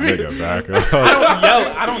 nigga, back up.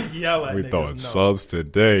 I don't yell at We niggas, throwing no. subs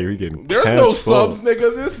today. We getting There's no canceled. subs,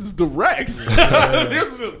 nigga. This is direct.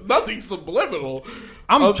 There's nothing subliminal.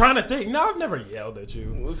 I'm trying to think. No, I've never yelled at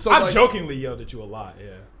you. So, I've like- jokingly yelled at you a lot.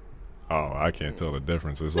 Yeah. Oh, I can't tell the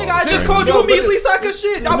difference. It's all Nigga, the I just same. called you No, a but measly sack of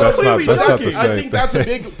shit. I was That's not- clearly that's not the joking. same. I think that's a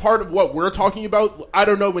big part of what we're talking about. I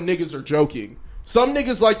don't know when niggas are joking. Some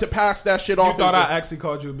niggas like to pass that shit You off. thought as I actually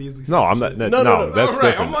called you a measly sack No, of I'm not. shit. No, That's right,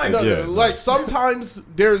 different. I'm like, No, yeah, like sometimes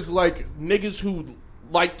there's like niggas who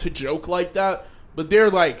like to joke like that, but they're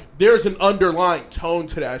like there's an underlying tone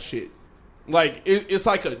to that shit. Like it's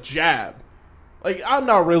like a jab. Like I'm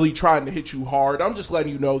not really trying to hit you hard. I'm just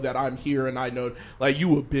letting you know that I'm here and I know like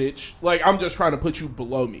you a bitch. Like I'm just trying to put you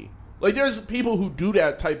below me. Like there's people who do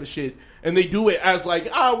that type of shit and they do it as like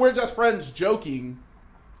we're just friends joking.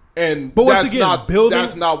 And But once that's again,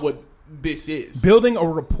 that's not what this is. Building a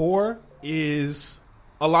rapport is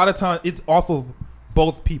a lot of times it's off of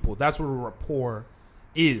both people. That's what a rapport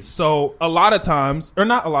is. So a lot of times, or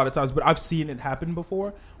not a lot of times, but I've seen it happen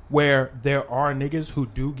before where there are niggas who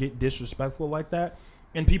do get disrespectful like that,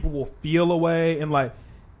 and people will feel away and like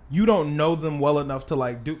you don't know them well enough to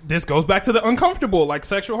like do. This goes back to the uncomfortable like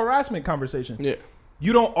sexual harassment conversation. Yeah.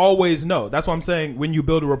 You don't always know. That's what I'm saying. When you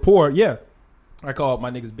build a rapport, yeah. I call my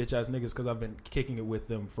niggas bitch ass niggas because I've been kicking it with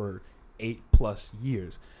them for 8+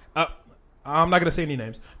 years. I'm not gonna say any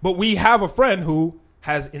names, but we have a friend who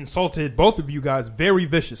has insulted both of you guys very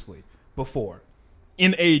viciously before,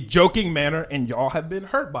 in a joking manner, and y'all have been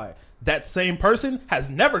hurt by it. That same person has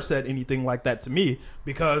never said anything like that to me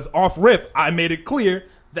because off rip I made it clear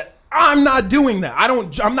that I'm not doing that.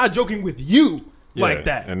 I'm not joking with you like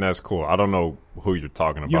that. and that's cool. I don't know who you're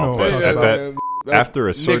talking about, You know but what I'm at talking that, That- after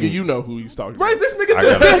a certain, nigga, you know who he's talking Right, about. this nigga I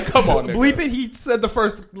just gotta- Come on, nigga. bleep it. He said the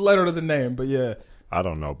first letter of the name, but yeah, I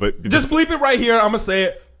don't know, but just bleep it right here. I'm gonna say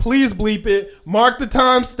it. Please bleep it. Mark the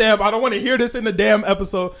timestamp. I don't want to hear this in the damn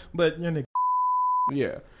episode, but your nigga.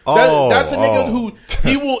 Yeah. Oh, That's a nigga oh. who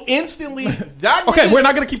he will instantly. That Okay, nigga- we're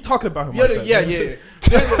not gonna keep talking about him. Yeah, like that. yeah.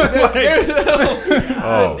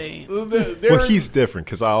 oh, There well, is- he's different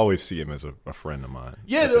because I always see him as a friend of mine.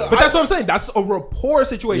 yeah, But that's what I'm saying. That's a rapport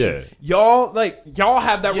situation. Y'all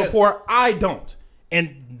have that Yeah. rapport. I don't,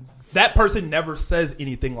 and that person never says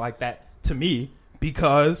anything like that to me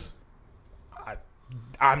because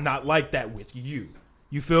I'm not like that with you.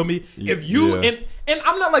 You feel me? If you and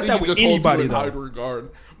I'm not like He that with just holds you anybody in high though.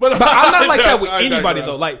 regard. But I'm not like that with I anybody digress.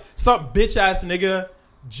 though. Like some bitch ass nigga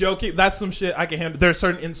joking. That's some shit I can handle. There are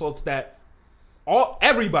certain insults that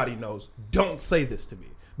everybody knows. Don't say this to me,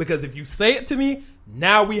 because if you say it to me,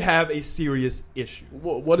 now we have a serious issue.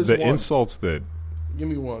 What is The one? insults that Give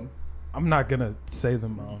me one. I'm not gonna say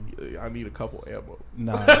them. I need a couple ammo.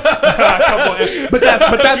 Nah, but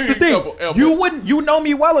that's the Couple thing. elbows. You know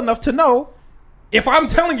me well enough to know. If I'm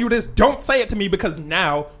telling you this, don't say it to me, because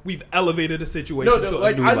now we've elevated a situation. No, to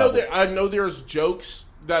like a new I know level. that I know there's jokes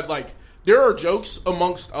that like there are jokes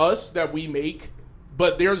amongst us that we make,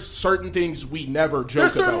 but there's certain things we never joke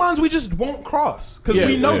There's certain about. lines we just won't cross because Yeah,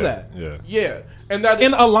 we know yeah, that. Yeah. Yeah, and that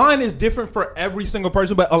And a line is different for every single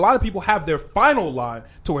person, but a lot of people have their final line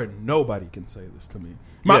to where nobody can say this to me.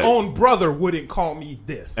 My Yeah. own brother wouldn't call me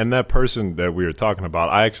this. And that person that we were talking about,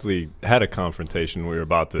 I actually had a confrontation. We were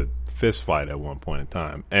about to fist fight at one point in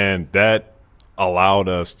time, and that allowed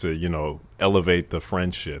us to, elevate the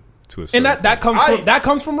friendship to a certain and that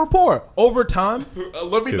comes from rapport over time.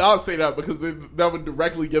 let me 'Cause- not say that because that would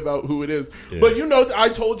directly give out who it is. Yeah. But I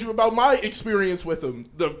told you about my experience with him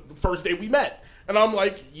the first day we met, and I'm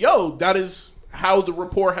like, yo, that is how the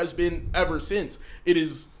rapport has been ever since. It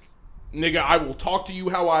is, nigga, I will talk to you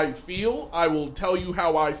how I feel. I will tell you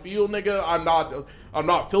how I feel, nigga. I'm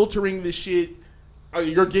not filtering this shit.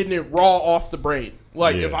 You're getting it raw off the brain.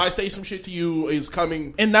 Like, Yeah. if I say some shit to you, is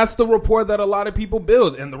coming. And that's the rapport that a lot of people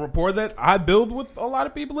build. And the rapport that I build with a lot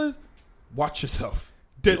of people is, watch yourself.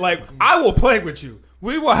 Like, I will play with you.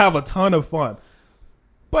 We will have a ton of fun.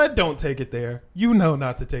 But don't take it there. You know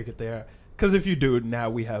not to take it there. Because if you do, now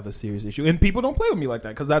we have a serious issue. And people don't play with me like that,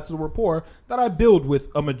 because that's the rapport that I build with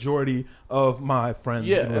a majority of my friends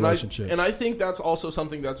in a relationship. And I think that's also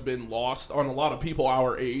something that's been lost on a lot of people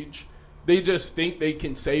our age. They just think they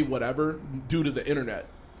can say whatever due to the internet.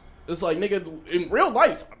 It's like, nigga, in real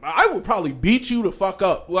life, I would probably beat you to fuck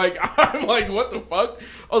up. Like, I'm like, what the fuck?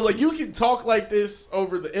 I was like, you can talk like this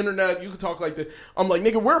over the internet. You can talk like this. I'm like,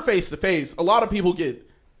 nigga, we're face to face. A lot of people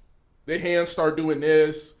their hands start doing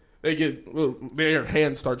this. Their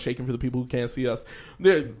hands start shaking for the people who can't see us.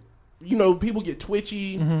 People get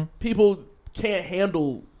twitchy. Mm-hmm. People can't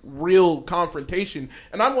handle real confrontation.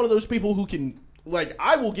 And I'm one of those people who can, like,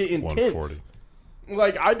 I will get intense. 140.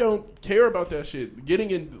 Like, I don't care about that shit.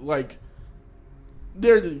 Getting in, like,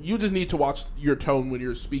 you just need to watch your tone when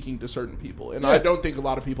you're speaking to certain people. And Yeah. I don't think a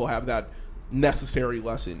lot of people have that necessary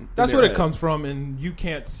lesson. That's in where their it head. comes from, and you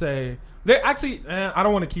can't say they actually. I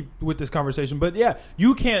don't want to keep with this conversation, but yeah,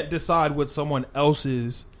 you can't decide what someone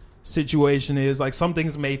else's situation is. Like, some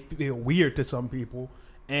things may feel weird to some people,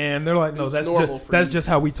 and they're like, "No, It's that's normal just, for that's you. just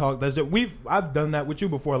how we talk." I've done that with you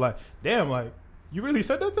before. Like, damn, like, you really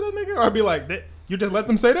said that to that nigga, or I'd be like, you just let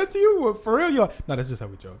them say that to you? Or for real? You're like, no, that's just how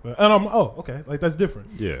we joke. And I'm, oh, okay, like, that's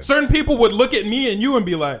different. Yeah. Certain people would look at me and you and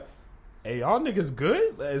be like, hey, y'all niggas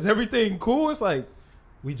good? Is everything cool? It's like,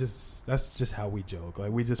 that's just how we joke.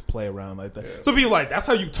 Like, we just play around like that. Yeah. So be like, that's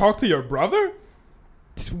how you talk to your brother?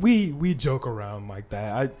 We joke around like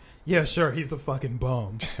that. Yeah, sure, he's a fucking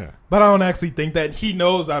bum. But I don't actually think that. He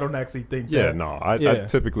knows I don't actually think that. Yeah, no, I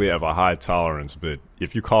typically have a high tolerance, but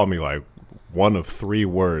if you call me like one of 3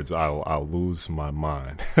 words, I'll lose my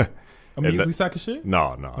mind. A And measly sack of shit?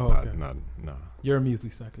 No, Oh, okay. no. You're a measly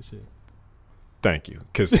sack of shit. Thank you,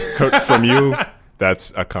 because from you,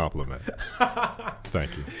 that's a compliment.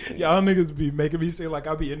 Thank you. Y'all niggas be making me say like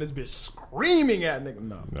I'll be in this bitch screaming at niggas.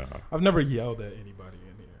 No. I've never yelled at anybody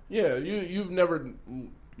in here. Yeah, you've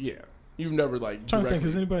never like I'm trying to think, directly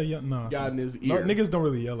has anybody yelled? No. gotten his No, ear. niggas don't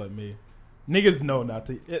really yell at me. Niggas know not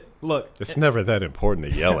to. Look, It's never that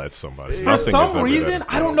important to yell at somebody. for Nothing is some ever that reason,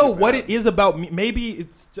 important. I don't know what it is about me. Maybe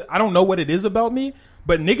it's I don't know what it is about me,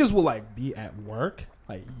 but niggas will like be at work,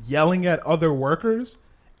 like yelling at other workers,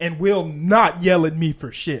 and will not yell at me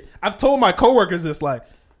for shit. I've told my coworkers this, like,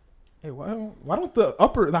 hey, why don't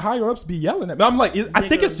the higher ups be yelling at me? I'm like, I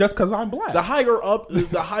think it's just because I'm black. The higher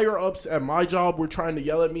ups at my job were trying to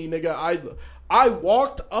yell at me, nigga. I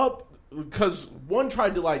walked up because one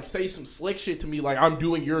tried to like say some slick shit to me, like, I'm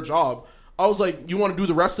doing your job. I was like, you want to do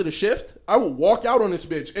the rest of the shift? I will walk out on this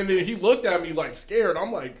bitch. And then he looked at me like scared.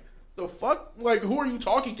 I'm like, the fuck? Like, who are you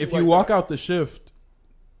talking to? if like you walk that? out the shift,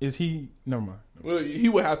 is he? Never mind. Well, he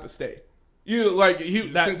would have to stay.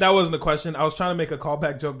 That wasn't the question. I was trying to make a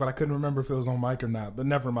callback joke, but I couldn't remember if it was on mic or not. But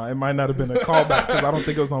never mind. It might not have been a callback because I don't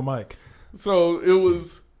think it was on mic. So it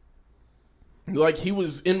was like he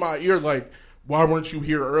was in my ear like, why weren't you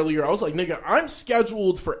here earlier? I was like, nigga, I'm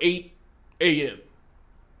scheduled for 8 a.m.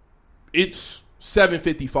 It's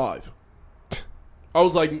 7:55. I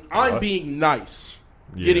was like, I'm being nice.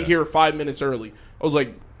 Yeah. Getting here 5 minutes early. I was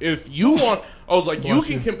like, if you want, I was like, you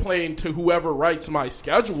can complain to whoever writes my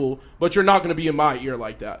schedule, but you're not going to be in my ear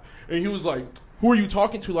like that. And he was like, who are you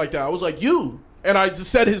talking to like that? I was like, you. And I just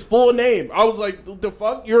said his full name. I was like, the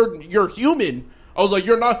fuck? You're human. I was like,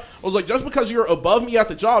 you're not. I was like, just because you're above me at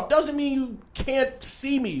the job doesn't mean you can't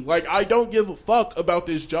see me. Like, I don't give a fuck about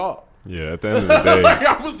this job. Yeah, at the end of the day,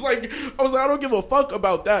 I was like, I don't give a fuck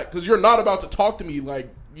about that because you're not about to talk to me like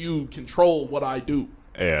you control what I do.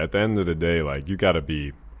 yeah, at the end of the day, like, you got to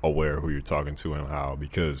be aware who you're talking to and how,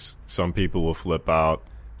 because some people will flip out.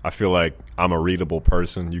 I feel like I'm a readable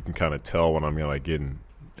person. You can kind of tell when I'm like getting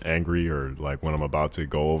angry or like when I'm about to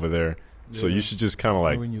go over there. So you should just kind of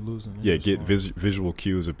like, when you're losing, get visual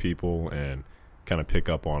cues of people and kind of pick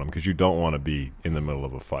up on them, because you don't want to be in the middle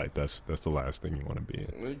of a fight. That's the last thing you want to be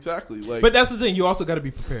in. Exactly. Like, but that's the thing. You also got to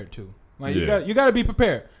be prepared too. Like Yeah. you got to be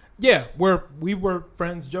prepared. Yeah, we were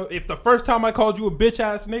friends, Joe. If the first time I called you a bitch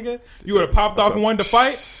ass nigga, you would have popped off and wanted to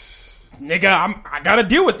fight. Nigga, I gotta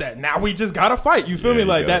deal with that. Now we just gotta fight. You feel Yeah, me?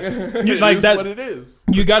 Like you that. it Like is that. what it is.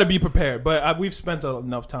 You got to be prepared. But we've spent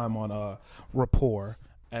enough time on rapport,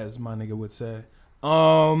 as my nigga would say.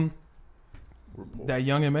 That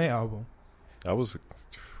Young M.A. album. That was,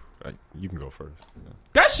 you can go first.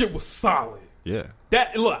 That shit was solid. Yeah.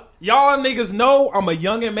 That look, y'all niggas know I'm a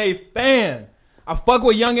Young M.A. fan. I fuck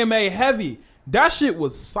with Young M.A. heavy. That shit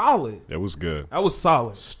was solid. It was good. That was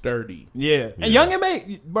solid. Sturdy. Yeah. And Yeah. Young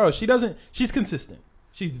M.A., bro, she's consistent.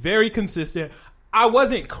 She's very consistent. I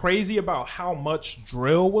wasn't crazy about how much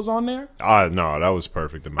drill was on there. No, that was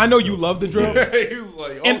perfect. I know you love the drill. He was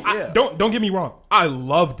like, oh, And yeah. don't get me wrong. I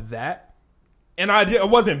loved that. And I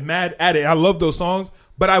wasn't mad at it. I love those songs.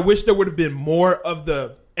 But I wish there would have been more of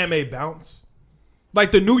the M.A. bounce.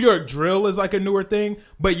 Like the New York drill is like a newer thing.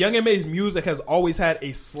 But Young M.A.'s music has always had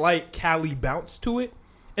a slight Cali bounce to it.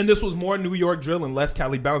 And this was more New York drill and less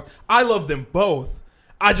Cali bounce. I love them both.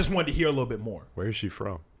 I just wanted to hear a little bit more. Where is she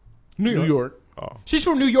from? New York. Oh, She's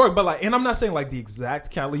from New York, but like, and I'm not saying like the exact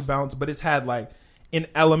Cali bounce, but it's had like an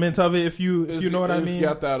element of it. If you know what I It's mean.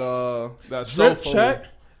 got that Drip Sofo. check.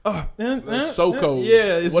 Soko.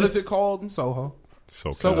 Yeah, it's What just is it called? Soho.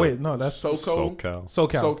 SoCal. So wait, no, that's Soko. SoCal. SoCal. So-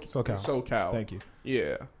 SoCal. SoCal. Thank you.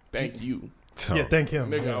 Yeah. Thank you. Oh, Yeah, thank him.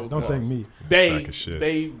 Nigga, Yeah, I was don't lost. thank me. Bay, Sack of shit.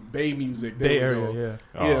 Bay music. There Bay we Area, go.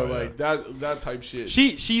 yeah. Yeah, Oh, like that type shit.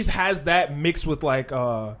 She's has that mixed with like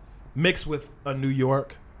mixed with a New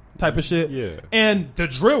York type of shit. Yeah. And the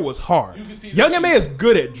drill was hard. You can see that Young she- M.A. is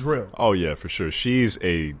good at drill. Oh yeah, for sure. She's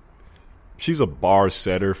a bar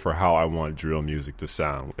setter for how I want drill music to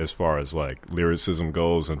sound, as far as like lyricism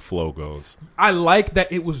goes and flow goes. I like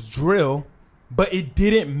that it was drill, but it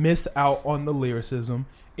didn't miss out on the lyricism.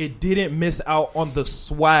 It didn't miss out on the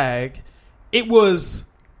swag. It was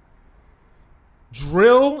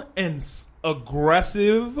drill and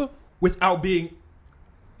aggressive without being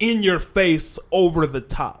in your face over the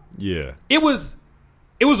top. Yeah. It was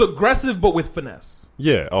aggressive but with finesse.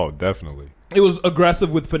 Yeah. Oh, definitely. It was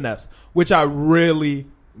aggressive with finesse, which I really,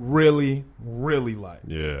 really, really like.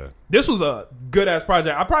 Yeah. This was a good ass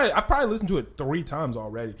project. I probably listened to it 3 times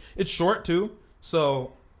already. It's short too,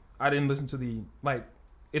 so I didn't listen to the like.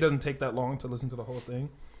 It doesn't take that long to listen to the whole thing.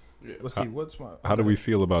 Yeah. Let's see what's my. How do we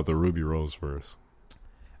feel about the Ruby Rose verse?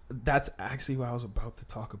 That's actually what I was about to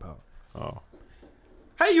talk about. Oh,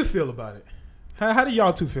 How do you feel about it? How do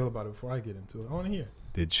y'all two feel about it before I get into it? I want to hear.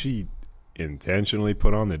 did she intentionally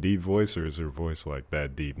put on the deep voice, or is her voice like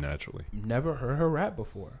that deep naturally? Never heard her rap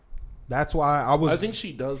before. That's why I was. I think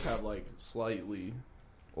she does have like a slightly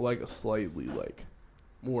like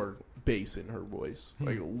more bass in her voice,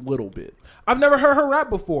 like a little bit. I've never heard her rap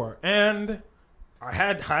before, and I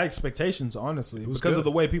had high expectations, honestly, was because good. of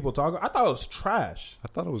the way people talk. I thought it was trash. I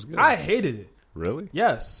thought it was good. I hated it. Really?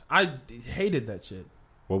 Yes, I hated that shit.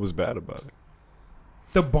 What was bad about it?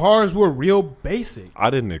 The bars were real basic. I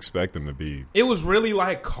didn't expect them to be. It was really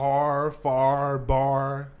like car, far,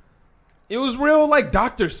 bar. It was real like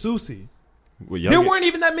Dr. Seussy. Well, There weren't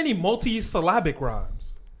even that many multi-syllabic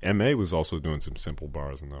rhymes. MA was also doing some simple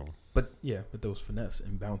bars in that one. But yeah, but there was finesse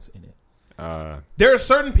and bounce in it. Uh, There are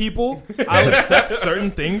certain people I'll accept certain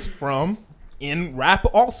things from in rap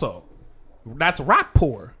also. That's rap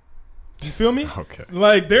poor. You feel me? Okay.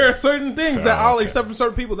 Like there are certain things that I'll Okay. accept from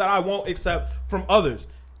certain people that I won't accept from others.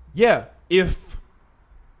 Yeah, if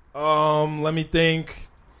let me think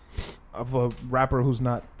of a rapper who's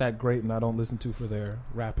not that great and I don't listen to for their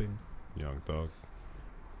rapping. Young Thug.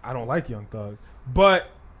 I don't like Young Thug. But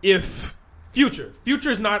if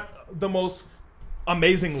Future's not the most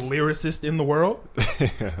amazing lyricist in the world.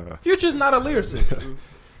 Future's not a lyricist.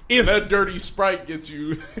 If That dirty Sprite gets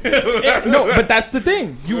you. no, but that's the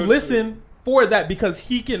thing. You listen for that because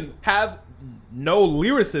he can have no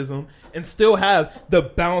lyricism and still have the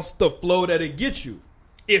bounce, the flow that it gets you.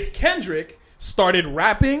 If Kendrick started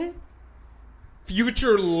rapping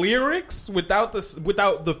Future lyrics without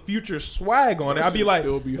the Future swag on it, That I'd be should like,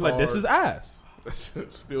 still be this hard. is ass. That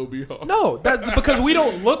should still be hard. No, that because we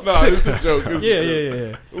don't look. No, it's a joke. It's Yeah, a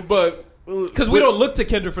joke. yeah. But Because we don't look to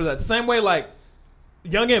Kendrick for that. The same way, like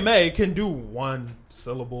Young M.A. can do one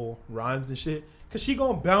syllable rhymes and shit. Cause she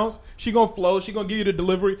gonna bounce, she gonna flow, she gonna give you the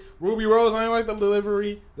delivery. Ruby Rose, I ain't like the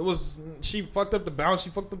delivery. She fucked up the bounce,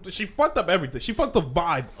 she fucked up everything. She fucked the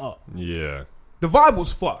vibe up. Yeah. The vibe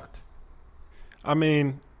was fucked. I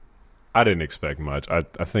mean, I didn't expect much. I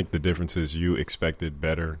think the difference is you expected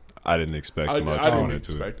better. I didn't expect much I going didn't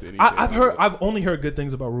into it. expect anything. I've only heard good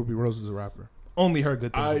things about Ruby Rose as a rapper. Only heard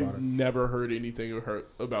good things about I've her. never heard anything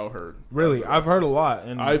about her. Really, I've heard a lot,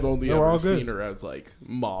 and I've only they were all ever good. seen her as like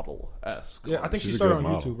model esque. Yeah, I think she She's a started good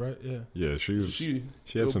on model. YouTube, right? Yeah, Yeah,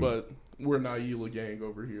 she had some. But we're Naila gang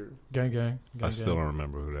over here. gang. I still don't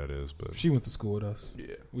remember who that is, but She went to school with us.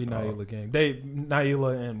 Yeah. We Naila gang.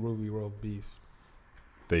 Naila and Ruby Rose beef.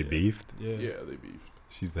 they beefed. Yeah. Yeah, they beefed.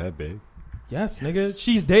 She's that big. Yes, nigga.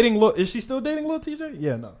 She's dating Lil. Is she still dating Lil TJ?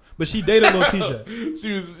 Yeah, no. But she dated Lil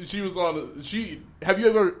TJ. She was on.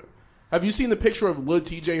 Have you seen the picture of Lil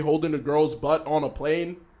TJ holding a girl's butt on a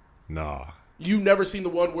plane? Nah, You never seen the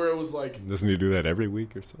one where it was like doesn't he do that every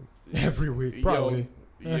week or something? Every week, probably.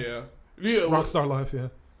 Yeah. Rockstar life, yeah.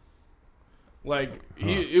 Like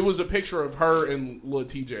it was a picture of her and Lil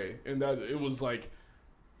TJ, and that it was like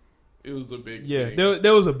it was a big Yeah, thing.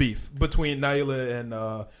 there was a beef between Naila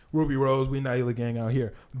and Ruby Rose. We Naila gang out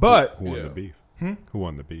here. But Who won Yeah. the beef? Hmm? Who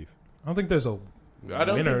won the beef? I don't think there's a I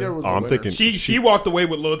don't winner. think there was. Oh, a I'm winner. thinking- She walked away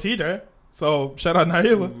with Lil TJ. So shout out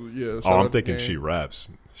Naila. Yeah. Oh, shout I'm out thinking to she Gang. raps.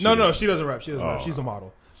 No, she doesn't rap. She doesn't rap. Oh. She's a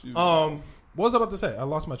model. She's- What was I about to say? I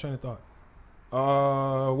lost my train of thought.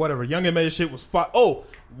 Whatever. Young M.A. shit was fire. Oh,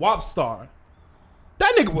 Wopstar.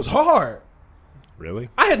 That nigga was hard. Really?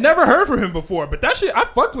 I had never heard from him before, but that shit, I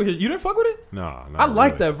fucked with it. You didn't fuck with it? Nah, I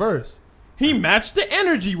like really. that verse. He matched the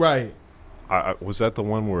energy right. Was that the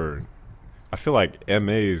one where I feel like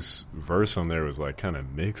M.A.'s verse on there was like kind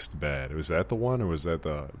of mixed bad? Was that the one, or was that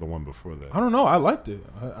the one before that? I don't know. I liked it.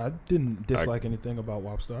 I didn't dislike anything about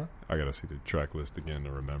Wopstar. I gotta see the track list again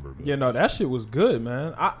to remember. But Yeah, no, that shit was good,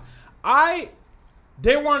 man.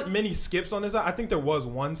 There weren't many skips on this. I think there was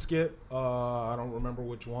one skip. I don't remember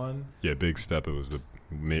which one. yeah, Big Stepper was the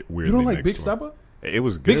weirdly You don't like mixed Big one. Stepper? It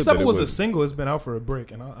was good. Big but Stepper it was a single. It's been out for a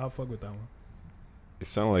break, and I'll fuck with that one. It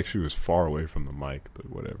sounded like she was far away from the mic, but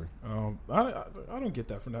whatever. I don't get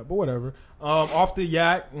that from that, but whatever. Off the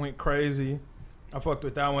Yak went crazy. I fucked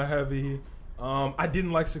with that one heavy. I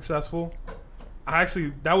didn't like Successful.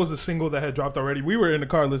 That was a single that had dropped already. We were in the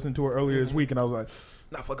car listening to it earlier this week, and I was like,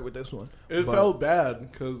 not fucking with this one. It But felt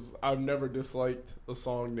bad because I've never disliked a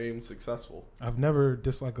song named "Successful." I've never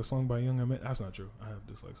disliked a song by Young M.A. That's not true. I have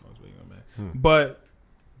disliked songs by Young M.A. But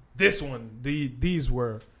this one, these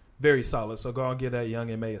were very solid. So go and give that Young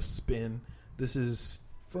M.A. a spin. This is,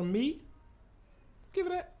 from me, give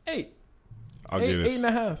it an 8. I'll get it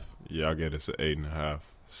 8.5. Yeah, I'll get it an 8.5.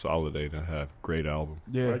 Solid 8.5. Great album.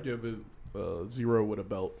 Yeah. I give it 0 with a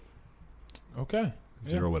belt. Okay.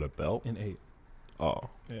 0 with a belt. An 8. Oh,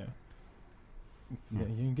 Yeah. Yeah, you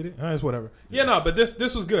didn't get it? It's whatever. Yeah, no, but this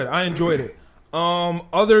was good. I enjoyed it.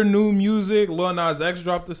 Other new music, Lil Nas X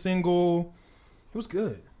dropped a single. It was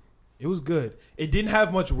good. It was good. It didn't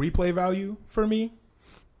have much replay value for me,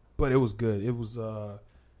 but it was good. It was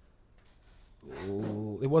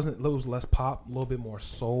it was less pop, a little bit more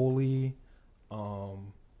soul-y.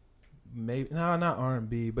 Maybe not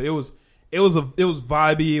R&B, but it was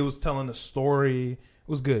vibey. It was telling a story. It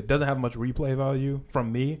was good. Doesn't have much replay value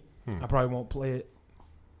from me. I probably won't play it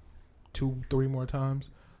 2-3 more times,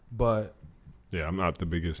 but yeah. I'm not the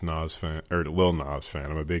biggest Nas fan or Lil Nas fan.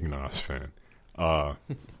 I'm a big Nas fan. I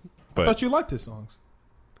But thought you liked his songs.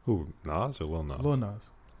 who, Nas or Lil Nas? Lil Nas.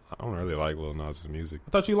 I don't really like Lil Nas' music.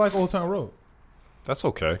 I thought you liked Old Town Road. That's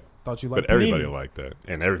okay, Thought you liked but everybody Panini. liked that,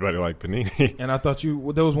 and everybody liked Panini. And I thought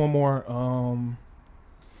there was one more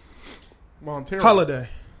Montero. Holiday.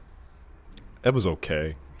 It was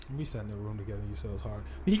okay. We sat in the room together and you said it was hard.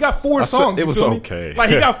 He got 4 I said songs. it you was feel me? okay. Like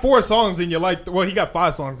he got 4 songs and you're like, well, he got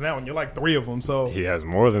 5 songs now and you're like 3 of them. So He has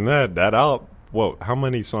more than that. That out. Whoa, how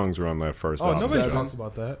many songs were on that first album? nobody 7. talks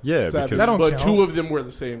about that. Yeah, 7. because That don't but count. 2 of them were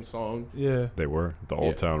the same song. Yeah, they were the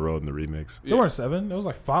Old Town Road and the remix. there weren't 7. There was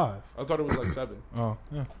like 5. I thought it was like 7. Oh,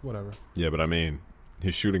 yeah, whatever. Yeah, but I mean,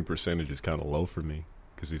 his shooting percentage is kind of low for me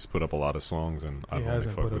because he's put up a lot of songs and He I've only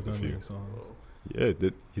hasn't fucked put up with a that few. many songs. Yeah,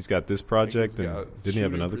 he's got this project, He's and got didn't he have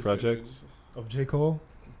shooting another project? percentage. Of J. Cole?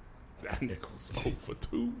 That nigga was 0 for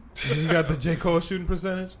 2. You got the J. Cole shooting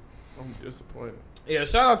percentage. I'm disappointed. Yeah,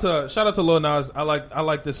 shout out to Lil Nas. I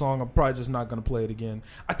like this song. I'm probably just not gonna play it again.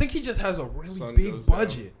 I think he just has a really Sun big goes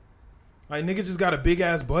budget. Like nigga just got a big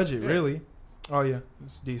ass budget, Yeah. really. Oh yeah,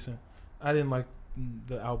 it's decent. I didn't like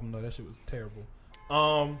the album though. That shit was terrible.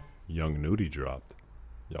 Young Nudie dropped.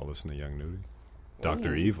 Y'all listen to Young Nudie?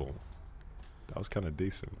 Dr. Ooh. Evil. That was kind of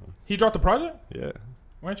decent, man. He dropped the project. Yeah.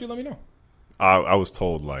 Why don't you let me know? I was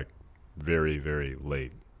told, like, very, very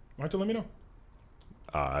late. Why don't you let me know?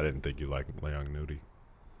 I didn't think you liked Young Nudie.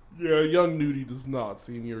 Yeah, Young Nudie does not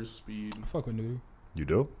seem your speed. I fuck with Nudie. You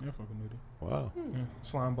do? Yeah, I fuck with Nudie. Wow. Yeah.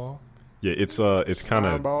 Slime ball. Yeah, it's kind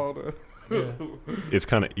of Eyeball. Yeah. it's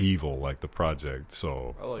kind of evil, like the project.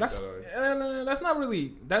 So I like That's that. that's not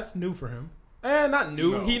really that's new for him. Not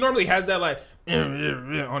new. No. He normally has that like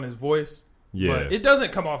on his voice. yeah, But it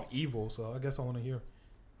doesn't come off evil, so I guess I want to hear.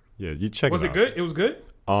 yeah. You check. Was it out. good? It was good.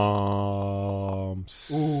 Ooh,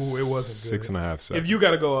 it wasn't good. 6.5 seconds. If you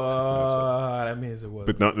gotta go, 6.5 that means it was.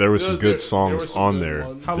 But no, there were some There good songs were some on good there.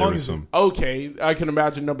 ones. How There long was is it? some. Okay, I can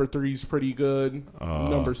imagine number 3's pretty good.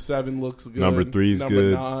 Number 7 looks good. Number 3's number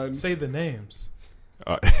good. 9. Say the names.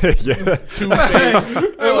 Yeah, Two-Face,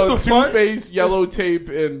 what the fuck? Two-Face, Yellow Tape,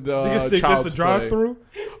 and Niggas think Child's this a drive Play. through?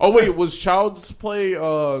 Oh wait, was Child's Play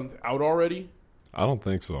out already? I don't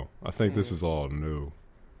think so. I think this is all new.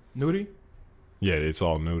 Nudie? Yeah, it's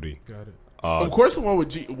all nudie. Got it. Of course, the one with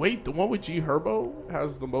G. Wait, the one with G Herbo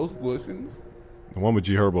has the most listens. The one with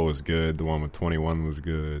G Herbo was good. The one with 21 was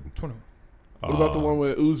good. 20. What about the one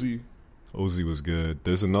with Uzi? Uzi was good.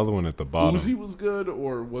 There's another one at the bottom. Uzi was good,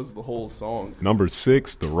 or was the whole song? Number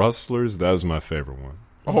 6, The Rustlers. That was my favorite one.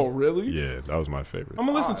 Oh, really? Yeah, that was my favorite. I'm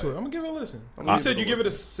gonna listen to it. I'm gonna give it a listen. I'm You gonna said give you it a give it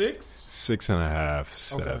a 6, 6.5,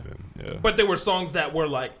 7. Yeah. but there were songs that were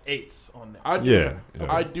like 8s on there. I do, Yeah.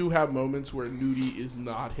 I do have moments where Nudie is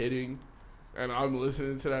not hitting, and I'm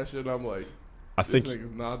listening to that shit. And I'm like, I this think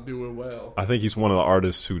nigga's not doing well. I think he's one of the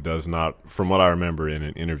artists who does not, from what I remember in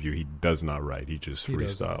an interview, he does not write. He just He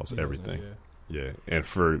does that. freestyles He does everything. that, Yeah. And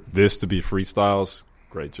for this to be freestyles,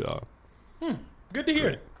 great job. yeah. Good to hear.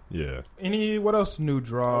 Great. Yeah. What else new I would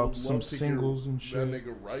drops? Some love to hear singles and That shit.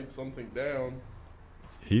 nigga write something down.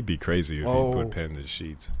 He'd be crazy if Oh. he put pen to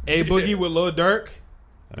sheets. A Boogie with Lil Durk.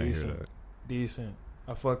 I didn't hear Decent. that. Decent.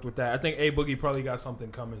 I fucked with that. I think A Boogie probably got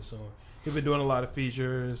something coming soon. He's been doing a lot of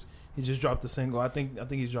features. He just dropped a single. I think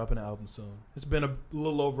he's dropping an album soon. It's been a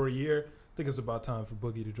little over a year. I think it's about time for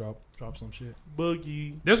Boogie to drop some shit.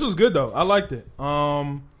 Boogie. This was good though. I liked it.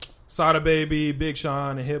 Sada Baby, Big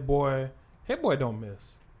Sean, and Hit Boy. Hit Boy don't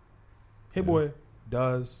miss. Hit Boy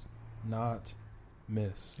does not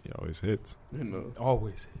miss. He always hits. In the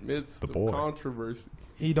Always hit. midst The of boy. controversy.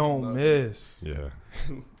 He don't Not- miss. Yeah.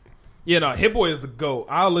 Yeah, no, Hit Boy is the GOAT.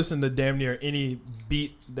 I'll listen to damn near any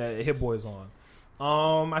beat that Hit Boy's on.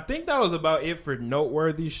 I think that was about it for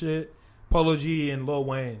noteworthy shit. Polo G and Lil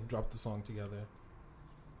Wayne dropped the song together.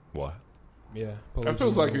 What? Yeah. Polo That G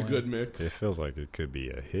feels and like Lil a Wayne. good mix. It feels like it could be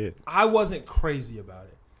a hit. I wasn't crazy about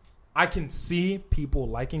it. I can see people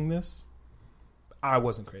liking this. I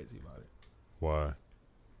wasn't crazy about it. Why?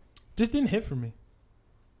 Just didn't hit for me.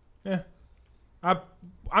 Yeah.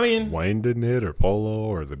 I mean, Wayne didn't hit, or Polo,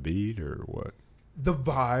 or the beat, or what? the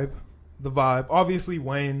vibe. Obviously,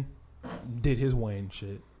 Wayne did his Wayne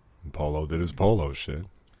shit. Polo did his Polo shit.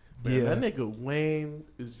 Man, Yeah. that nigga Wayne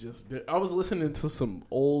is just. I was listening to some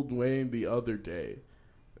old Wayne the other day,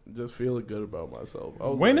 just feeling good about myself. I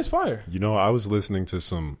was Wayne like, is fire. You know, I was listening to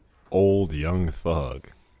some old Young Thug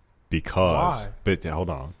because. Why? But hold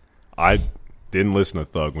on, I didn't listen to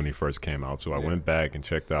Thug when he first came out, so I Yeah. went back and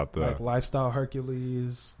checked out the. Like Lifestyle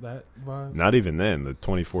Hercules, that vibe. Not even then, the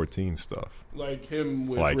 2014 stuff. like him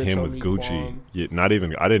with Like Rich him with Homie Gucci. Quan. Yeah, not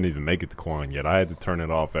even. I didn't even make it to Quan yet. I had to turn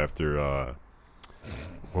it off after.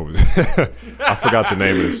 What was it? I forgot the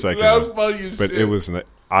name of the second. That was one. funny as But shit. it was.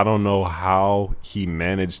 I don't know how he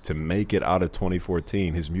managed to make it out of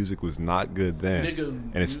 2014. His music was not good then, Nigga,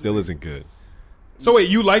 and it still isn't good. So wait,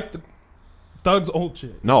 you like the Thug's old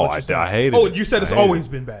shit? No, What I you saying? hated Oh, it. you said it's I hated always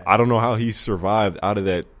it. been bad. I don't know how he survived out of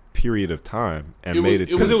that period of time and It made was- it.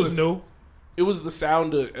 it to Because it was was just- new. It was the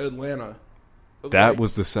sound of Atlanta. that Like,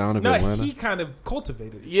 was the sound of No, Atlanta. he kind of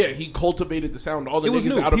cultivated it. Yeah, he cultivated the sound. All the It was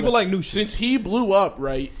niggas new. out of People like new shit. Since he blew up,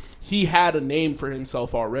 right? He had a name for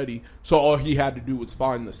himself already. So all he had to do was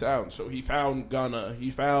find the sound. So he found Gunna. He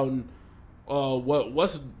found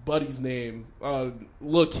what's Buddy's name?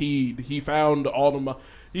 Lil Keed. He found the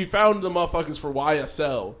motherfuckers for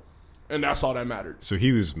YSL, and that's all that mattered. So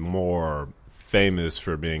he was more famous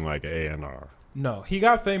for being like A&R. No, he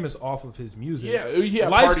got famous off of his music. Yeah, he had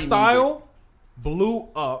Lifestyle blew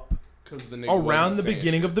up 'Cause the nigga around wasn't the saying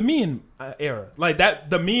beginning shit. of the meme era. Like that,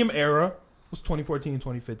 the meme era was 2014,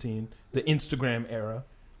 2015. The Instagram era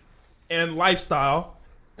and lifestyle.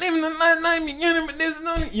 You know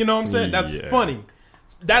what I'm saying? That's Yeah. funny.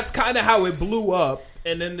 That's kind of how it blew up,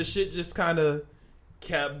 and then the shit just kind of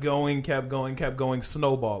kept going,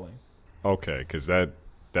 snowballing. Okay, because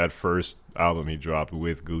that first album he dropped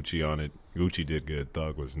with Gucci on it, Gucci did good.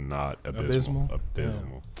 Thug was not abysmal.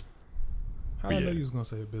 Abysmal. How But I know yeah. you was gonna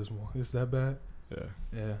say abysmal? Is that bad? Yeah.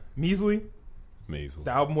 Yeah, measly. Measly.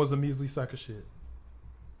 The album was a measly sack of shit.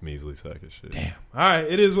 Measly sack of shit. Damn. All right,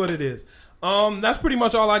 it is what it is. That's pretty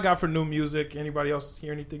much all I got for new music. Anybody else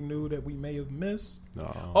hear anything new that we may have missed?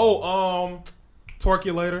 No. Oh,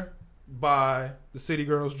 Torculator by the City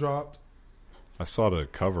Girls dropped. I saw the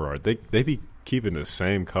cover art. They be keeping the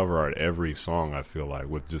same cover art every song, I feel like,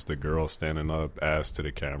 with just the girl standing up, ass to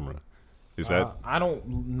the camera. Is that... I don't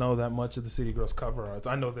know that much of the City Girls cover arts.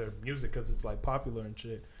 I know their music because it's like popular and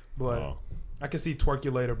shit. But Oh. I can see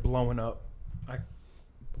Torculator blowing up.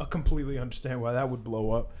 I completely understand why that would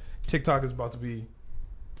blow up. TikTok is about to be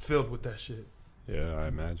filled with that shit. Yeah, I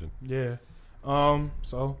imagine. Yeah.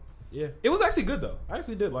 So yeah, it was actually good though. I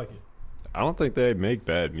actually did like it. I don't think they make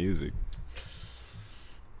bad music.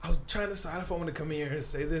 I was trying to decide if I want to come here and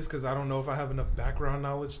say this because I don't know if I have enough background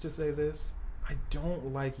knowledge to say this. I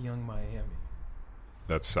don't like Young Miami.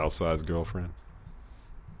 That's Southside's girlfriend?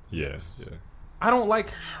 Yes. Yeah. I don't like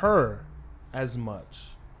her as much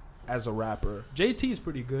as a rapper. JT is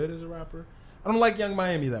pretty good as a rapper. I don't like Young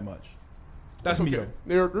Miami that much. That's me though.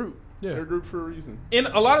 They're a group. Yeah. They're a group for a reason. In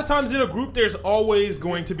a lot of times in a group, there's always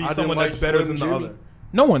going to be I didn't someone like that's better Slim than the Jimmy. other.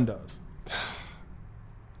 No one does.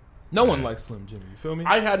 No one Man. likes Slim Jimmy. You feel me?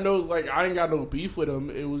 I had no I ain't got no beef with him.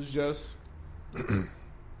 It was just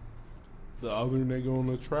the other nigga on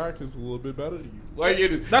the track is a little bit better than you. Like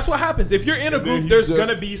it. That's what happens. If you're in a And then group, he there's just-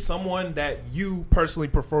 gonna be someone that you personally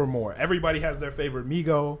prefer more. Everybody has their favorite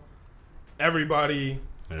Migo. Everybody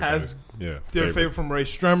has yeah, their favorite from Ray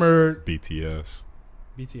Stremmer. BTS.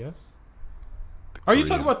 BTS. Are you Korean.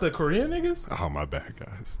 talking about the Korean niggas? Oh, my bad,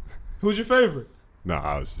 guys. Who's your favorite? No,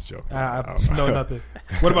 I was just joking. I don't know nothing.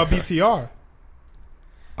 What about BTR?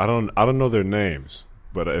 I don't know their names,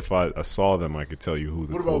 but if I saw them, I could tell you who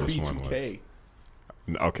the What about coolest one was. B2K?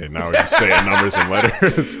 Okay, now we're just saying numbers and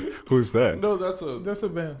letters. Who's that? No, that's a That's a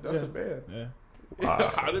band. that's a band. Yeah.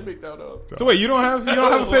 Wow. I didn't make that up. So wait, you don't have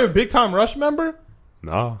a favorite Big Time Rush member?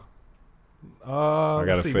 Nah, I got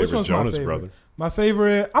let's a see, which favorite one's my Jonas favorite? brother. My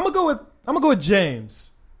favorite. I'm gonna go with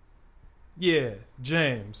James. Yeah,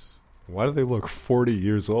 James. Why do they look 40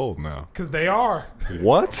 years old now? Because they are.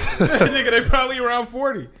 What? Nigga, they probably around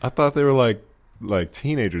 40. I thought they were like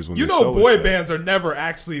teenagers when You the know, show was boy shot. bands are never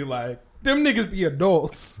actually like them niggas be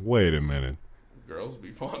adults. Wait a minute. Girls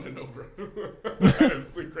be fawning over. That's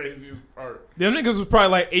the craziest part. Them niggas was probably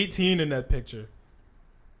like 18 in that picture.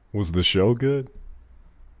 Was the show good?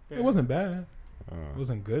 It wasn't bad. It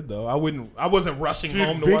wasn't good though. I wasn't rushing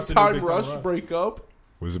home Dude, to Big watch the new Time Big Time Rush Rush. break up.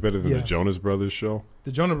 Was it better than the Yes. Jonas Brothers show?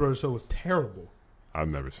 The Jonas Brothers show was terrible. I've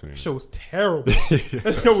never seen The it. show was terrible.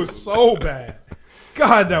 That show was so bad.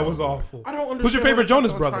 God, that was awful. I don't understand. Who's your favorite why they kept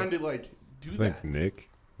Jonas on brother? Trying to like do I that. think Nick.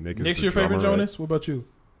 Nick is Nick's the your favorite drummer, right? Jonas? What about you?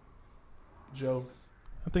 Joe.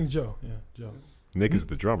 I think Joe. Yeah, Joe. Nick is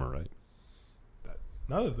the drummer, right?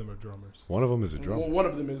 None of them are drummers. One of them is a drummer. Well, one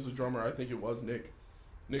of them is a drummer. I think it was Nick.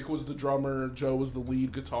 Nick was the drummer. Joe was the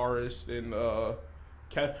lead guitarist, and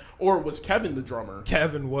or was Kevin the drummer?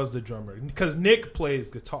 Kevin was the drummer because Nick plays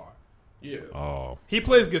guitar. Yeah. Oh, He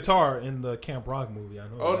plays guitar in the Camp Rock movie. I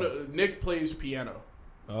know. Oh that. no, Nick plays piano.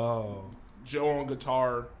 Oh. Joe on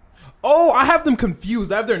guitar. Oh, I have them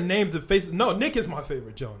confused. I have their names and faces. No, Nick is my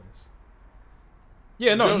favorite Jonas.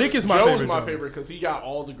 Yeah, no, Joe, Nick is my Joe favorite. is my Jonas. favorite because he got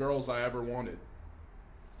all the girls I ever wanted.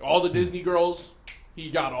 All the Disney girls, he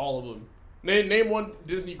got all of them. Name one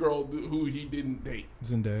Disney girl who he didn't date.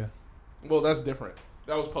 Zendaya. Well, that's different.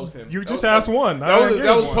 That was post him. You That just was asked post- one.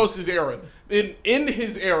 That was post his era. In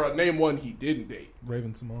his era, name one he didn't date.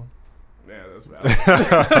 Raven Simone. Yeah, that's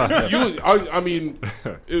valid. I mean,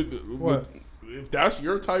 What? if that's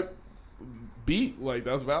your type beat, like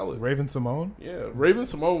that's valid. Raven Simone. Yeah, Raven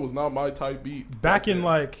Simone was not my type beat. Back in then.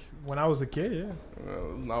 like when I was a kid. Yeah.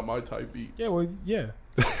 It was not my type beat. Yeah. Well. Yeah.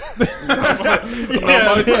 Not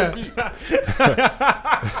my type beat.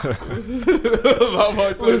 Not my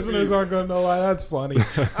type Listeners beat. aren't gonna know why that's funny.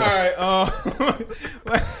 All right.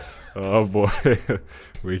 oh boy,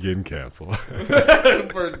 we getting canceled.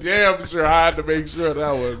 For damn sure, I had to make sure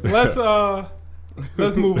that was.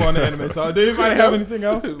 Let's move on to anime talk. Did anybody have anything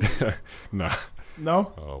else? Nah.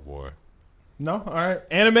 No. Oh boy. No. All right.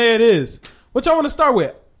 Anime it is. What y'all want to start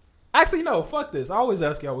with? Actually, no, fuck this. I always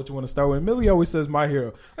ask y'all what you want to start with. Millie always says My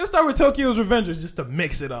Hero. Let's start with Tokyo's Revengers just to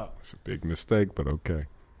mix it up. It's a big mistake, but okay.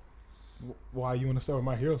 Why you want to start with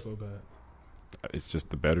My Hero so bad? It's just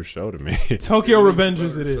the better show to me. Tokyo It is the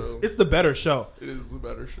Revengers better it is. show. It's the better show. It is the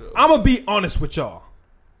better show. I'm going to be honest with y'all.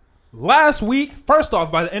 Last week, first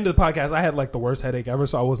off, by the end of the podcast, I had like the worst headache ever,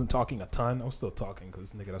 so I wasn't talking a ton. I was still talking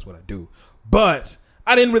because, nigga, that's what I do. But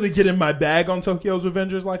I didn't really get in my bag on Tokyo's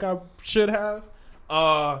Revengers like I should have.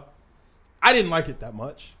 I didn't like it that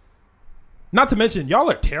much. Not to mention, y'all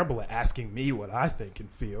are terrible at asking me what I think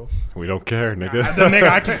and feel. We don't care, nigga. The nigga,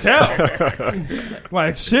 I can tell.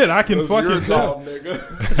 Like, shit, I can It was your fucking tell. job,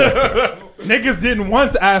 nigga. Niggas didn't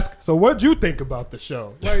once ask, so what'd you think about the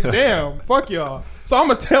show? Like, damn, fuck y'all. So I'm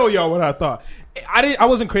gonna tell y'all what I thought. I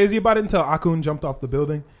wasn't crazy about it until Akun jumped off the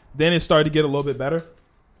building. Then it started to get a little bit better.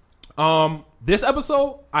 This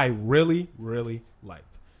episode, I really, really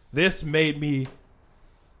liked. This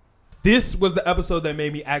was the episode that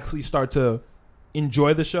made me actually start to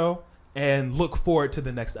enjoy the show and look forward to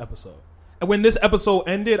the next episode. And when this episode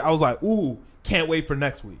ended, I was like, ooh, can't wait for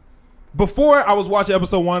next week. Before I was watching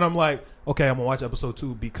episode 1, I'm like, okay, I'm going to watch episode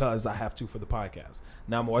 2 because I have to for the podcast.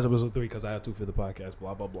 Now I'm going to watch episode 3 because I have to for the podcast,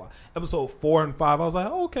 blah, blah, blah. Episode 4 and 5, I was like,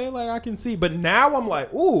 oh, okay, like I can see. But now I'm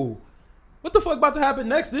like, ooh, what the fuck about to happen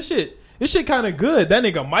next? This shit kind of good. That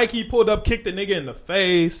nigga Mikey pulled up, kicked the nigga in the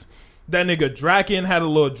face. That nigga Draken had a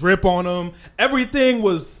little drip on him. Everything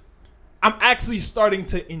was... I'm actually starting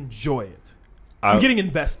to enjoy it. I'm getting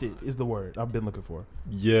invested is the word I've been looking for.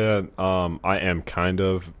 Yeah, I am kind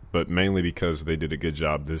of, but mainly because they did a good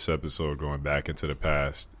job this episode going back into the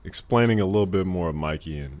past, explaining a little bit more of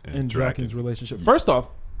Mikey and Draken's relationship. First off,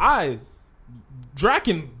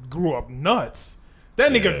 Draken grew up nuts.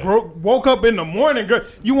 That nigga woke up in the morning.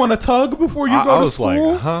 You want a tug before you go to school? I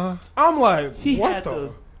was like, huh? I'm like, He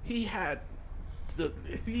what He had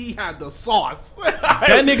the sauce.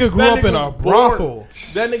 That nigga grew up in a brothel.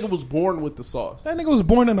 That nigga was born with the sauce. That nigga was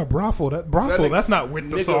born in a brothel. That's not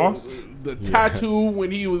with the sauce. The tattoo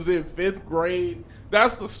when he was in 5th grade.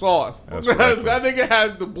 That's the sauce. That's that reckless. nigga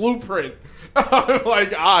had the blueprint.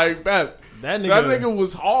 Like, I bet. That That nigga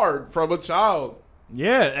was hard from a child.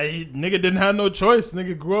 Yeah, nigga didn't have no choice.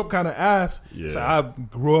 Nigga grew up kind of ass. Yeah. So I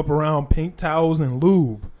grew up around pink towels and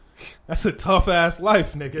lube. That's a tough ass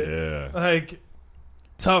life, nigga. Yeah. Like,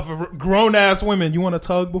 tough grown ass women. You want to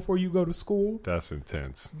tug before you go to school? That's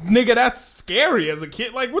intense. Nigga, that's scary as a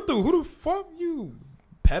kid. Like, who the fuck you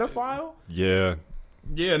pedophile? Yeah.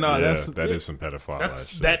 Yeah, no, that is some pedophile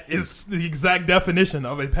shit. That is the exact definition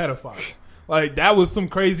of a pedophile. Like, that was some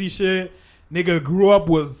crazy shit. Nigga grew up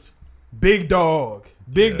was big dog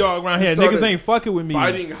around here. Niggas ain't fucking with me.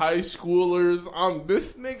 Fighting high schoolers.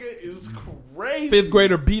 This nigga is crazy. 5th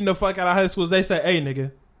grader beating the fuck out of high schools. They say, hey,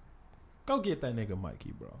 nigga, go get that nigga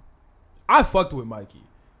Mikey, bro. I fucked with Mikey.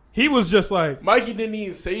 He was just like... Mikey didn't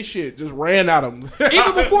even say shit. Just ran at him.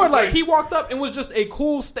 Even before, like, he walked up and was just a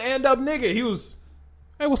cool stand-up nigga. He was,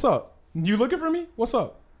 hey, what's up? You looking for me? What's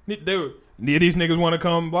up? Dude, these niggas want to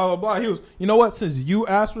come, blah, blah, blah. He was, you know what? Since you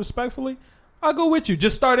asked respectfully, I'll go with you.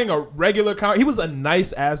 Just starting a regular he was a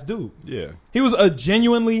nice-ass dude. Yeah. He was a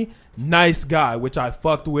genuinely nice guy, which I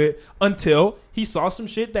fucked with until he saw some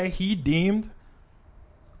shit that he deemed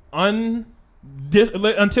some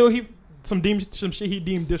shit he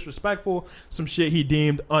deemed disrespectful, some shit he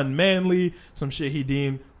deemed unmanly, some shit he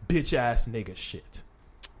deemed bitch ass nigga shit.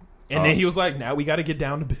 And then he was like, now we got to get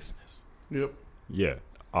down to business. Yep. Yeah.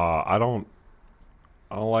 I don't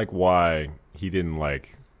like why he didn't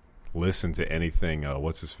like listen to anything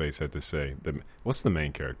what's his face had to say. What's the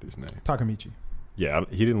main character's name? Takamichi. Yeah,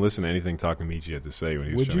 he didn't listen to anything Takamichi had to say when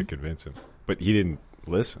he was trying to convince him. But he didn't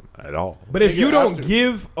listen at all. But if Nigga, you don't after-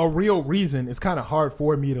 give a real reason, it's kind of hard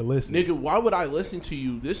for me to listen. Nigga, why would I listen to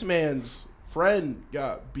you? This man's friend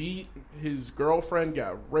got beat. His girlfriend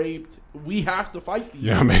got raped. We have to fight these.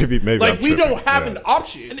 Yeah, niggas. maybe. Like, I'm we tripping. don't have Yeah. an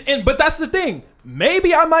option. But that's the thing.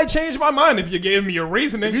 Maybe I might change my mind if you gave me a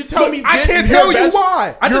reason. If you tell me I this- can't your tell you best-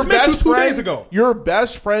 why. I your just met you best 2 friend- days ago. Your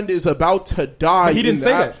best friend is about to die. But he didn't in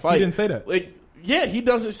say that. Fight. He didn't say that. Like, yeah, he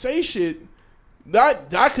doesn't say shit.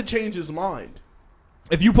 That could change his mind.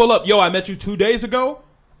 If you pull up, yo, I met you 2 days ago.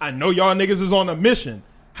 I know y'all niggas is on a mission.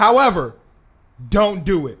 However, don't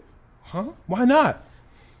do it. Huh? Why not?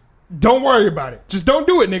 Don't worry about it. Just don't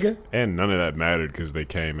do it, nigga. And none of that mattered because they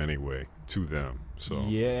came anyway to them. So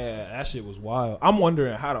Yeah, that shit was wild. I'm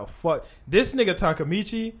wondering how the fuck this nigga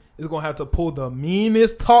Takamichi is gonna have to pull the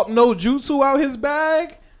meanest talk no jutsu out his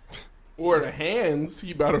bag. Or the hands.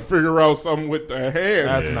 He better figure out something with the hands.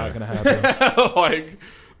 That's not gonna happen. Like,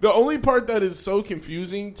 the only part that is so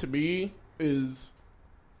confusing to me is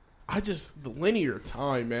the linear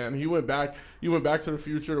time, man. He went back to the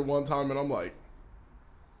future one time, and I'm like,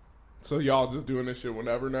 so y'all just doing this shit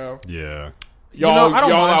whenever now? Yeah. Y'all, I don't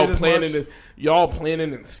y'all mind out it as planning much. it. Y'all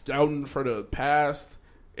planning and scouting for the past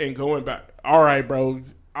and going back. All right, bro.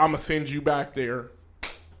 I'ma send you back there.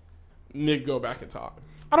 Nick, go back in time.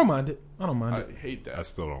 I don't mind it. I don't mind I it. hate that. I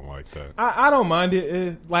still don't like that. I don't mind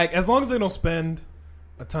it. Like, as long as they don't spend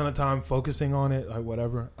a ton of time focusing on it, like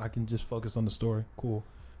whatever, I can just focus on the story. Cool.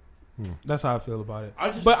 That's how I feel about it.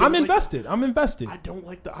 But I'm invested. I'm invested. I don't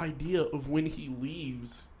like the idea of when he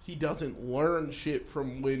leaves, he doesn't learn shit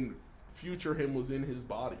from when future him was in his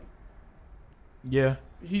body. Yeah.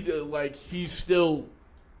 He's still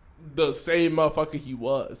the same motherfucker he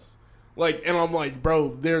was. Like, and I'm like,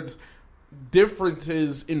 bro, there's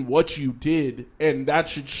differences in what you did, and that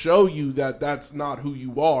should show you that that's not who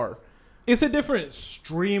you are. It's a different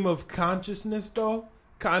stream of consciousness, though.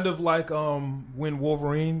 Kind of like when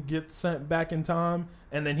Wolverine gets sent back in time,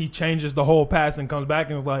 and then he changes the whole past and comes back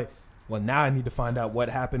and is like, well, now I need to find out what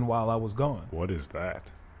happened while I was gone. What is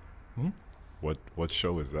that? What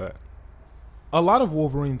show is that? A lot of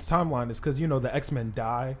Wolverine's timeline is because, the X-Men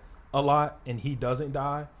die a lot, and he doesn't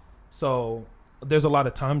die. So there's a lot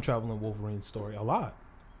of time travel in Wolverine's story. A lot.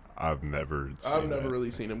 I've never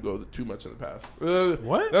really seen him go too much in the past.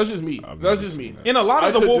 What? That's just me. That's just me. In a lot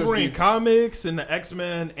of the could just Wolverine be- comics and the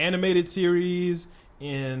X-Men animated series,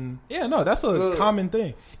 that's a common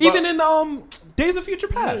thing. Even in Days of Future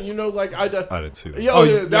Past. You know, like I didn't see that. Yeah, Oh,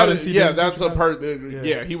 yeah, y'all that didn't is, see yeah, Days of that's Future a part. Yeah.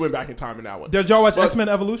 Yeah, he went back in time in that one. Did y'all watch But- X-Men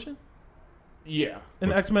Evolution? Yeah,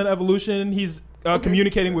 In X-Men Evolution, he's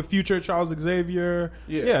communicating with future Charles Xavier.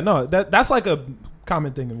 Yeah. That's like a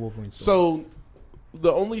common thing in Wolverine. so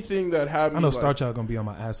the only thing that had me I know like, Star Child gonna be on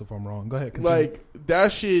my ass if I'm wrong. Go ahead, continue. like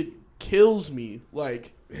that shit kills me.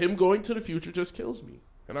 Like him going to the future just kills me,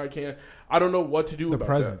 and I don't know what to do the about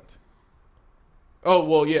present. that. Oh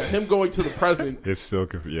well, yeah, him going to the present. It's still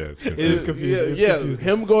it's It is confusing. confusing. It's yeah, confusing.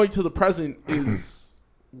 him going to the present is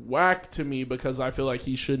whack to me because I feel like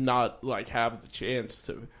he should not like have the chance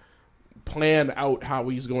to plan out how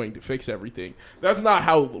he's going to fix everything. That's not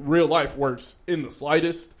how real life works in the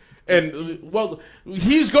slightest. And well,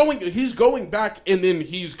 he's going back, and then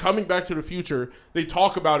he's coming back to the future. They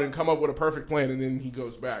talk about it and come up with a perfect plan, and then he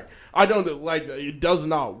goes back. I don't like it. Does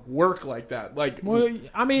not work like that. Like, Well,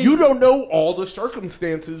 I mean, you don't know all the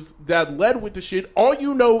circumstances that led with the shit. All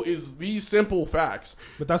you know is these simple facts.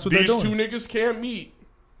 but that's what These they're two doing. niggas can't meet.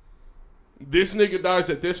 This nigga dies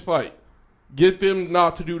at this fight. Get them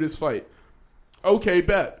not to do this fight. Okay,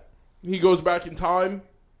 bet. He goes back in time.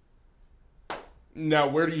 Now,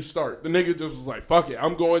 where do you start? The nigga just was like, fuck it.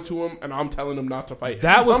 I'm going to him, and I'm telling him not to fight.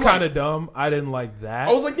 That was I'm kind like- of dumb. I didn't like that.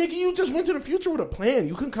 I was like, nigga, you just went to the future with a plan.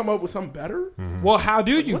 You couldn't come up with something better? well, how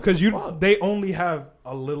do you? what the Because fuck? they only have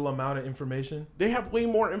a little amount of information. They have way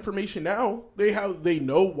more information now. They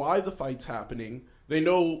know why the fight's happening. They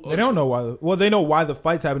know... They don't know why. Well, they know why the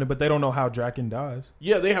fight's happening, but they don't know how Draken dies.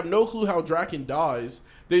 Yeah, they have no clue how Draken dies.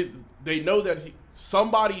 They know that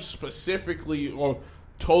somebody specifically or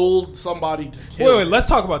told somebody to kill Wait, him. let's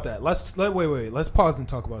talk about that. Let's pause and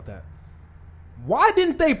talk about that. Why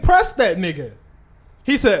didn't they press that nigga?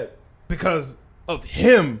 He said because of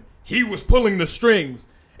him, he was pulling the strings,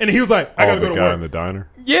 and he was like, "I gotta the go to guy work." in the diner.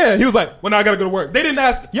 Yeah, he was like, "Well, now I gotta go to work." They didn't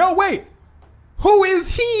ask, "Yo, wait, who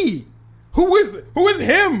is he? Who is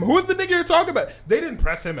him? Who is the nigga you're talking about?" They didn't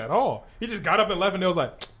press him at all. He just got up and left, and they was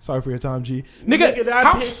like, "Sorry for your time, G." Nigga, that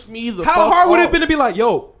how, pissed me the how fuck hard would it off. have been to be like,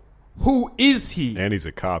 "Yo, who is he?" And he's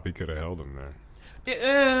a cop. He could have held him there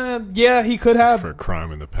Yeah, he could have. for a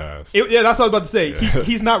crime in the past. Yeah, that's what I was about to say.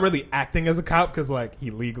 He's not really acting as a cop because, like,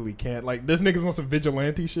 he legally can't. Like, this nigga's on some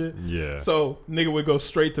vigilante shit. Yeah. So, nigga would go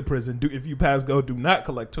straight to prison. If you pass go, do not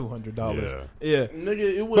collect $200. Yeah.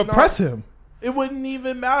 Nigga, it would But not, press him. It wouldn't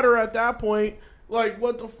even matter at that point. Like,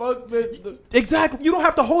 what the fuck? Exactly. You don't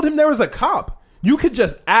have to hold him there as a cop. You could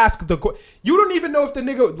just ask the... You don't even know if the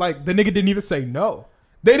nigga didn't even say no.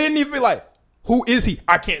 They didn't even be like, who is he?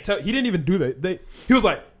 I can't tell. He didn't even do that. He was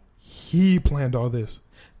like, he planned all this.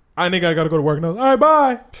 I think I gotta go to work now. All right,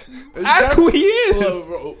 bye. Ask who he is.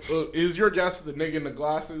 Is your guess the nigga in the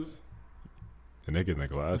glasses? The nigga in the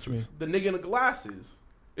glasses. The nigga in the glasses.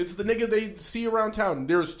 It's the nigga they see around town.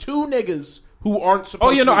 There's two niggas who aren't supposed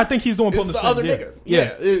Oh, yeah, to no, be. I think he's the one It's pulling the the other string, nigga.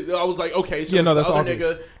 yeah. I was like, okay, so Yeah, it's no, the that's other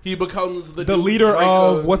obvious. nigga. He becomes the The new leader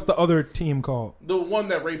Draco, of... What's the other team called? the one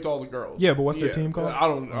that raped all the girls. Yeah, but what's their team called? I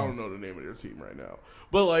don't know the name of their team right now.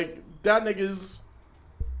 But like that nigga's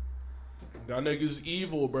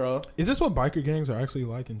evil, bro. Is this what biker gangs are actually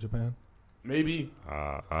like in Japan? Maybe.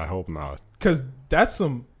 I hope not. Because that's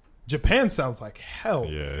some Japan sounds like hell.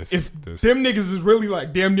 Yeah, If them niggas is really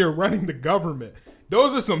like damn near running the government,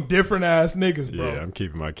 those are some different ass niggas, bro. Yeah, I'm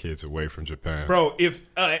keeping my kids away from Japan. Bro, if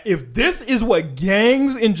this is what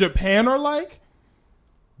gangs in Japan are like,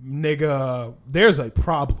 nigga, there's a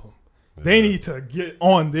problem. They need to get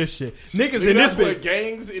on this shit. Niggas in this what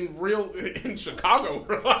gangs in Chicago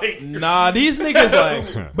are like. Nah, these niggas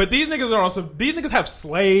like, but these niggas are also, these niggas have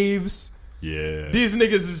slaves. Yeah. These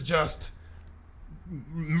niggas is just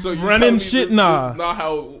So you running tell me shit. this Nah, is not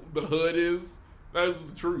how the hood is. That is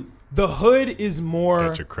the truth. the hood is more.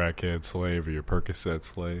 Got your crackhead slave or your Percocet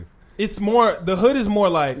slave. It's more. The hood is more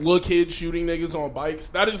like. Little kids shooting niggas on bikes.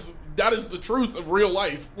 That is the truth of real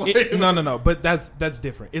life. No. But that's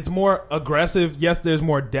different. It's more aggressive. Yes, there's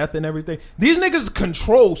more death and everything. These niggas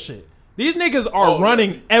control shit. These niggas are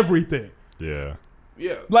running everything. Yeah.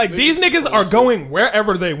 Yeah. Like these niggas are going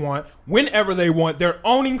wherever they want, whenever they want. They're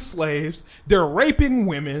owning slaves. They're raping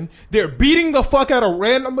women. They're beating the fuck out of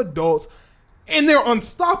random adults, and they're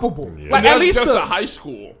unstoppable. Yeah. Like That's at least just a high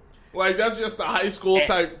school. Like that's just a high school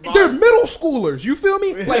type. they're vibe. middle schoolers. You feel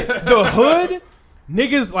me? Like the hood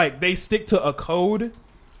niggas, like they stick to a code,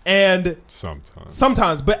 and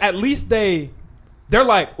sometimes, but at least they're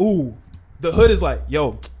like, ooh. The hood is like,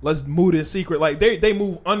 yo, let's move this secret. Like they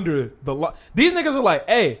move under the law. These niggas are like,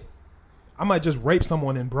 hey, I might just rape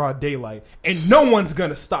someone in broad daylight, and no one's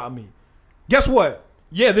gonna stop me. Guess what?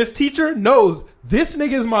 Yeah, this teacher knows this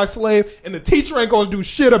nigga is my slave, and the teacher ain't gonna do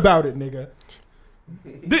shit about it, nigga.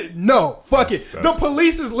 No, fuck it. The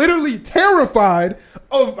police is literally terrified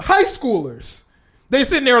of high schoolers. They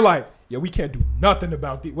sitting there like, yeah, we can't do nothing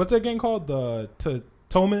about the what's that game called? The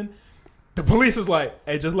Toman. The police is like,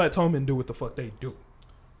 hey, just let Toman do what the fuck they do.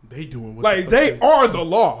 They doing what Like they are the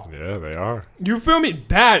law. Yeah, they are. You feel me?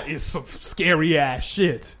 That is some scary ass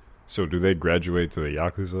shit. So do they graduate to the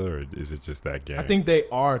Yakuza, or is it just that gang? I think they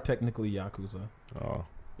are technically Yakuza. Oh.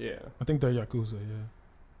 Yeah. I think they're Yakuza, yeah.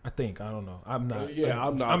 I think. I don't know. I'm not.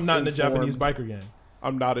 I'm not in the Japanese biker gang.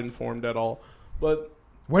 I'm not informed at all. But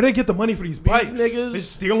where they get the money for these bikes? niggas- They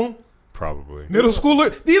steal them? Probably. Middle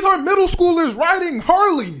schooler. These are middle schoolers riding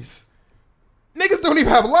Harleys. Niggas don't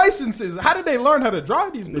even have licenses. How did they learn how to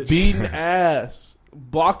drive these bitches? beating ass,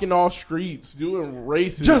 blocking all streets, doing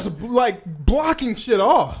races. Just like blocking shit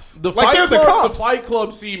off. The like Fight they're Club, the cops. the Fight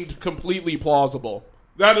Club seemed completely plausible.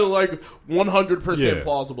 That is like 100% Yeah.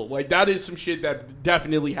 plausible. Like that is some shit that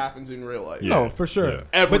definitely happens in real life. Yeah. No, for sure.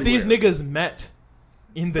 Yeah. But these Everywhere. niggas met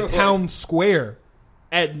in the town square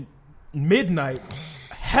at midnight.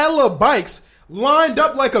 Hella bikes lined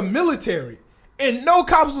up like a military. And no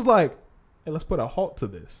cops was like, hey, let's put a halt to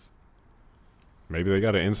this. Maybe they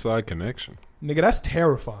got an inside connection. Nigga, that's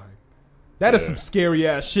terrifying. That is some scary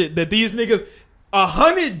ass shit that these niggas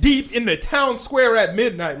 100 deep in the town square at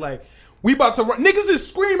midnight. Like, we about to run. Niggas is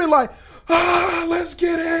screaming like, let's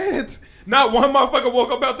get it. Not one motherfucker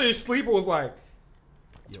woke up out there sleep and was like,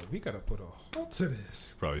 yo, we gotta put a halt to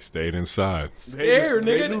this. Probably stayed inside. Scared,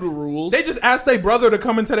 They nigga. knew the rules. They just asked their brother to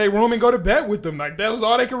come into their room and go to bed with them. Like, that was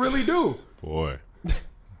all they could really do. Boy.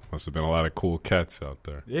 Must have been a lot of cool cats out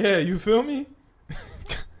there. Yeah, you feel me?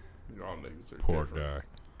 Y'all niggas are Poor different.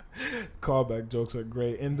 guy. Callback jokes are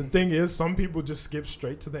great. And the thing is, some people just skip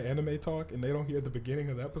straight to the anime talk and they don't hear the beginning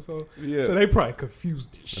of the episode. Yeah. So they probably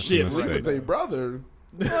confused the shit. a Sleep mistake. with their brother.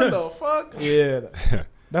 What the fuck? Yeah.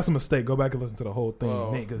 That's a mistake. Go back and listen to the whole thing,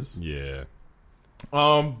 Oh. niggas. Yeah.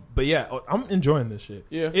 But yeah, I'm enjoying this shit.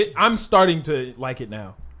 Yeah. I'm starting to like it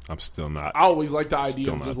now. I'm still not. I always like the idea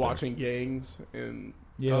Still of not just there. watching gangs in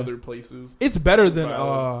Yeah. other places. It's better than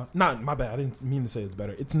Valid. not my bad. I didn't mean to say it's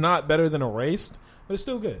better. It's not better than Erased, but it's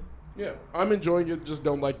still good. Yeah, I'm enjoying it. Just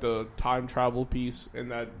don't like the time travel piece,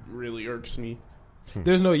 and that really irks me.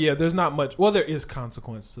 There's not much. Well, there is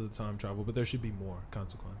consequence to the time travel, but there should be more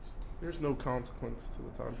consequence. There's no consequence to the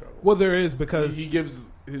time travel. Well, there is because he gives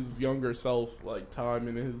his younger self like time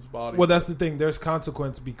in his body. well, that's the thing. There's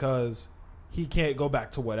consequence because he can't go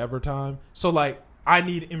back to whatever time. So like, I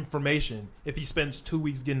need information. If he spends 2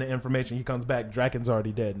 weeks getting the information, he comes back. Draken's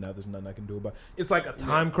already dead. Now there's nothing I can do about it. It's like a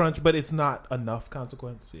time crunch, but it's not enough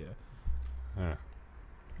consequence. Yeah.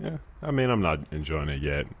 Yeah. I mean, I'm not enjoying it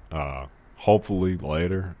yet. Hopefully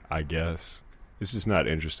later, I guess. It's just not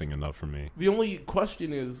interesting enough for me. The only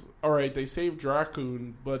question is, all right, they saved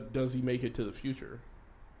Dracun, but does he make it to the future?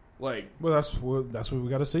 Like Well, that's what we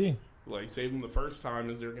got to see. save him the first time.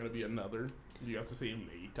 Is there going to be another? Do you have to save him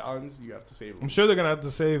 8 times? Do you have to save him? I'm sure they're gonna have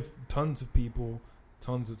to save tons of people,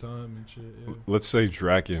 tons of time and shit. Yeah. Let's say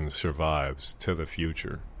Draken survives to the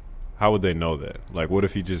future. How would they know that? Like, what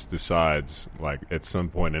if he just decides, like, at some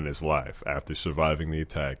point in his life, after surviving the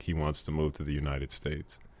attack, he wants to move to the United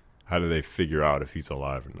States? How do they figure out if he's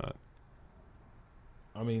alive or not?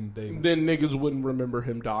 I mean, then niggas wouldn't remember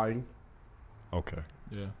him dying. Okay.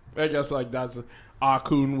 Yeah. I guess like that's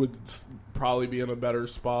Akun would probably be in a better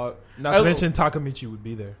spot. Not to mention Takamichi would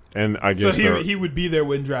be there. And I guess so he would be there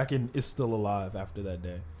when Draken is still alive after that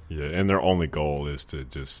day. Yeah, and their only goal is to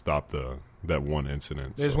just stop that one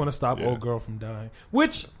incident. They just want to stop old girl from dying.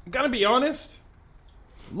 Which, gotta be honest,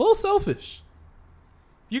 a little selfish.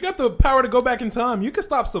 You got the power to go back in time. You could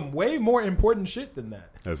stop some way more important shit than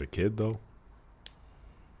that. As a kid, though?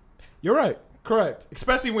 You're right. Correct.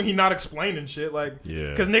 Especially when he not explaining shit. Like, yeah.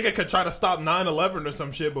 Because nigga could try to stop 9/11 or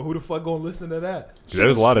some shit, but who the fuck gonna listen to that?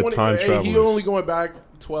 There's a lot of time travelers. He only going back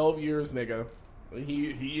 12 years, nigga.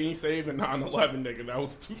 He ain't saving 9/11, nigga. That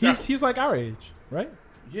was 2000. He's like our age, right?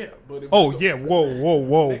 Yeah, but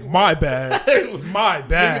whoa. My bad. My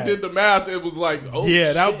bad. Nigga did the math. It was like,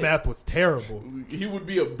 yeah, that shit. math was terrible. He would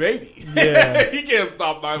be a baby. Yeah. He can't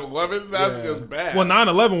stop 9/11. That's just bad. Well,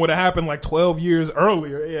 9/11 would have happened like 12 years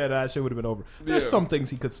earlier. Yeah, that shit would have been over. There's some things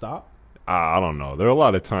he could stop. I don't know. There are a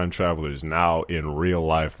lot of time travelers now in real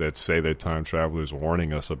life that say they're time travelers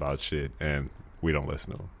warning us about shit, and we don't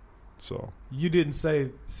listen to them. So you didn't say.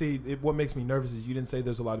 See, what makes me nervous is you didn't say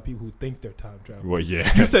there's a lot of people who think they're time travel. Well,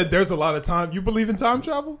 yeah. You said there's a lot of time. You believe in time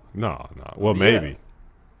travel? No. Well, maybe.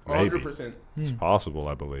 100%. It's possible,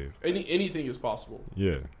 I believe. Anything is possible.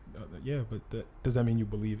 Yeah. Yeah, but does that mean you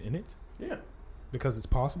believe in it? Yeah. Because it's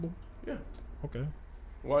possible? Yeah. Okay.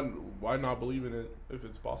 Why not believe in it if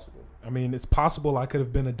it's possible? I mean, it's possible I could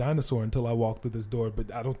have been a dinosaur until I walked through this door,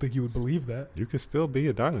 but I don't think you would believe that. You could still be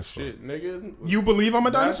a dinosaur. Shit, nigga. You believe I'm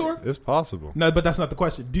a dinosaur? It's possible. No, but that's not the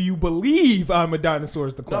question. Do you believe I'm a dinosaur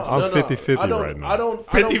is the question. I'm 50-50 right now. I don't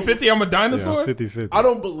 50-50 I'm a dinosaur? Yeah, I'm 50-50. I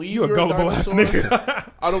don't believe you're a gullible ass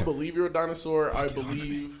nigga. I don't believe you're a dinosaur. I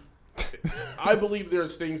believe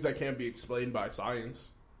there's things that can't be explained by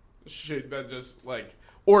science. Shit that just like,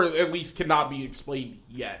 or at least cannot be explained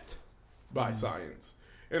yet by science.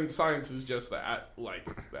 And science is just the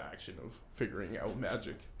action of figuring out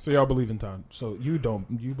magic. So y'all believe in time. So you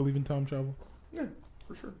believe in time travel? Yeah,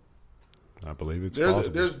 for sure. I believe it's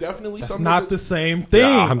possible. There's definitely that's something. Not the same thing.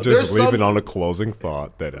 Yeah, I'm just leaving on a closing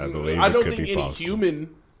thought that I believe I don't it could think be any possible.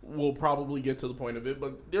 human will probably get to the point of it,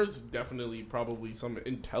 but there's definitely probably some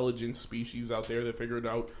intelligent species out there that figured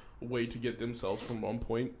out a way to get themselves from one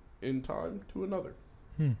point in time to another.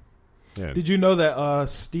 Yeah. Did you know that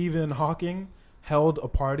Stephen Hawking held a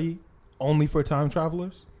party only for time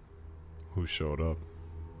travelers? Who showed up?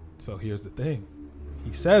 So here's the thing.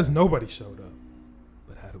 He says nobody showed up.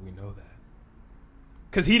 But how do we know that?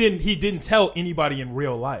 Because he didn't tell anybody in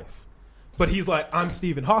real life. But he's like, I'm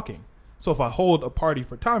Stephen Hawking. So if I hold a party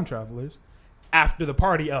for time travelers, after the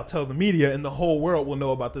party, I'll tell the media and the whole world will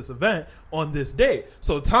know about this event on this date.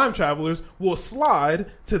 So time travelers will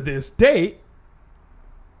slide to this date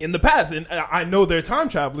in the past. And I know they're time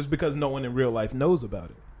travelers because no one in real life knows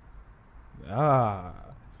about it.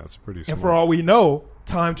 That's pretty smart. And for all we know,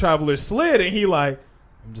 time travelers slid and he like,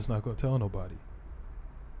 I'm just not going to tell nobody.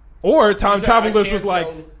 Or time travelers was like,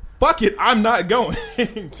 fuck it, I'm not going.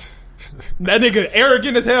 That nigga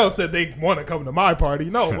arrogant as hell said they want to come to my party.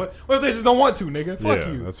 No, what if they just don't want to, nigga? Fuck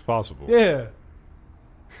you. That's possible. Yeah.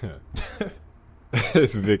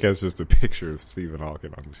 Vic has just a picture of Stephen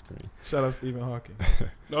Hawking on the screen. Shout out Stephen Hawking.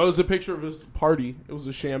 No, it was a picture of his party. It was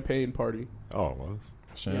a champagne party. Oh, it was?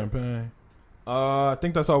 Champagne. I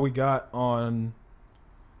think that's all we got on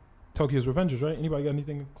Tokyo's Revengers, right? Anybody got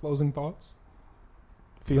anything? Closing thoughts?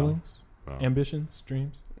 Feelings? No. Ambitions?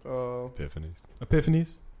 Dreams? Epiphanies.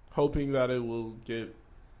 Epiphanies? Hoping that it will get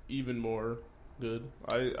even more good.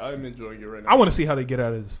 I'm enjoying it right now. I want to see how they get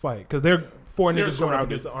out of this fight because they're four niggas going up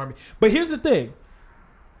against the army. But here's the thing: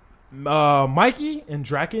 Mikey and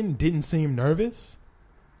Draken didn't seem nervous,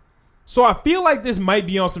 so I feel like this might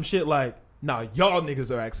be on some shit like, nah, y'all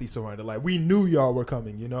niggas are actually surrounded. Like we knew y'all were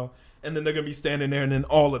coming, you know. And then they're gonna be standing there, and then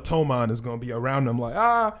all of Toman is gonna be around them, like,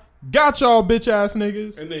 got y'all bitch ass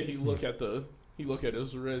niggas. And then he look at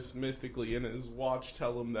his wrist mystically, and his watch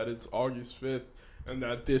tell him that it's August 5th. And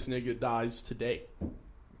that this nigga dies today. I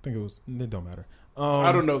think it don't matter.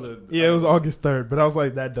 I don't know it was August 3rd, but I was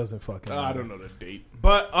like, that doesn't fucking matter. I don't know the date.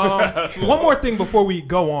 But one more thing before we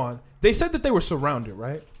go on. They said that they were surrounded,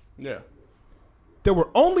 right? Yeah. There were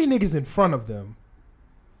only niggas in front of them,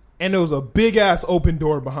 and there was a big ass open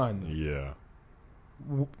door behind them. Yeah.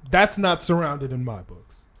 That's not surrounded in my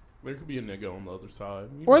books. There could be a nigga on the other side.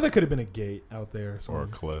 Or there could have been a gate out there. Or a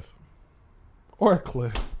cliff. Or a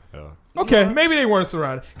cliff. Yeah. Okay, maybe they weren't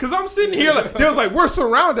surrounded. Because I'm sitting here, like, they was like, we're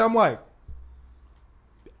surrounded. I'm like,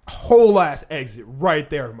 whole ass exit right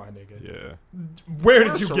there, my nigga. Yeah. Where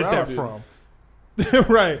did you get that from?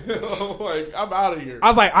 Right. Like, I'm out of here. I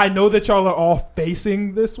was like, I know that y'all are all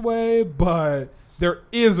facing this way, but there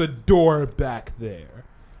is a door back there.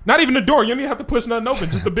 Not even a door. You don't even have to push nothing open.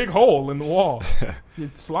 Just a big hole in the wall. You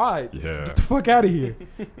slide. Yeah. Get the fuck out of here.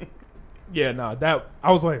 Yeah, nah. That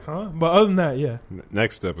I was like, huh? But other than that, yeah,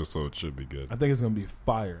 Next episode should be good. I think it's gonna be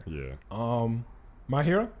fire. Yeah. My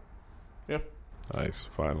Hero. Nice.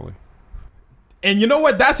 Finally. And you know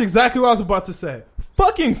what? That's exactly what I was about to say.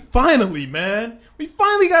 Fucking finally, man. We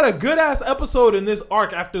finally got a good ass episode in this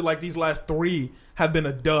arc after like these last 3 have been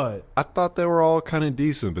a dud. I thought they were all kind of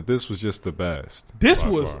decent, but this was just the best. This by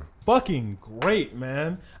was far. fucking great,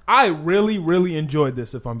 man. I really, really enjoyed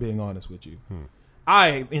this, if I'm being honest with you.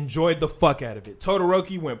 I enjoyed the fuck out of it.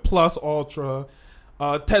 Todoroki went plus ultra.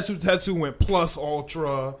 Tetsu went plus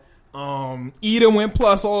ultra. Ida went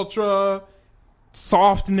plus ultra.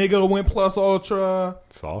 Soft nigga went plus ultra.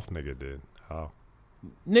 Soft nigga did. How?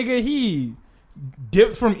 Nigga, he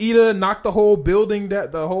dipped from Ida, knocked the whole building, the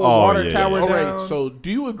whole water tower All down. right, so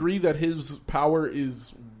do you agree that his power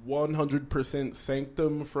is 100%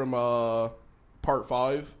 Sanctum from Part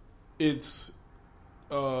 5? It's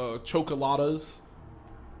Chocolata's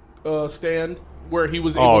stand where he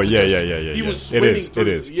was able to He was swimming through. It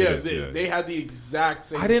is. They had the exact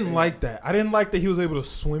same I didn't thing. like that. I didn't like that he was able to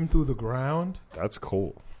swim through the ground. That's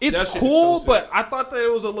cool. That It's shit is cool, so sick. but I thought that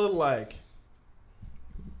it was a little like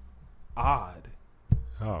odd.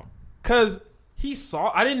 How? Cause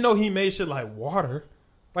I didn't know he made shit like water.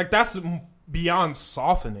 Like that's beyond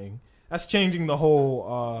softening. That's changing the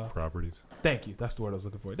whole Properties. thank you. That's the word I was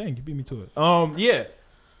looking for. Dang, you beat me to it. Yeah.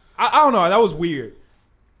 I don't know. That was weird.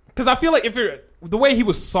 Cause I feel like the way he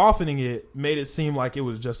was softening it made it seem like it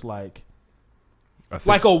was just like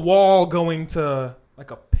a wall going to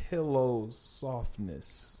like a pillow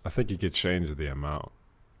softness. I think you could change the amount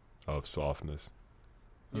of softness.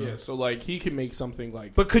 Yeah, so like he can make something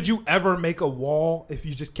like. But could you ever make a wall if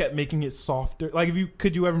you just kept making it softer? Like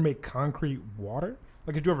could you ever make concrete water?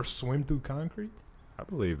 Like could you ever swim through concrete? I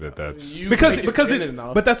believe that's You Because make it thin it,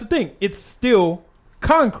 enough. but that's the thing. It's still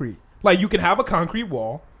concrete. Like you can have a concrete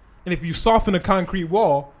wall, and if you soften a concrete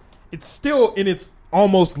wall, it's still in its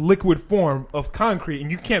almost liquid form of concrete, and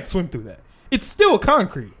you can't swim through that. It's still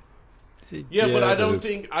concrete. Yeah, but I don't it is.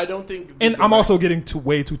 think. And I'm also getting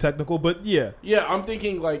way too technical, but yeah. Yeah, I'm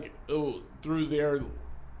thinking like through their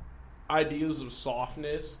ideas of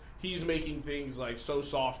softness, he's making things like so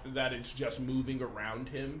soft that it's just moving around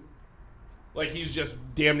him. Like he's just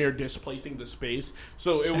damn near displacing the space.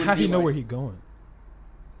 So it would. How do be you know like, where he's going?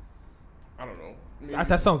 I don't know. Maybe,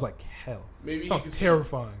 That sounds like hell. maybe he Sounds can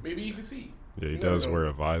terrifying. See. Maybe he can see. Yeah, he You never does know. wear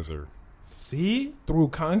a visor. See through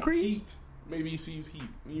concrete. Heat. Maybe he sees heat.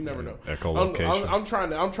 You never know. Echolocation.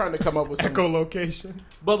 I'm trying to come up with some. Echolocation.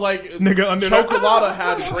 But like Nigga under that- Chocolata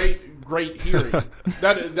had great hearing.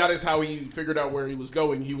 That is how he figured out where he was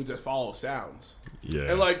going. He would just follow sounds. Yeah.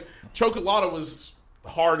 And like Chocolata was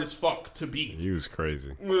hard as fuck to beat. He was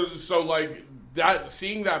crazy. So like that,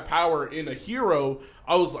 seeing that power in a hero,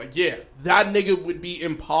 I was like, yeah, that nigga would be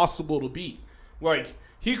impossible to beat. Like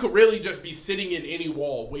he could really just be sitting in any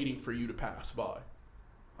wall waiting for you to pass by.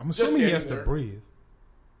 I'm assuming he has standing to there. breathe.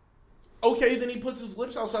 Okay, then he puts his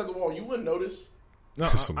lips outside the wall. You wouldn't notice. No,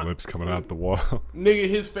 Some lips coming out the wall. Nigga,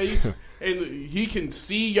 his face, and he can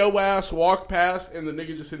see yo ass walk past, and the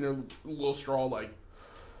nigga just in there, little straw, like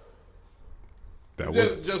That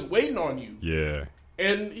was, just waiting on you. yeah.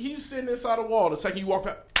 And he's sitting inside a wall. The second you walk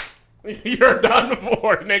past, you're done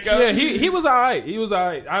for, nigga. yeah, he was alright. He was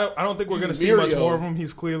alright. I don't think we're He's gonna see much Mirio. more of him.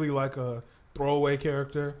 He's clearly like a throwaway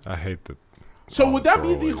character. I hate that. So would that be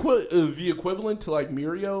Throwaways. the equivalent to like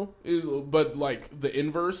Mirio, but like the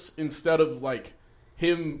inverse? Instead of like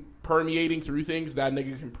him permeating through things, that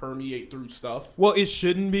nigga can permeate through stuff. Well, it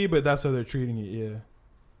shouldn't be, but that's how they're treating it. Yeah,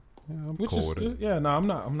 Yeah, I'm which cool is with it. yeah. No, I'm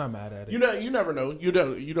not mad at it. You never know. You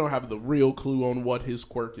don't have the real clue on what his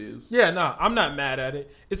quirk is. Yeah, no, I'm not mad at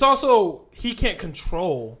it. It's also he can't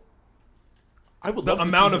control I would the love to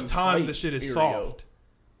amount see of him time fight the shit is Mirio. soft.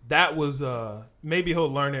 That was maybe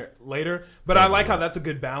he'll learn it later, but I like how that's a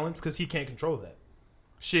good balance because he can't control that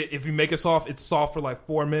shit. If you make it soft, it's soft for like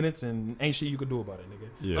 4 minutes and ain't shit you can do about it, nigga.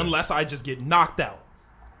 Yeah. Unless I just get knocked out,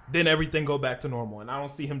 then everything go back to normal, and I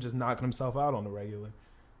don't see him just knocking himself out on the regular.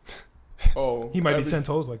 Oh, He might be every- 10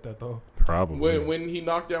 toes like that though Probably. When he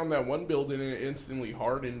knocked down that one building and it instantly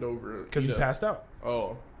hardened over because he Ida. passed out.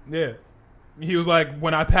 Oh, Yeah, he was like,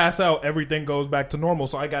 when I pass out, everything goes back to normal,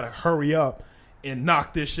 so I gotta hurry up and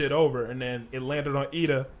knock this shit over, and then it landed on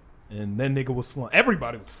Ida, and then nigga was slung.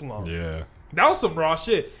 Everybody was slung. yeah. That was some raw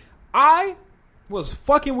shit. I was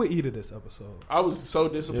fucking with Ida this episode I was so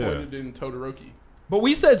disappointed in Todoroki. But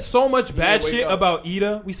we said so much bad wake shit up. about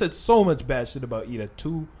Ida. We said so much bad shit about Ida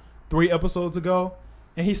 2-3 episodes ago.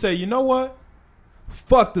 And he said, you know what?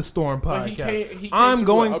 Fuck the Storm But he podcast. came I'm through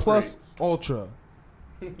going with plus upgrades. ultra.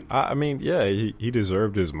 I mean, yeah, he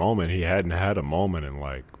deserved his moment. He hadn't had a moment in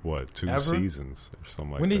like what 2 Ever? seasons or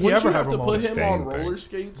something like When that. did he Wouldn't ever you have have a to moment? put him on Stain thing. roller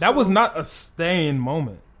skates? That was though? not a Stain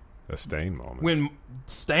moment. A Stain moment. When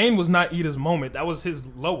Stain was not Ida's moment, that was his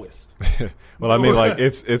lowest. Well, I mean, like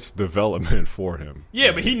it's development for him.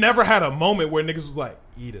 Yeah, but he never had a moment where niggas was like,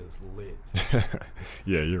 Ida's lit.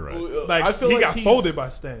 Yeah, you're right. Well, Like, I feel he like got he's- folded by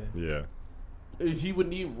Stain. Yeah, He would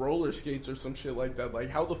need roller skates or some shit like that. Like,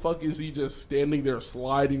 how the fuck is he just standing there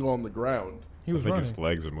sliding on the ground? He I was think running. his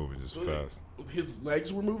legs are moving just fast. His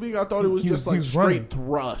legs were moving. I thought it was He just was- he like was straight running.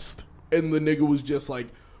 thrust, and the nigga was just like.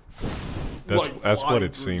 That's what flying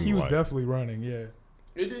it through. seemed He was like. definitely running, yeah.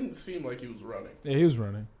 It didn't seem like he was running. Yeah, he was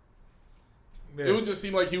running. Yeah. It would just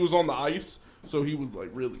seem like he was on the ice, so he was like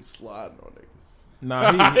really sliding on niggas.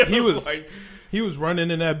 Nah, he It was like, he was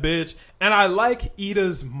running in that bitch. And I like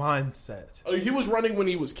Ida's mindset. he was running when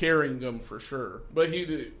he was carrying them for sure, but he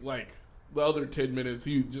did like the other 10 minutes.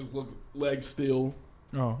 He just looked legs still.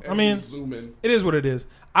 Oh, And I mean, zoom in. it is what it is.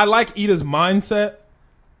 I like Ida's mindset.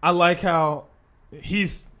 I like how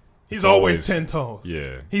he's always Always- 10 toes.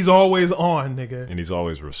 Yeah, He's always on, nigga. and he's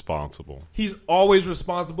always responsible. He's always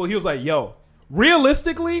responsible. He was like, yo,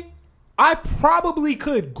 realistically, I probably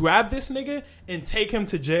could grab this nigga and take him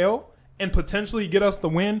to jail and potentially get us the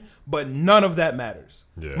win, but none of that matters.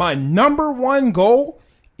 Yeah. My number one goal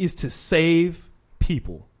is to save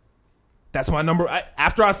people. That's my number.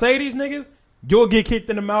 After I say these niggas, you'll get kicked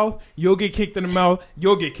in the mouth, you'll get kicked in the mouth,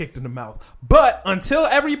 you'll get kicked in the mouth. But until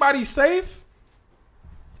everybody's safe,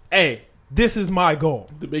 hey, this is my goal.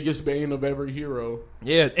 The biggest bane of every hero.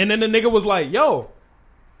 Yeah, and then the nigga was like, yo,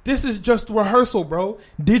 this is just rehearsal, bro.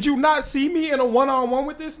 Did you not see me in a one-on-one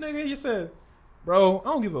with this nigga? He said, bro, I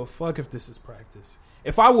don't give a fuck if this is practice.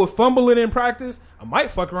 If I would fumble it in practice, I might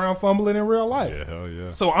fuck around fumble it in real life. Yeah, hell yeah.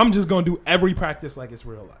 So I'm just going to do every practice like it's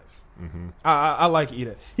real life. Mm-hmm. I like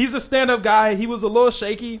Ida. He's a stand-up guy. He was a little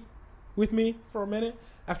shaky with me for a minute.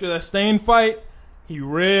 After that Stain fight, he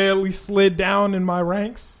really slid down in my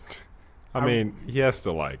ranks. I mean, he has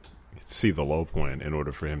to like see the low point in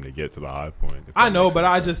order for him to get to the high point. if I that know, makes but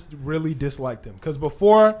any I sense. just really disliked him. Because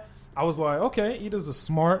before, I was like, okay, Ida's a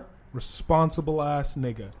smart, responsible ass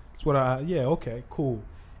nigga. That's what okay, cool.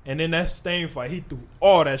 And then that Stain fight, he threw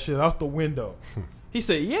all that shit out the window. He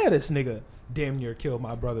said, yeah, this nigga damn near killed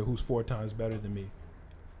my brother who's 4 times better than me.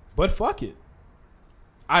 But fuck it.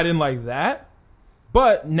 I didn't like that.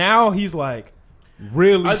 But now he's like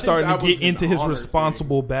really I think starting to that was get an into his honor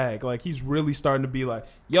responsible bag. Like he's really starting to be like,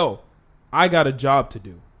 yo, I got a job to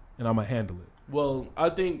do and I'm going to handle it. Well, I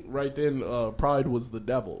think right then Pride was the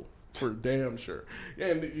devil for damn sure.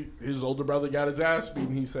 And his older brother got his ass beat,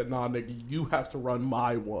 and he said, "Nah, nigga, you have to run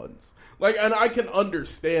my ones." Like, and I can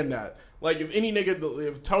understand that. Like, if any nigga,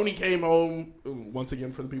 if Tony came home, once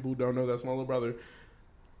again for the people who don't know, that's my little brother.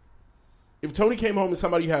 If Tony came home and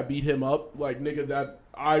somebody had beat him up, like nigga, that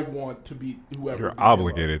I want to beat whoever. You're beat him up.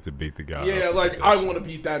 obligated to beat the guy. Yeah, up like that I shit. want to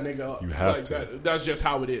beat that nigga up. You have like, to. That's just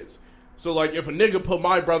how it is. So like, if a nigga put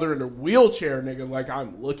my brother in a wheelchair, nigga, like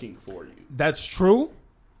I'm looking for you. That's true,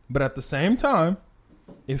 but at the same time,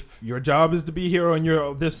 if your job is to be here and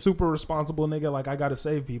you're this super responsible nigga, like I gotta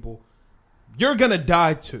save people, you're gonna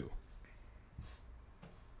die too.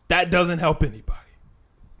 That doesn't help anybody.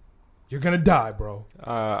 You're gonna die, bro.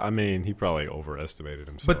 I mean, he probably overestimated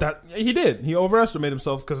himself. But that he did. He overestimated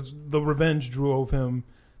himself because the revenge drove him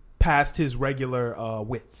past his regular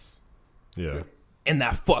wits, yeah. and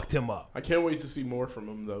that fucked him up. I can't wait to see more from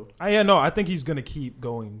him though. I think he's gonna keep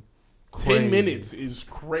going. Crazy. 10 minutes is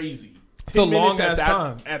crazy. It's a 10 minutes long-ass at that,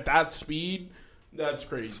 time. At that speed, that's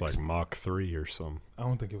crazy. It's like Mach 3 or something. I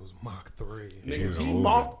don't think it was Mach 3. he Nigga, was if he over.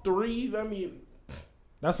 Mach 3, I mean,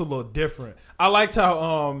 That's a little different. I liked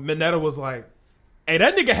how Mineta was like, hey,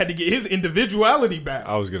 that nigga had to get his individuality back.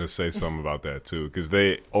 I was going to say something about that, too, because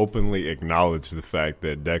they openly acknowledged the fact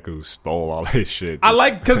that Deku stole all his shit. I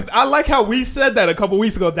like how we said that a couple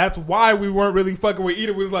weeks ago. That's why we weren't really fucking with Ida.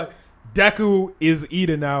 It was like, Deku is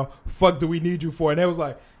Ida now. Fuck do we need you for? And it was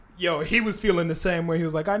like, yo, he was feeling the same way. He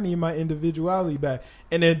was like, I need my individuality back.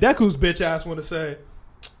 And then Deku's bitch ass want to say,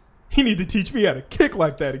 he need to teach me how to kick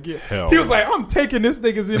like that again. Hell he was no. like, I'm taking this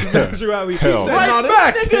nigga's individuality Hell he said, right nah,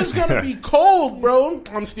 back. this nigga's gonna be cold, bro.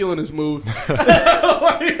 I'm stealing his moves.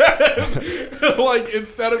 like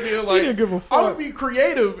instead of being like, didn't give a I'm fuck. gonna be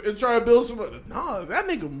creative and try to build some. Nah, that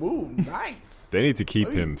nigga move nice. They need to keep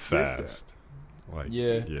Let me him get that. fast. Like,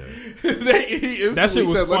 Yeah. yeah. He That shit instantly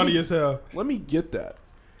was said, funny as hell. Let me get that.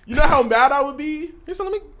 You know how mad I would be? He said,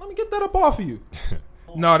 let me get that up off of you.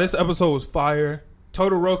 No, this episode was fire.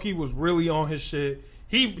 Todoroki was really on his shit.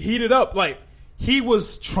 He heated up. Like, he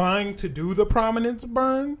was trying to do the prominence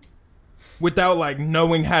burn without, like,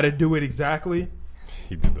 knowing how to do it exactly.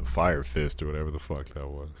 He did the fire fist or whatever the fuck that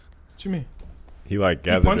was. What you mean? He like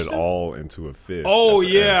gathered punched it him? all into a fist. Oh, at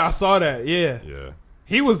the yeah, end. I saw that. Yeah. Yeah.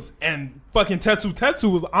 He was, and fucking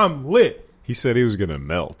Tetsu was, I'm lit. He said he was gonna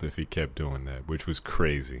melt if he kept doing that, which was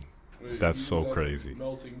crazy. That's He's so at the crazy.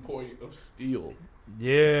 Melting point of steel.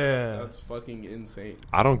 Yeah. That's fucking insane.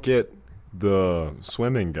 I don't get the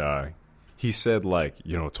swimming guy. He said, like,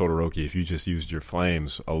 you know, Todoroki, if you just used your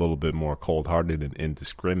flames a little bit more cold-hearted and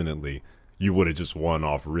indiscriminately, you would have just won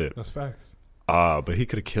off rip. That's facts. But he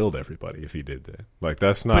could have killed everybody if he did that. Like,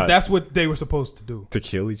 that's not But that's what they were supposed to do. to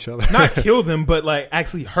kill each other. Not kill them, but, like,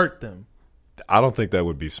 actually hurt them. I don't think that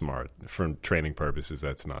would be smart. For training purposes,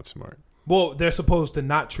 that's not smart. Well, they're supposed to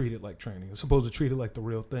not treat it like training. They're supposed to treat it like the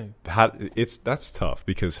real thing. That's tough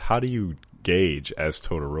because how do you gauge as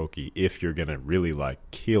Todoroki if you're gonna really like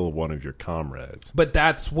kill one of your comrades? But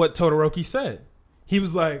that's what Todoroki said. He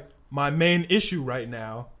was like, my main issue right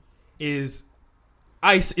now is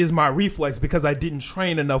ice is my reflex because I didn't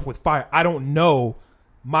train enough with fire. I don't know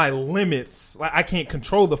my limits. Like, I can't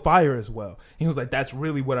control the fire as well. He was like, that's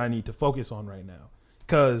really what I need to focus on right now.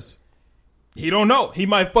 Because he don't know. He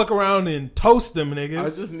might fuck around and toast them niggas. I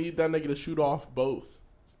just need that nigga to shoot off both.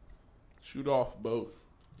 Shoot off both.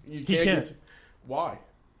 You He can't. can't. Get why?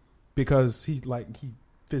 Because he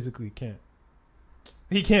physically can't.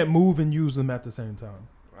 He can't move and use them at the same time.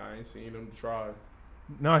 I ain't seen him try.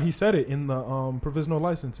 No, he said it in the provisional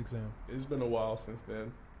license exam. It's been a while since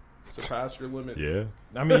then. Surpass your limits. Yeah.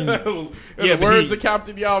 I mean, In yeah, the but words he- of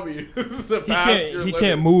Captain Yami, surpass your he limits.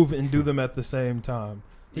 can't move and do them at the same time.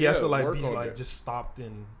 He has Yeah, to like work be on like it. just stopped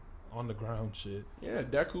in on the ground shit. Yeah,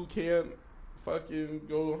 Deku can't fucking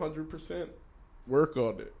go 100%. Work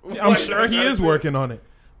on it. I'm Like, sure he that's is it. working on it.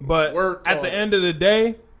 But Work at on the it. end of the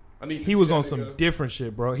day, I need to he see was that on nigga some different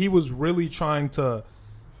shit, bro. He was really trying to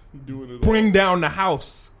doing it bring down the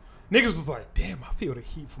house. Niggas was like, damn, I feel the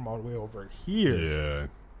heat from all the way over here. Yeah.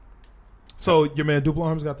 So your man Duple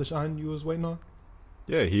Arms got the shine you was waiting on?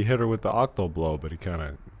 Yeah, he hit her with the octo blow, but he kind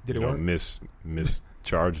of Did it work?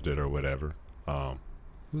 mischarged it or whatever. It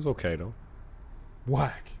was okay though.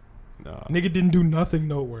 Whack. Nah. Nigga didn't do nothing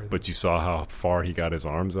noteworthy. But you saw how far he got his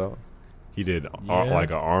arms out. He did Yeah. like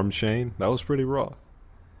an arm chain. That was pretty raw.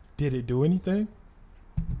 Did it do anything?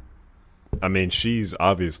 I mean, she's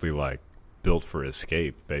obviously like built for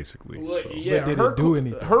escape, basically. Look, so. yeah, But did her, it do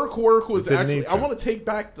anything? Her quirk was It didn't actually. need I to. want to take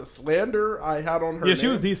back the slander I had on her. Yeah, she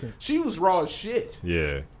name. was decent. She was raw as shit.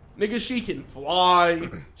 Yeah. Nigga, she can fly.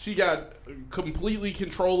 She got completely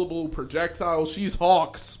controllable projectiles. She's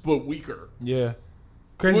Hawks, but weaker. Yeah.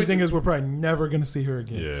 Crazy Would thing you- is, we're probably never gonna see her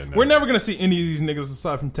again. Yeah, We're never. never gonna see any of these niggas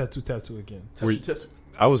aside from Tetsu again. Were- Tetsu.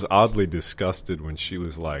 I was oddly disgusted when she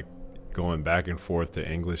was like going back and forth to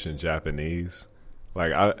English and Japanese.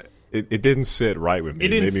 Like it didn't sit right with me. It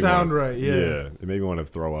didn't made me sound wanna- right, yeah. it made me want to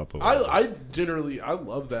throw up a little. I generally I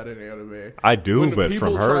love that in anime. I do, When but people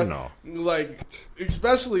from her, try- no. Like,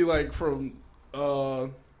 especially like from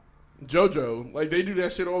JoJo, like they do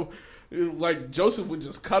that shit all. Like Joseph would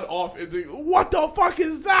just cut off into what the fuck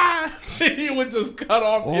is that? He would just cut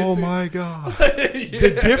off. Oh into, my god!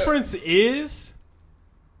 The difference is,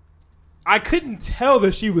 I couldn't tell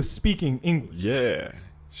that she was speaking English. Yeah,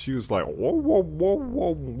 she was like whoa, whoa, whoa,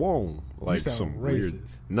 whoa, whoa, like sound some weird.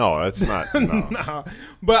 racist. No, that's not. No, Nah,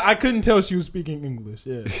 but I couldn't tell she was speaking English.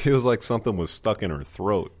 Yeah, it was like something was stuck in her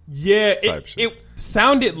throat. yeah. Type It, shit. it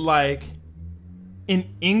sounded like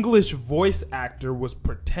an English voice actor was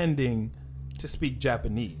pretending to speak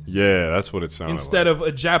Japanese Yeah, that's what it sounded instead like. of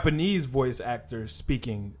a Japanese voice actor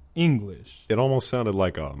speaking English. It almost sounded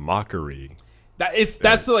like a mockery. That's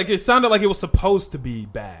like it sounded like it was supposed to be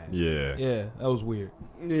bad. Yeah, Yeah, that was weird.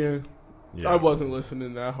 Yeah. yeah. I wasn't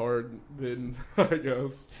listening that hard then, I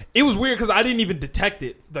guess. It was weird because I didn't even detect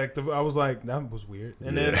it. Like I was like, that was weird,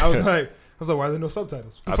 and then Yeah. I was like, why are there no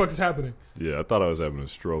subtitles? What the fuck is happening? Yeah, I thought I was having a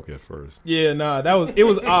stroke at first Yeah, nah, it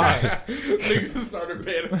was odd. Niggas started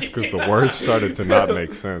panicking. because the words started to not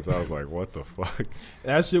make sense. I was like, "What the fuck?"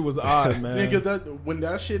 That shit was odd, man. Nigga, when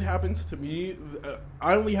that shit happens to me,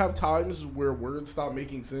 I only have times where words stop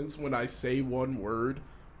making sense when I say one word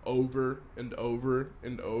over and over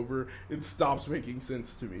and over. It stops making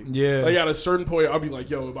sense to me. Yeah. Like at a certain point, I'll be like,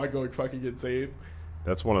 yo, am I going fucking insane?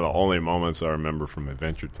 That's one of the only moments I remember from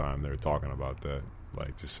Adventure Time. They were talking about that,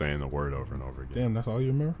 like just saying the word over and over again. Damn, that's all you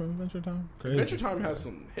remember from Adventure Time? Crazy. Adventure Time has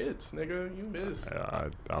some hits, nigga. You missed. I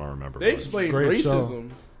don't remember. They much. explain Great racism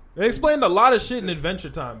They explained a lot of shit in Adventure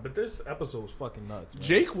Time, but this episode was fucking nuts. Man.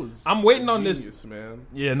 Jake was. I'm waiting on genius, this. man.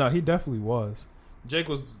 Yeah, no, he definitely was. Jake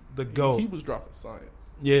was the GOAT. He was dropping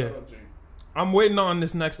science. Yeah. Shout out Jake. I'm waiting on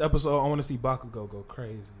this next episode. I want to see Bakugo go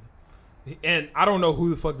crazy. And I don't know who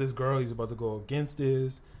the fuck this girl he's about to go against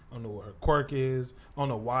is. I don't know what her quirk is. I don't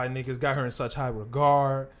know why niggas got her in such high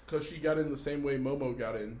regard. Because she got in the same way Momo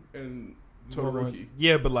got in Todoroki.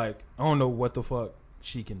 Yeah, but like, I don't know what the fuck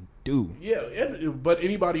she can do. Yeah, but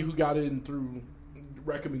anybody who got in through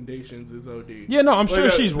recommendations is OD. Yeah, no, I'm sure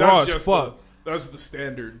she's raw as fuck. That's the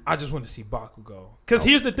standard. I just want to see Bakugo. Because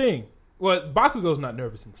here's the thing. Well, Bakugo's not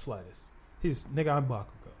nervous in the slightest. He's, nigga, I'm Bakugo.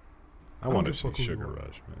 I want to give a see fuck who Sugar you are.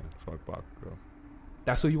 Rush, man. Fuck Bakugo.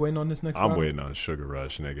 That's who you waiting on this next I'm battle? waiting on Sugar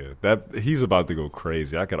Rush, nigga. That he's about to go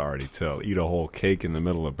crazy. I could already tell. Eat a whole cake in the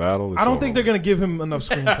middle of battle. I don't think they're going to give him enough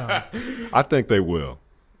screen time. I think they will.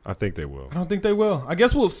 I think they will. I don't think they will. I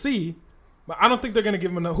guess we'll see. But I don't think they're going to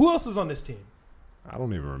give him enough. Who else is on this team? I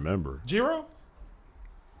don't even remember. Jiro?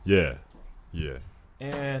 Yeah.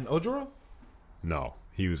 And Ojiro? No,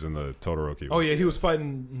 he was in the Todoroki. Oh, yeah, he was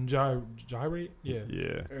fighting Gyrate? Yeah.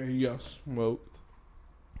 Yeah. And he got smoked.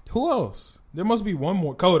 Who else? There must be one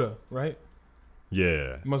more. Koda, right?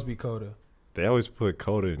 Yeah. It must be Koda. They always put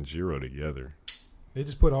Koda and Jiro together. They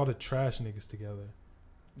just put all the trash niggas together.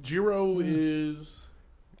 Jiro is.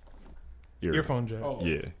 Earphone jack. Oh.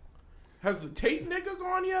 Yeah, Has the tape nigga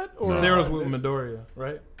gone yet? No. Sarah's with Midoriya,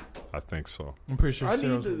 right? I think so. I'm pretty sure I need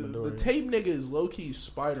Sarah's with the Midoriya. tape nigga is low key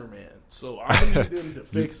Spider Man, so I need him to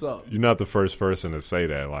fix up. You're not the first person to say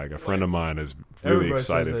that. Like a friend of mine is really Everybody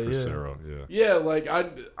says excited that, for yeah. Sarah. Yeah. Yeah, like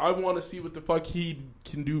I want to see what the fuck he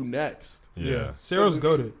can do next. Yeah. Sarah's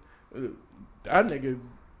goated. That nigga,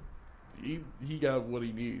 he got what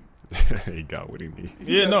he need. He got what he needs.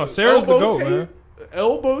 Yeah, no, Sarah's the Elbow GOAT, man.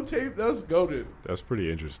 Elbow tape, that's goated. That's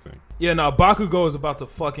pretty interesting. Yeah, now Bakugo is about to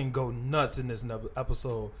fucking go nuts in this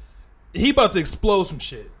episode. He about to explode some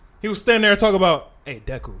shit. He was standing there talking about, hey,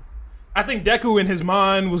 Deku. I think Deku in his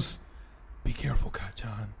mind was, be careful,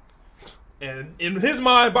 Kachan. And in his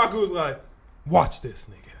mind, Baku was like, watch this,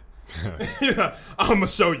 nigga. I'm going to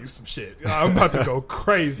show you some shit. I'm about to go He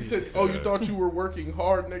crazy. said, "Oh, you thought you were working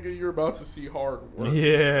hard, nigga? You're about to see hard work."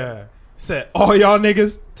 Yeah. Said, all y'all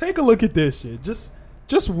niggas, take a look at this shit.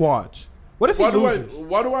 Just watch. What if he loses?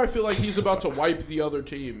 Why do I feel like he's about to wipe the other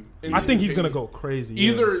team? I think he's going to go crazy.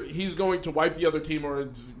 yeah. Either he's going to wipe the other team, or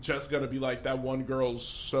it's just going to be like that one girl's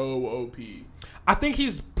so OP. I think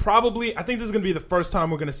this is going to be the first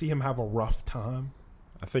time we're going to see him have a rough time.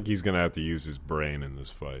 I think he's gonna have to use his brain in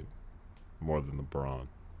this fight more than the brawn.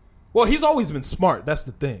 Well, he's always been smart. That's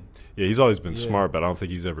the thing. Yeah, he's always been Yeah. smart, but I don't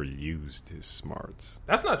think he's ever used his smarts.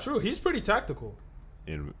 That's not true. He's pretty tactical.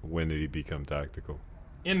 And when did he become tactical?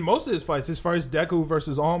 In most of his fights, Deku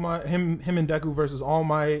versus All Might, him and Deku versus All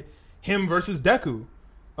Might, him versus Deku,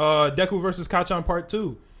 Deku versus Kachan Part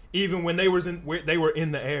 2. Even when they were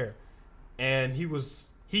in the air, and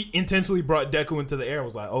he intentionally brought Deku into the air. And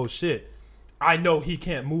was like, oh shit, I know he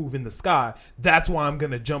can't move in the sky. That's why I'm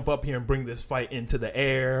gonna jump up here and bring this fight into the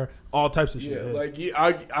air. All types of shit. Yeah,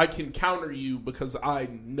 like I can counter you because I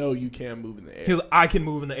know you can't move in the air. He's like, I can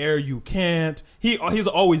move in the air, you can't. He's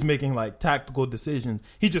always making like tactical decisions.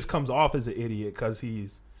 He just comes off as an idiot because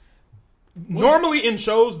he's normally in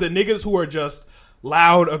shows the niggas who are just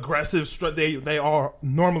loud, aggressive. They are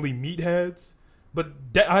normally meatheads. But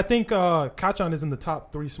I think Kachan is in the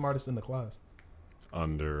top 3 smartest in the class.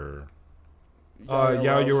 Under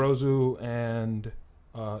Yaoyorozu and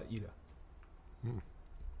Ida.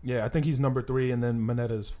 Yeah, I think he's number 3, and then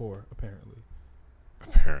Mineta is 4, apparently.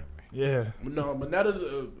 Yeah. No,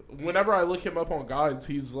 Monetta's. Whenever I look him up on guides,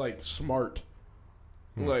 he's like smart.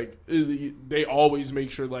 Like they always make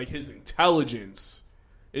sure like his intelligence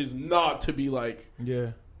is not to be like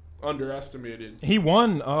underestimated. He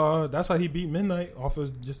won. That's how he beat Midnight, off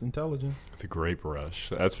of just intelligence. the Grape Rush.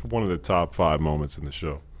 That's one of the top 5 moments in the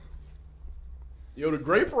show. Yo, the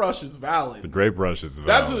Grape Rush is valid. The Grape Rush is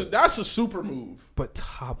valid. That's a super move. But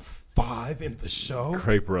top 5 in the show?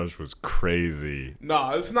 Grape Rush was crazy.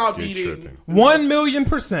 Nah, it's not You're beating tripping.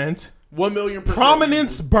 1,000,000%. 1,000,000%.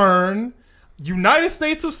 Prominence burn. United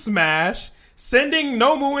States of Smash. Sending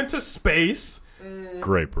Nomu into space.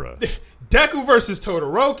 Grape Rush. Deku versus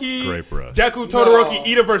Todoroki. Grape Rush. Deku, Todoroki,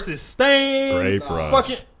 No. Ida versus Stain. Grape Rush.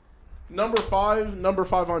 Fucking Number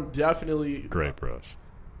five on definitely. Grape Rush.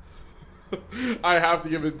 I have to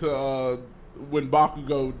give it to when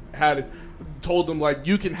Bakugo told them like,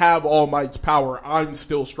 you can have All Might's power. I'm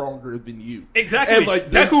still stronger than you. Exactly. And, like,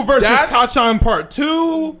 Deku versus that's- Kachan Part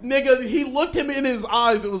 2. Nigga, he looked him in his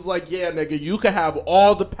eyes. It was like, yeah, nigga, you can have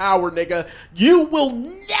all the power, nigga. You will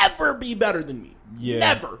never be better than me. Yeah.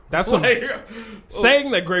 Never. That's some Like,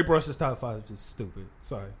 saying that Great Brush is top 5 is stupid.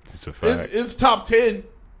 Sorry. It's a fact. it's top 10.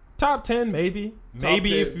 Top 10, maybe. Maybe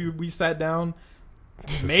 10. if we sat down.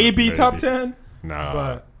 Just Maybe a top maybe. 10. Nah,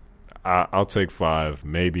 But I'll take 5.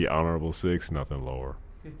 Maybe honorable 6. Nothing lower.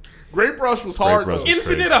 Great Brush was hard, Brush though. was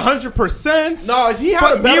Infinite crazy. 100%. No, he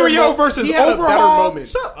had a better Mirio versus he had a better Overhaul. moment.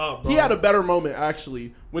 Shut up, bro. He had a better moment,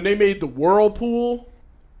 actually, when they made the whirlpool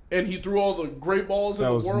and he threw all the great balls in That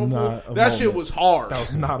the was whirlpool. not a That shit moment. was hard. That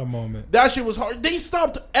was not a moment. That shit was hard. They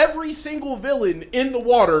stopped every single villain in the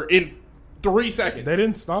water in 3 seconds. They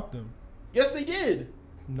didn't stop them. Yes, they did.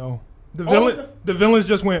 No. All The villains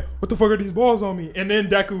just went, what the fuck are these balls on me? And then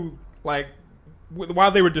Deku, like,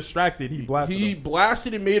 while they were distracted, he blasted He them.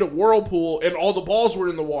 blasted and made a whirlpool, and all the balls were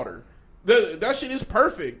in the water. That shit is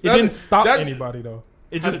perfect. It That- didn't stop that- anybody, though.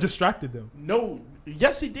 It just distracted them. No,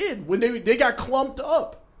 yes, it did. When they got clumped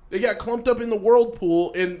up, they got clumped up in the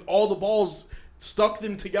whirlpool, and all the balls stuck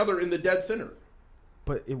them together in the dead center.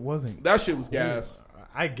 But it wasn't. That shit was gas.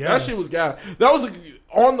 I guess. That shit was gas. That was a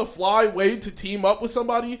on the fly way to team up with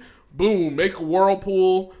somebody. Boom, make a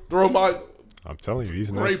whirlpool, throw my I'm telling you,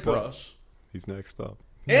 he's Great next up. Brush, He's next up.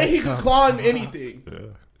 and he Next could up. climb anything.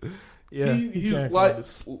 Yeah. Yeah. He's can't like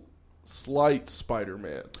climb. slight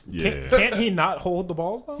Spider-Man. Yeah. Can't he not hold the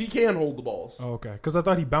balls, though? He can hold the balls. Oh, okay. Because I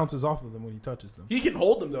thought he bounces off of them when he touches them. He can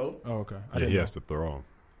hold them though. Oh, okay. I Yeah, didn't he know. has to throw him.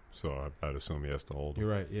 So I'd assume he has to hold him.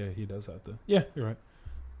 You're right. Yeah, he does have to. Yeah, you're right.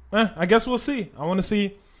 I guess we'll see. I want to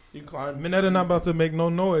see. He can climb. Mineta not about to make no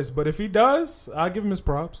noise, but if he does, I'll give him his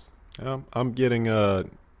props. I'm getting, I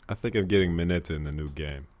think I'm getting Mineta in the new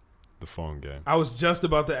game. The phone game. I was just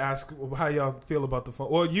about to ask how y'all feel about the phone.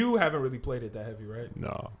 Well, you haven't really played it that heavy, right?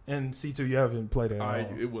 No. And C2, you haven't played it at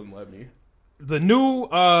all. It wouldn't let me. The new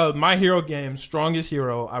My Hero game, Strongest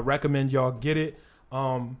Hero, I recommend y'all get it.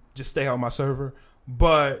 Just stay on my server.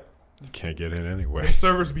 But You can't get in anyway. the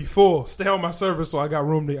servers be full. Stay on my server so I got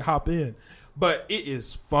room to hop in. But it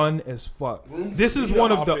is fun as fuck. This is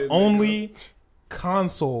one of the only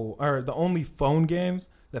console or the only phone games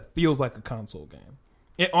that feels like a console game.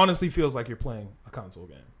 It honestly feels like you're playing a console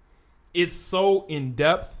game. It's so in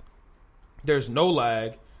depth. There's no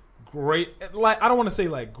lag. Great, like I don't want to say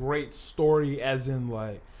like great story, as in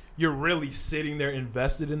like you're really sitting there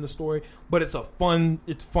invested in the story. But it's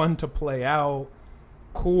fun to play out.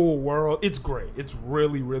 Cool world. It's great. It's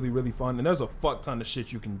really, really, really fun. And there's a fuck ton of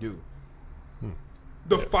shit you can do.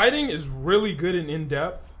 The fighting is really good and in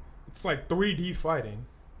depth. It's like 3D fighting,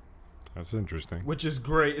 That's interesting. which is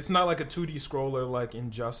great. It's not like a 2D scroller like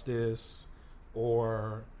Injustice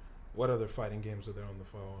or what other fighting games are there on the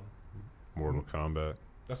phone? Mortal Kombat.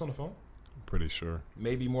 That's on the phone? I'm pretty sure.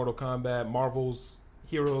 Maybe Mortal Kombat, Marvel's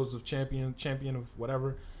Heroes of Champion of whatever.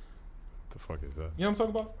 What the fuck is that? You know what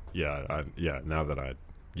I'm talking about? Yeah, now that I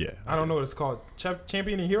don't know what it's called.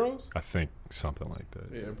 Champion and Heroes? I think something like that.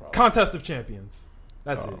 Yeah, probably. Contest of Champions.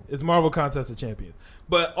 That's Oh. it. It's Marvel Contest of Champions.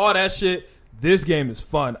 But all that shit, this game is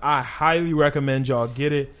fun. I highly recommend y'all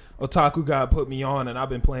get it. Otaku God put me on, and I've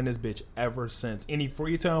been playing this bitch ever since. Any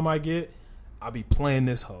free time I get, I'll be playing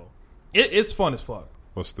this hoe. It's fun as fuck.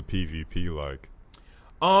 What's the PvP like?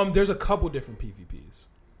 There's a couple different PvPs.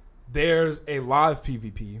 There's a live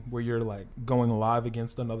PvP where you're like going live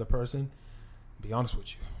against another person. Be honest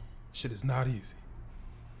with you, shit is not easy.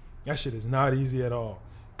 That shit is not easy at all.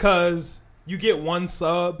 Cause you get one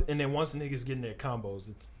sub, and then once niggas get in their combos,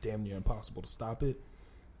 it's damn near impossible to stop it.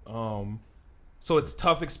 So it's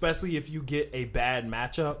tough, especially if you get a bad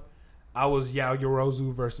matchup. I was Yao Yorozu,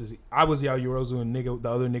 and the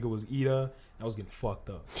other nigga was Ida. I was getting fucked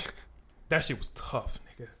up. That shit was tough,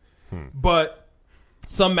 nigga. But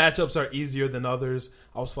some matchups are easier than others.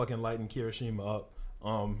 I was fucking lighting Kirishima up.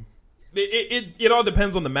 It all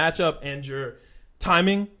depends on the matchup and your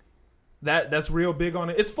timing. That's real big on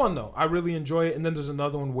it. It's fun though. I really enjoy it. And then there's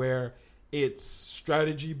another one where it's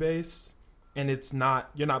strategy based and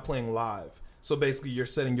you're not playing live. So basically you're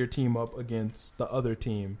setting your team up against the other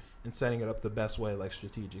team and setting it up the best way, like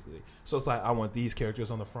strategically. So it's like I want these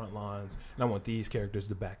characters on the front lines and I want these characters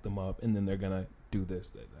to back them up, and then they're gonna do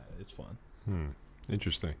this, that. It's fun.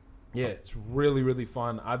 Interesting. Yeah, it's really, really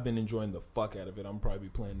fun. I've been enjoying the fuck out of it. I'm probably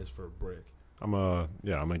playing this for a break. I'm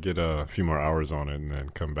gonna get a few more hours on it and then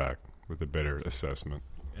come back with a better assessment.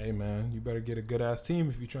 Hey man, you better get a good ass team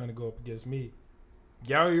if you're trying to go up against me.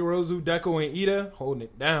 Yaoyorozu, Deku, and Ida holding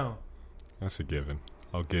it down. That's a given.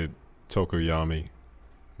 I'll get Tokoyami,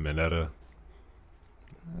 Mineta,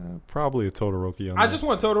 probably a Todoroki on I that. just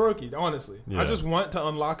want Todoroki, honestly. Yeah. I just want to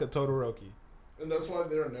unlock a Todoroki. And that's why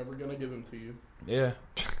they're never gonna give him to you. Yeah,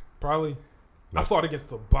 probably. I fought against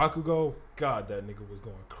the Bakugo. God, that nigga was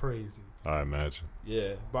going crazy. I imagine.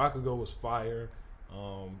 Yeah, Bakugo was fire.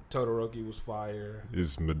 Todoroki was fire.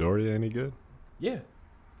 Is Midoriya any good? Yeah,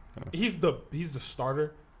 he's the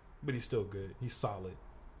starter, but he's still good. He's solid.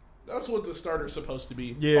 That's what the starter's supposed to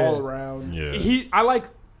be. Yeah. All around. Yeah. I like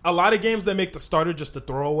a lot of games that make the starter just a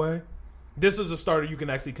throwaway. This is a starter you can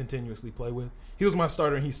actually continuously play with. He was my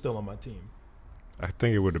starter, and he's still on my team. I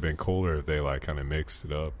think it would have been cooler if they like kind of mixed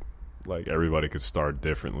it up. Like everybody could start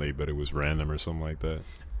differently, but it was random or something like that.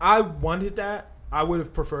 I wanted that. I would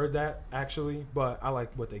have preferred that, actually, but I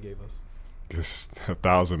like what they gave us. Because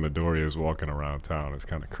 1,000 Midoriyas walking around town is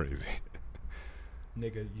kind of crazy.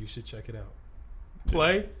 Nigga, you should check it out.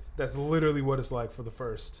 Play, that's literally what it's like for the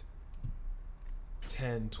first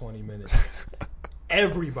 10, 20 minutes.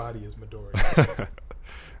 Everybody is Midoriya.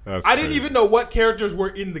 I didn't even know what characters were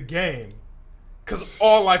in the game. Because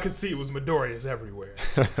all I could see was Midoriya's everywhere.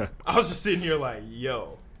 I was just sitting here like,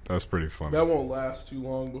 yo. That's pretty funny. That won't last too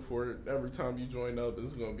long before every time you join up,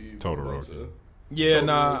 it's going to be Todoroki. Yeah,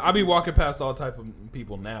 Todoroki. I be walking past all type of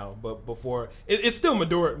people now. But before, it's still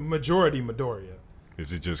majority Midoriya.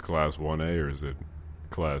 Is it just class 1A or is it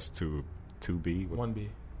class 2B? 1B.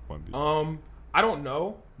 1B. I don't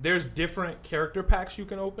know. There's different character packs you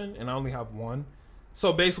can open, and I only have one.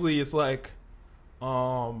 So basically, it's like,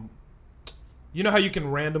 you know how you can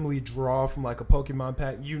randomly draw from like a Pokemon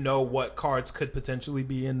pack? You know what cards could potentially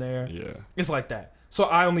be in there. Yeah. It's like that. So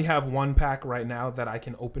I only have one pack right now that I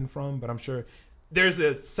can open from, but I'm sure there's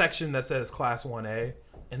a section that says Class 1A,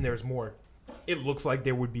 and there's more. It looks like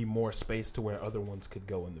there would be more space to where other ones could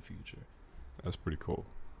go in the future. That's pretty cool.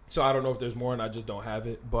 So I don't know if there's more, and I just don't have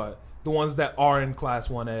it. But the ones that are in Class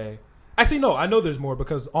 1A... Actually, no, I know there's more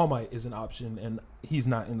because All Might is an option, and he's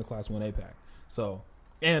not in the Class 1A pack. So,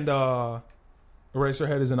 and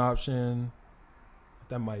Eraserhead is an option.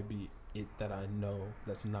 That might be it that I know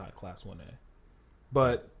that's not Class 1A.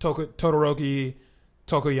 But Todoroki,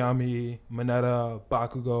 Tokoyami, Mineta,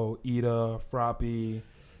 Bakugo, Ida, Froppy,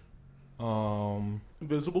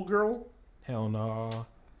 Invisible Girl? hell no. My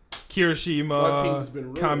Kirishima, team's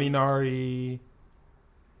been really- Kaminari,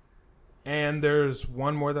 and there's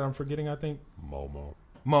one more that I'm forgetting, I think.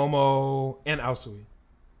 Momo, and Aosui.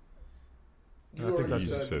 You I think already that's-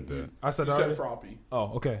 You just said that. I said You that said already? Froppy.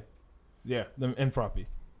 Oh, okay. Yeah, and Froppy.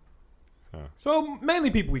 Huh. So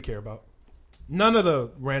mainly people we care about. None of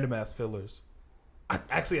the random ass fillers.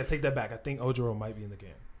 I take that back. I think Ojiro might be in the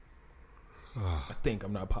game. I think.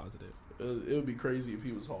 I'm not positive. It would be crazy if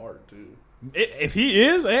he was hard, too. If he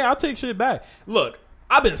is, hey, I'll take shit back. Look,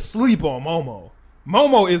 I've been sleep on Momo.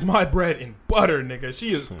 Momo is my bread and butter, nigga. She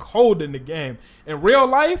is cold in the game. In real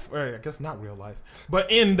life, or I guess not real life, but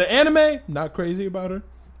in the anime, not crazy about her.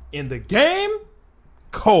 In the game,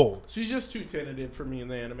 cold. She's just too tentative for me in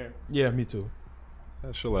the anime. Yeah, me too.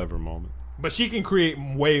 She'll have her moment. But she can create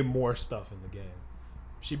way more stuff in the game.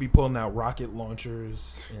 She be pulling out rocket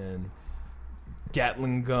launchers and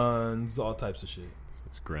Gatling guns, all types of shit.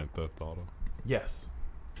 It's Grand Theft Auto. Yes,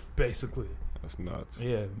 basically. That's nuts.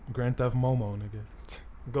 Yeah, Grand Theft Momo, nigga.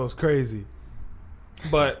 Goes crazy.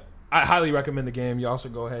 But I highly recommend the game. Y'all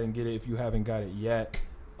should go ahead and get it if you haven't got it yet.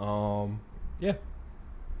 Yeah.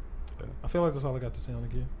 I feel like that's all I got to say on the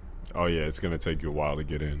game. Oh, yeah, it's going to take you a while to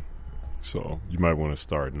get in. So you might want to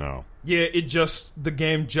start now. Yeah, the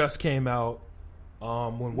game just came out.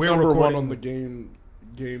 When we're Number recording, one on the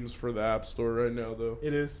games for the App Store right now, though.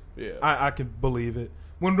 It is. Yeah. I can believe it.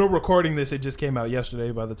 When we're recording this, it just came out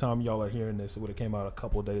yesterday. By the time y'all are hearing this, it would have came out a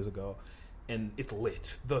couple of days ago, and it's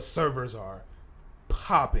lit. The servers are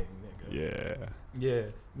popping, nigga. Yeah.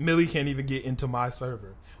 Millie can't even get into my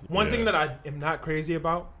server. One thing that I am not crazy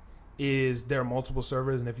about is there are multiple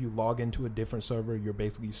servers, and if you log into a different server, you're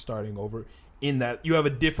basically starting over. In that you have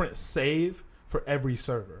a different save for every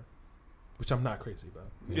server, which I'm not crazy about.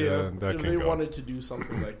 Yeah, that if can they go. wanted to do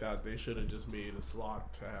something like that, they should have just made a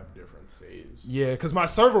slot to have different saves. Yeah, because my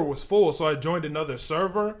server was full, so I joined another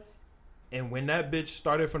server. And when that bitch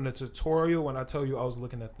started from the tutorial, when I tell you I was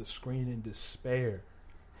looking at the screen in despair,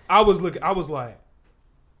 I was like, oh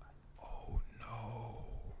no.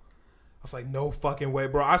 I was like, no fucking way,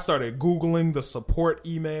 bro. I started Googling the support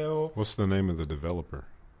email. What's the name of the developer?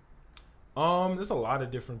 There's a lot of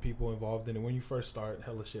different people involved in it. When you first start,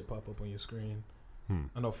 hella shit pop up on your screen.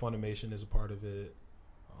 I know Funimation is a part of it.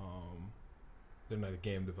 They're not a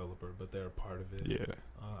game developer, but they're a part of it. Yeah.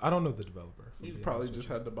 I don't know the developer. You probably just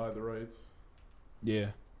had to buy the rights.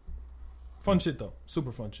 Yeah. Fun shit, though.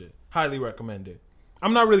 Super fun shit. Highly recommend it.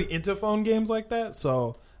 I'm not really into phone games like that,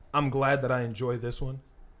 so I'm glad that I enjoy this one.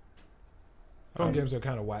 Phone games are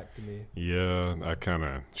kind of whack to me. Yeah, I kind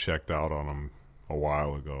of checked out on them a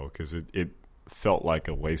while ago because it felt like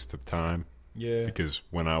a waste of time. Yeah. Because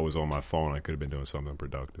when I was on my phone, I could have been doing something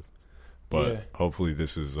productive. But Yeah. hopefully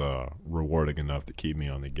this is rewarding enough to keep me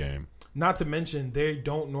on the game. Not to mention, they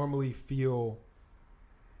don't normally feel.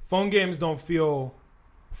 Phone games don't feel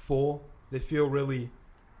full. They feel really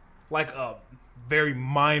like a very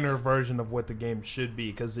minor version of what the game should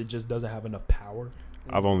be because it just doesn't have enough power.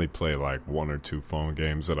 I've only played like 1 or 2 phone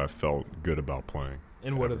games that I felt good about playing.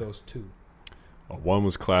 And what are those two? One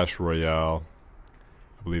was Clash Royale.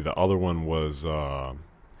 I believe the other one was a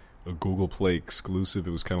Google Play exclusive.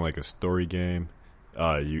 It was kind of like a story game.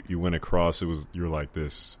 You went across. You're like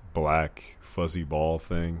this black fuzzy ball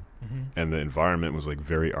thing, and the environment was like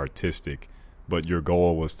very artistic. But your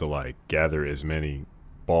goal was to like gather as many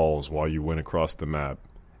balls while you went across the map,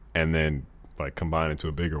 and then like combine into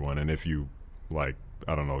a bigger one. And if you like,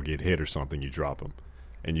 I don't know, get hit or something, you drop them,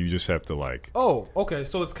 and you just have to like. Oh, okay.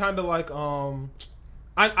 So it's kind of like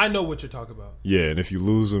I know what you're talking about. Yeah, and if you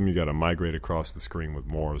lose them, you got to migrate across the screen with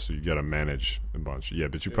more, so you got to manage a bunch. Yeah,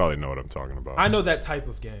 but you probably know what I'm talking about. I know that type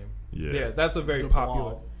of game. Yeah. That's a very The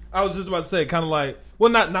popular. Blob. I was just about to say, kind of like,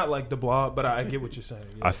 well, not like the Blob, but I get what you're saying.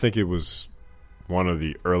 Yeah. I think it was one of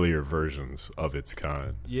the earlier versions of its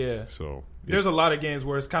kind. Yeah. So There's a lot of games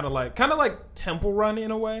where it's kind of like Temple Run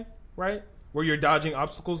in a way, right? Where you're dodging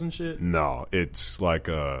obstacles and shit. no, it's like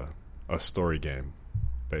a story game.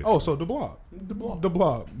 Basically. Oh, so the Blob. The Blob. The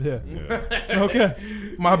Blob. Yeah. Yeah.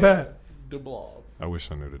 Okay. My bad. The Blob. I wish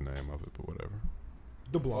I knew the name of it, but whatever.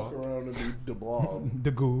 The Fuck Blob. around and be the Blob.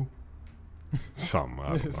 The Goo. Something. I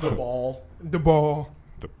don't The know. ball. The Ball.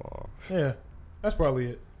 The ball. Yeah. That's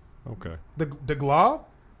probably it. Okay. The Glob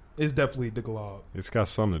is definitely the Glob. It's got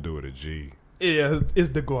something to do with a G. Yeah, it's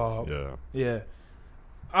the Glob. Yeah.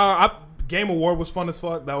 Yeah. Game of War was fun as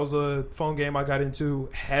fuck. That was a phone game I got into.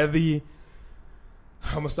 Heavy.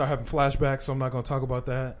 I'm gonna start having flashbacks, so I'm not gonna talk about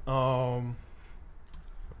that.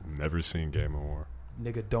 Never seen Game of War.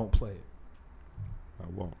 Nigga, don't play it. I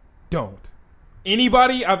won't. Don't.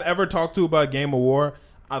 Anybody I've ever talked to about Game of War,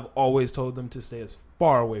 I've always told them to stay as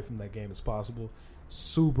far away from that game as possible.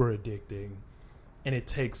 Super addicting. And it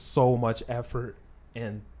takes so much effort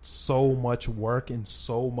and so much work and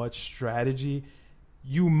so much strategy.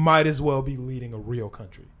 You might as well be leading a real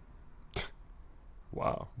country.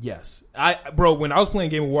 Wow. Yes. Bro, when I was playing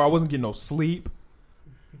Game of War, I wasn't getting no sleep.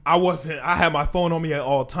 I had my phone on me at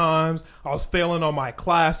all times. I was failing on my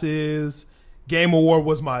classes. Game of War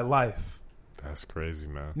was my life. That's crazy,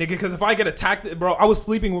 man. Nigga, because if I get attacked, bro, I was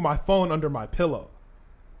sleeping with my phone under my pillow.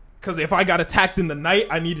 Because if I got attacked in the night,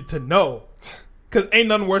 I needed to know. Because ain't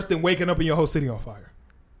nothing worse than waking up and your whole city on fire.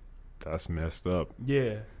 That's messed up.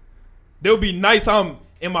 Yeah. There'll be nights I'm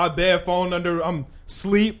in my bed, I'm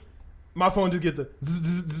sleep. My phone just gets the zzz,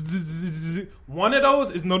 zzz, zzz, zzz. One of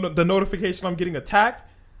those is the notification I'm getting attacked.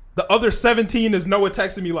 The other 17 is Noah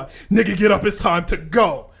texting me like, nigga, get up, it's time to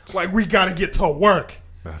go. Like, we gotta get to work.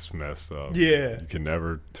 That's messed up. Yeah. You can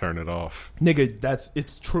never turn it off. Nigga,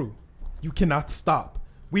 it's true. You cannot stop.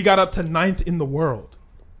 We got up to 9th in the world.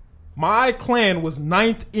 My clan was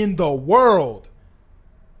 9th in the world.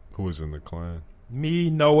 Who was in the clan? Me,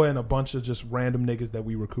 Noah, and a bunch of just random niggas that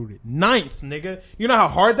we recruited. 9th, nigga. You know how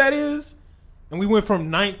hard that is? And we went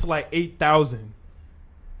from 9th to like 8,000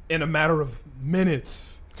 in a matter of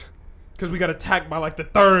minutes. Because we got attacked by like the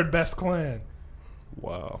 3rd best clan.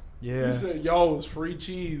 Wow. Yeah. You said y'all was free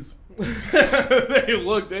cheese.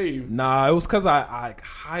 They Nah, it was because I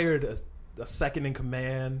hired a second in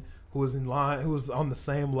command who was in line, who was on the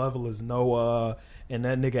same level as Noah, and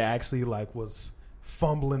that nigga actually like was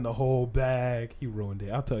fumbling the whole bag. He ruined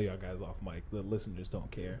it. I'll tell y'all guys off mic. The listeners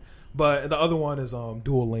don't care. But the other one is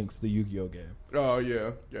Duel Links, the Yu-Gi-Oh game. Oh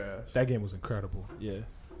yeah, yeah. That game was incredible. Yeah.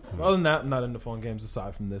 Other than that, I'm not into phone games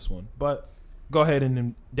aside from this one. But go ahead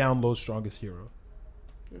and download Strongest Hero.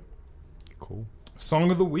 Cool. Song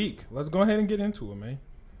of the week. Let's go ahead and get into it, man.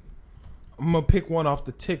 I'm gonna pick one off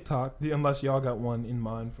the TikTok, unless y'all got one in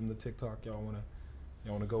mind from the TikTok y'all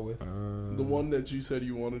wanna go with. The one that you said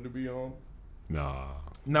you wanted to be on.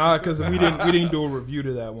 Nah, because we didn't do a review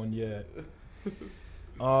to that one yet.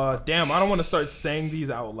 Damn, I don't want to start saying these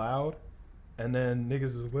out loud, and then niggas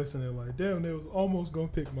is listening like, damn, they was almost gonna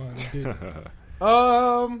pick mine. And didn't.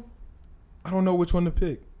 I don't know which one to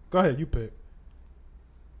pick. Go ahead, you pick.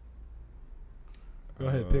 Go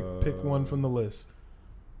ahead, pick one from the list.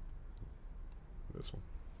 This one.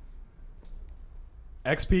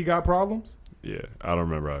 XP got problems? Yeah, I don't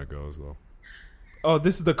remember how it goes though. Oh,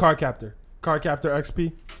 this is the Card Captor. Card Captor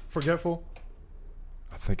XP. Forgetful.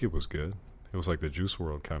 I think it was good. It was like the Juice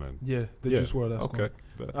WRLD kind of. Yeah, the Juice WRLD. That's Okay.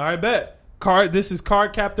 Cool. All right, bet. This is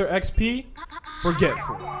Card Captor XP.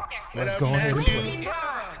 Forgetful. Let's go ahead and play.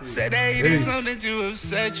 Said they did something to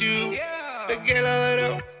upset you. Forget all of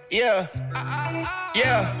them. Yeah,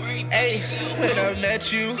 yeah, hey, when I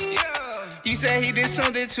met you, you said he did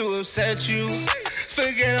something to upset you.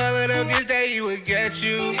 Forget all of the gifts that he would get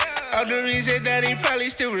you. I'm the reason that he probably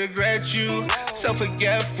still regret you. So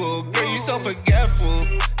forgetful, girl, you so forgetful.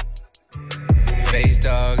 Face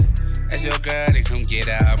dog, that's your girl, they come get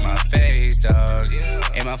out my face, dog.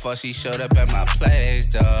 Ain't my fault she showed up at my place,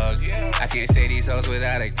 dog. I can't say these hoes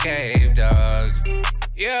without a cave, dog.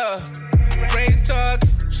 Yeah, brave talk,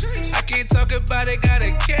 I can't talk about it, got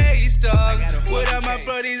a case, dog. Without my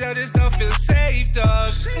buddies, I just don't feel safe,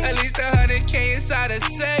 dog. At least 100K inside a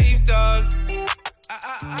safe, dog.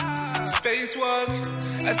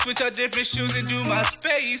 Spacewalk, I switch out different shoes and do my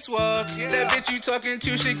spacewalk. That bitch you talking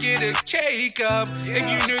to should get a cake up. If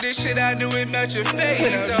you knew this shit, I knew it melt your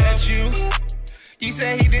face up. Met you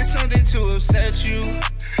said he did something to upset you.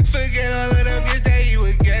 Forget all of the gifts that he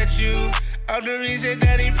would get you. I'm the reason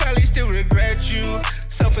that he probably still regret you.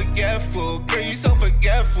 So forgetful, girl, you so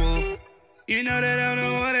forgetful. You know that I'm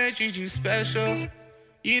the one that treat you special.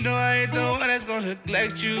 You know I ain't the one that's gonna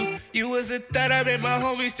neglect you. You was a thought, I made my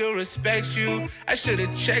homies still respect you. I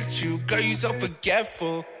should've checked you, girl, you so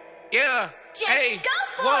forgetful. Yeah, just hey, go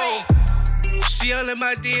for whoa. it. She all in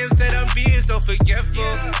my DMs said I'm being so forgetful.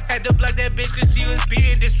 Had to block that bitch cause she was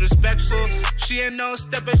being disrespectful. She ain't no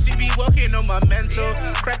stepper, she be working on my mental.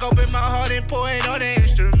 Crack open my heart and pour it on the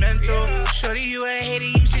instrumental. Shorty, you a hater,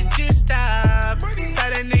 you should just stop.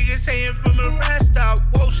 Tired of niggas saying from a rest stop.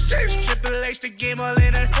 Whoa, shit. Triple H, the game all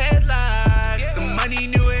in a headlock. The money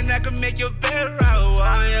new and I can make your bed rock.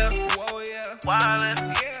 Whoa, yeah. Wildin',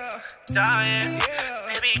 yeah. Dying, yeah.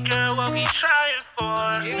 Baby girl, what we trying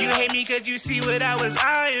for? You hate me cause you see what I was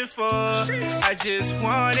eyeing for. I just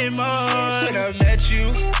wanted more. When I met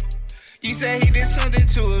you said he did something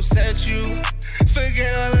to upset you.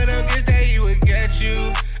 Forget all of the gifts that he would get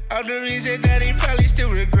you. I'm the reason that he probably still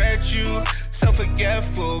regret you. So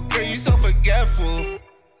forgetful, girl, you so forgetful. You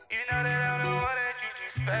know that I'm the one that treat you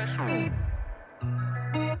special.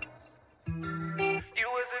 You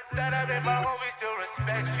was a thought, I made my homies still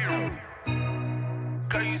respect you.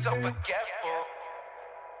 Girl, you so forgetful.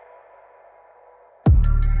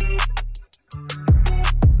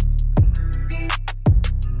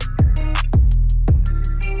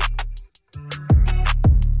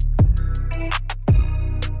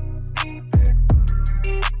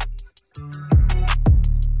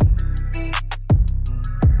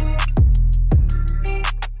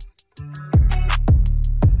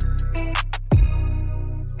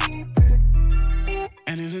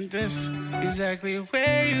 And isn't this exactly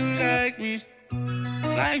where you like me?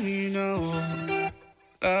 Like me, you know,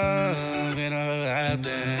 love in a lap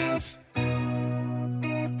dance.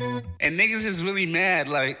 And niggas is really mad,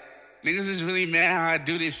 like, niggas is really mad how I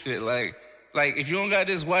do this shit. Like, if you don't got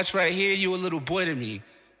this watch right here, you a little boy to me.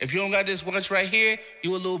 If you don't got this watch right here,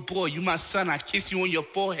 you a little boy. You my son, I kiss you on your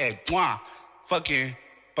forehead. Mwah. Fucking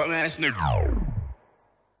bum ass nigga.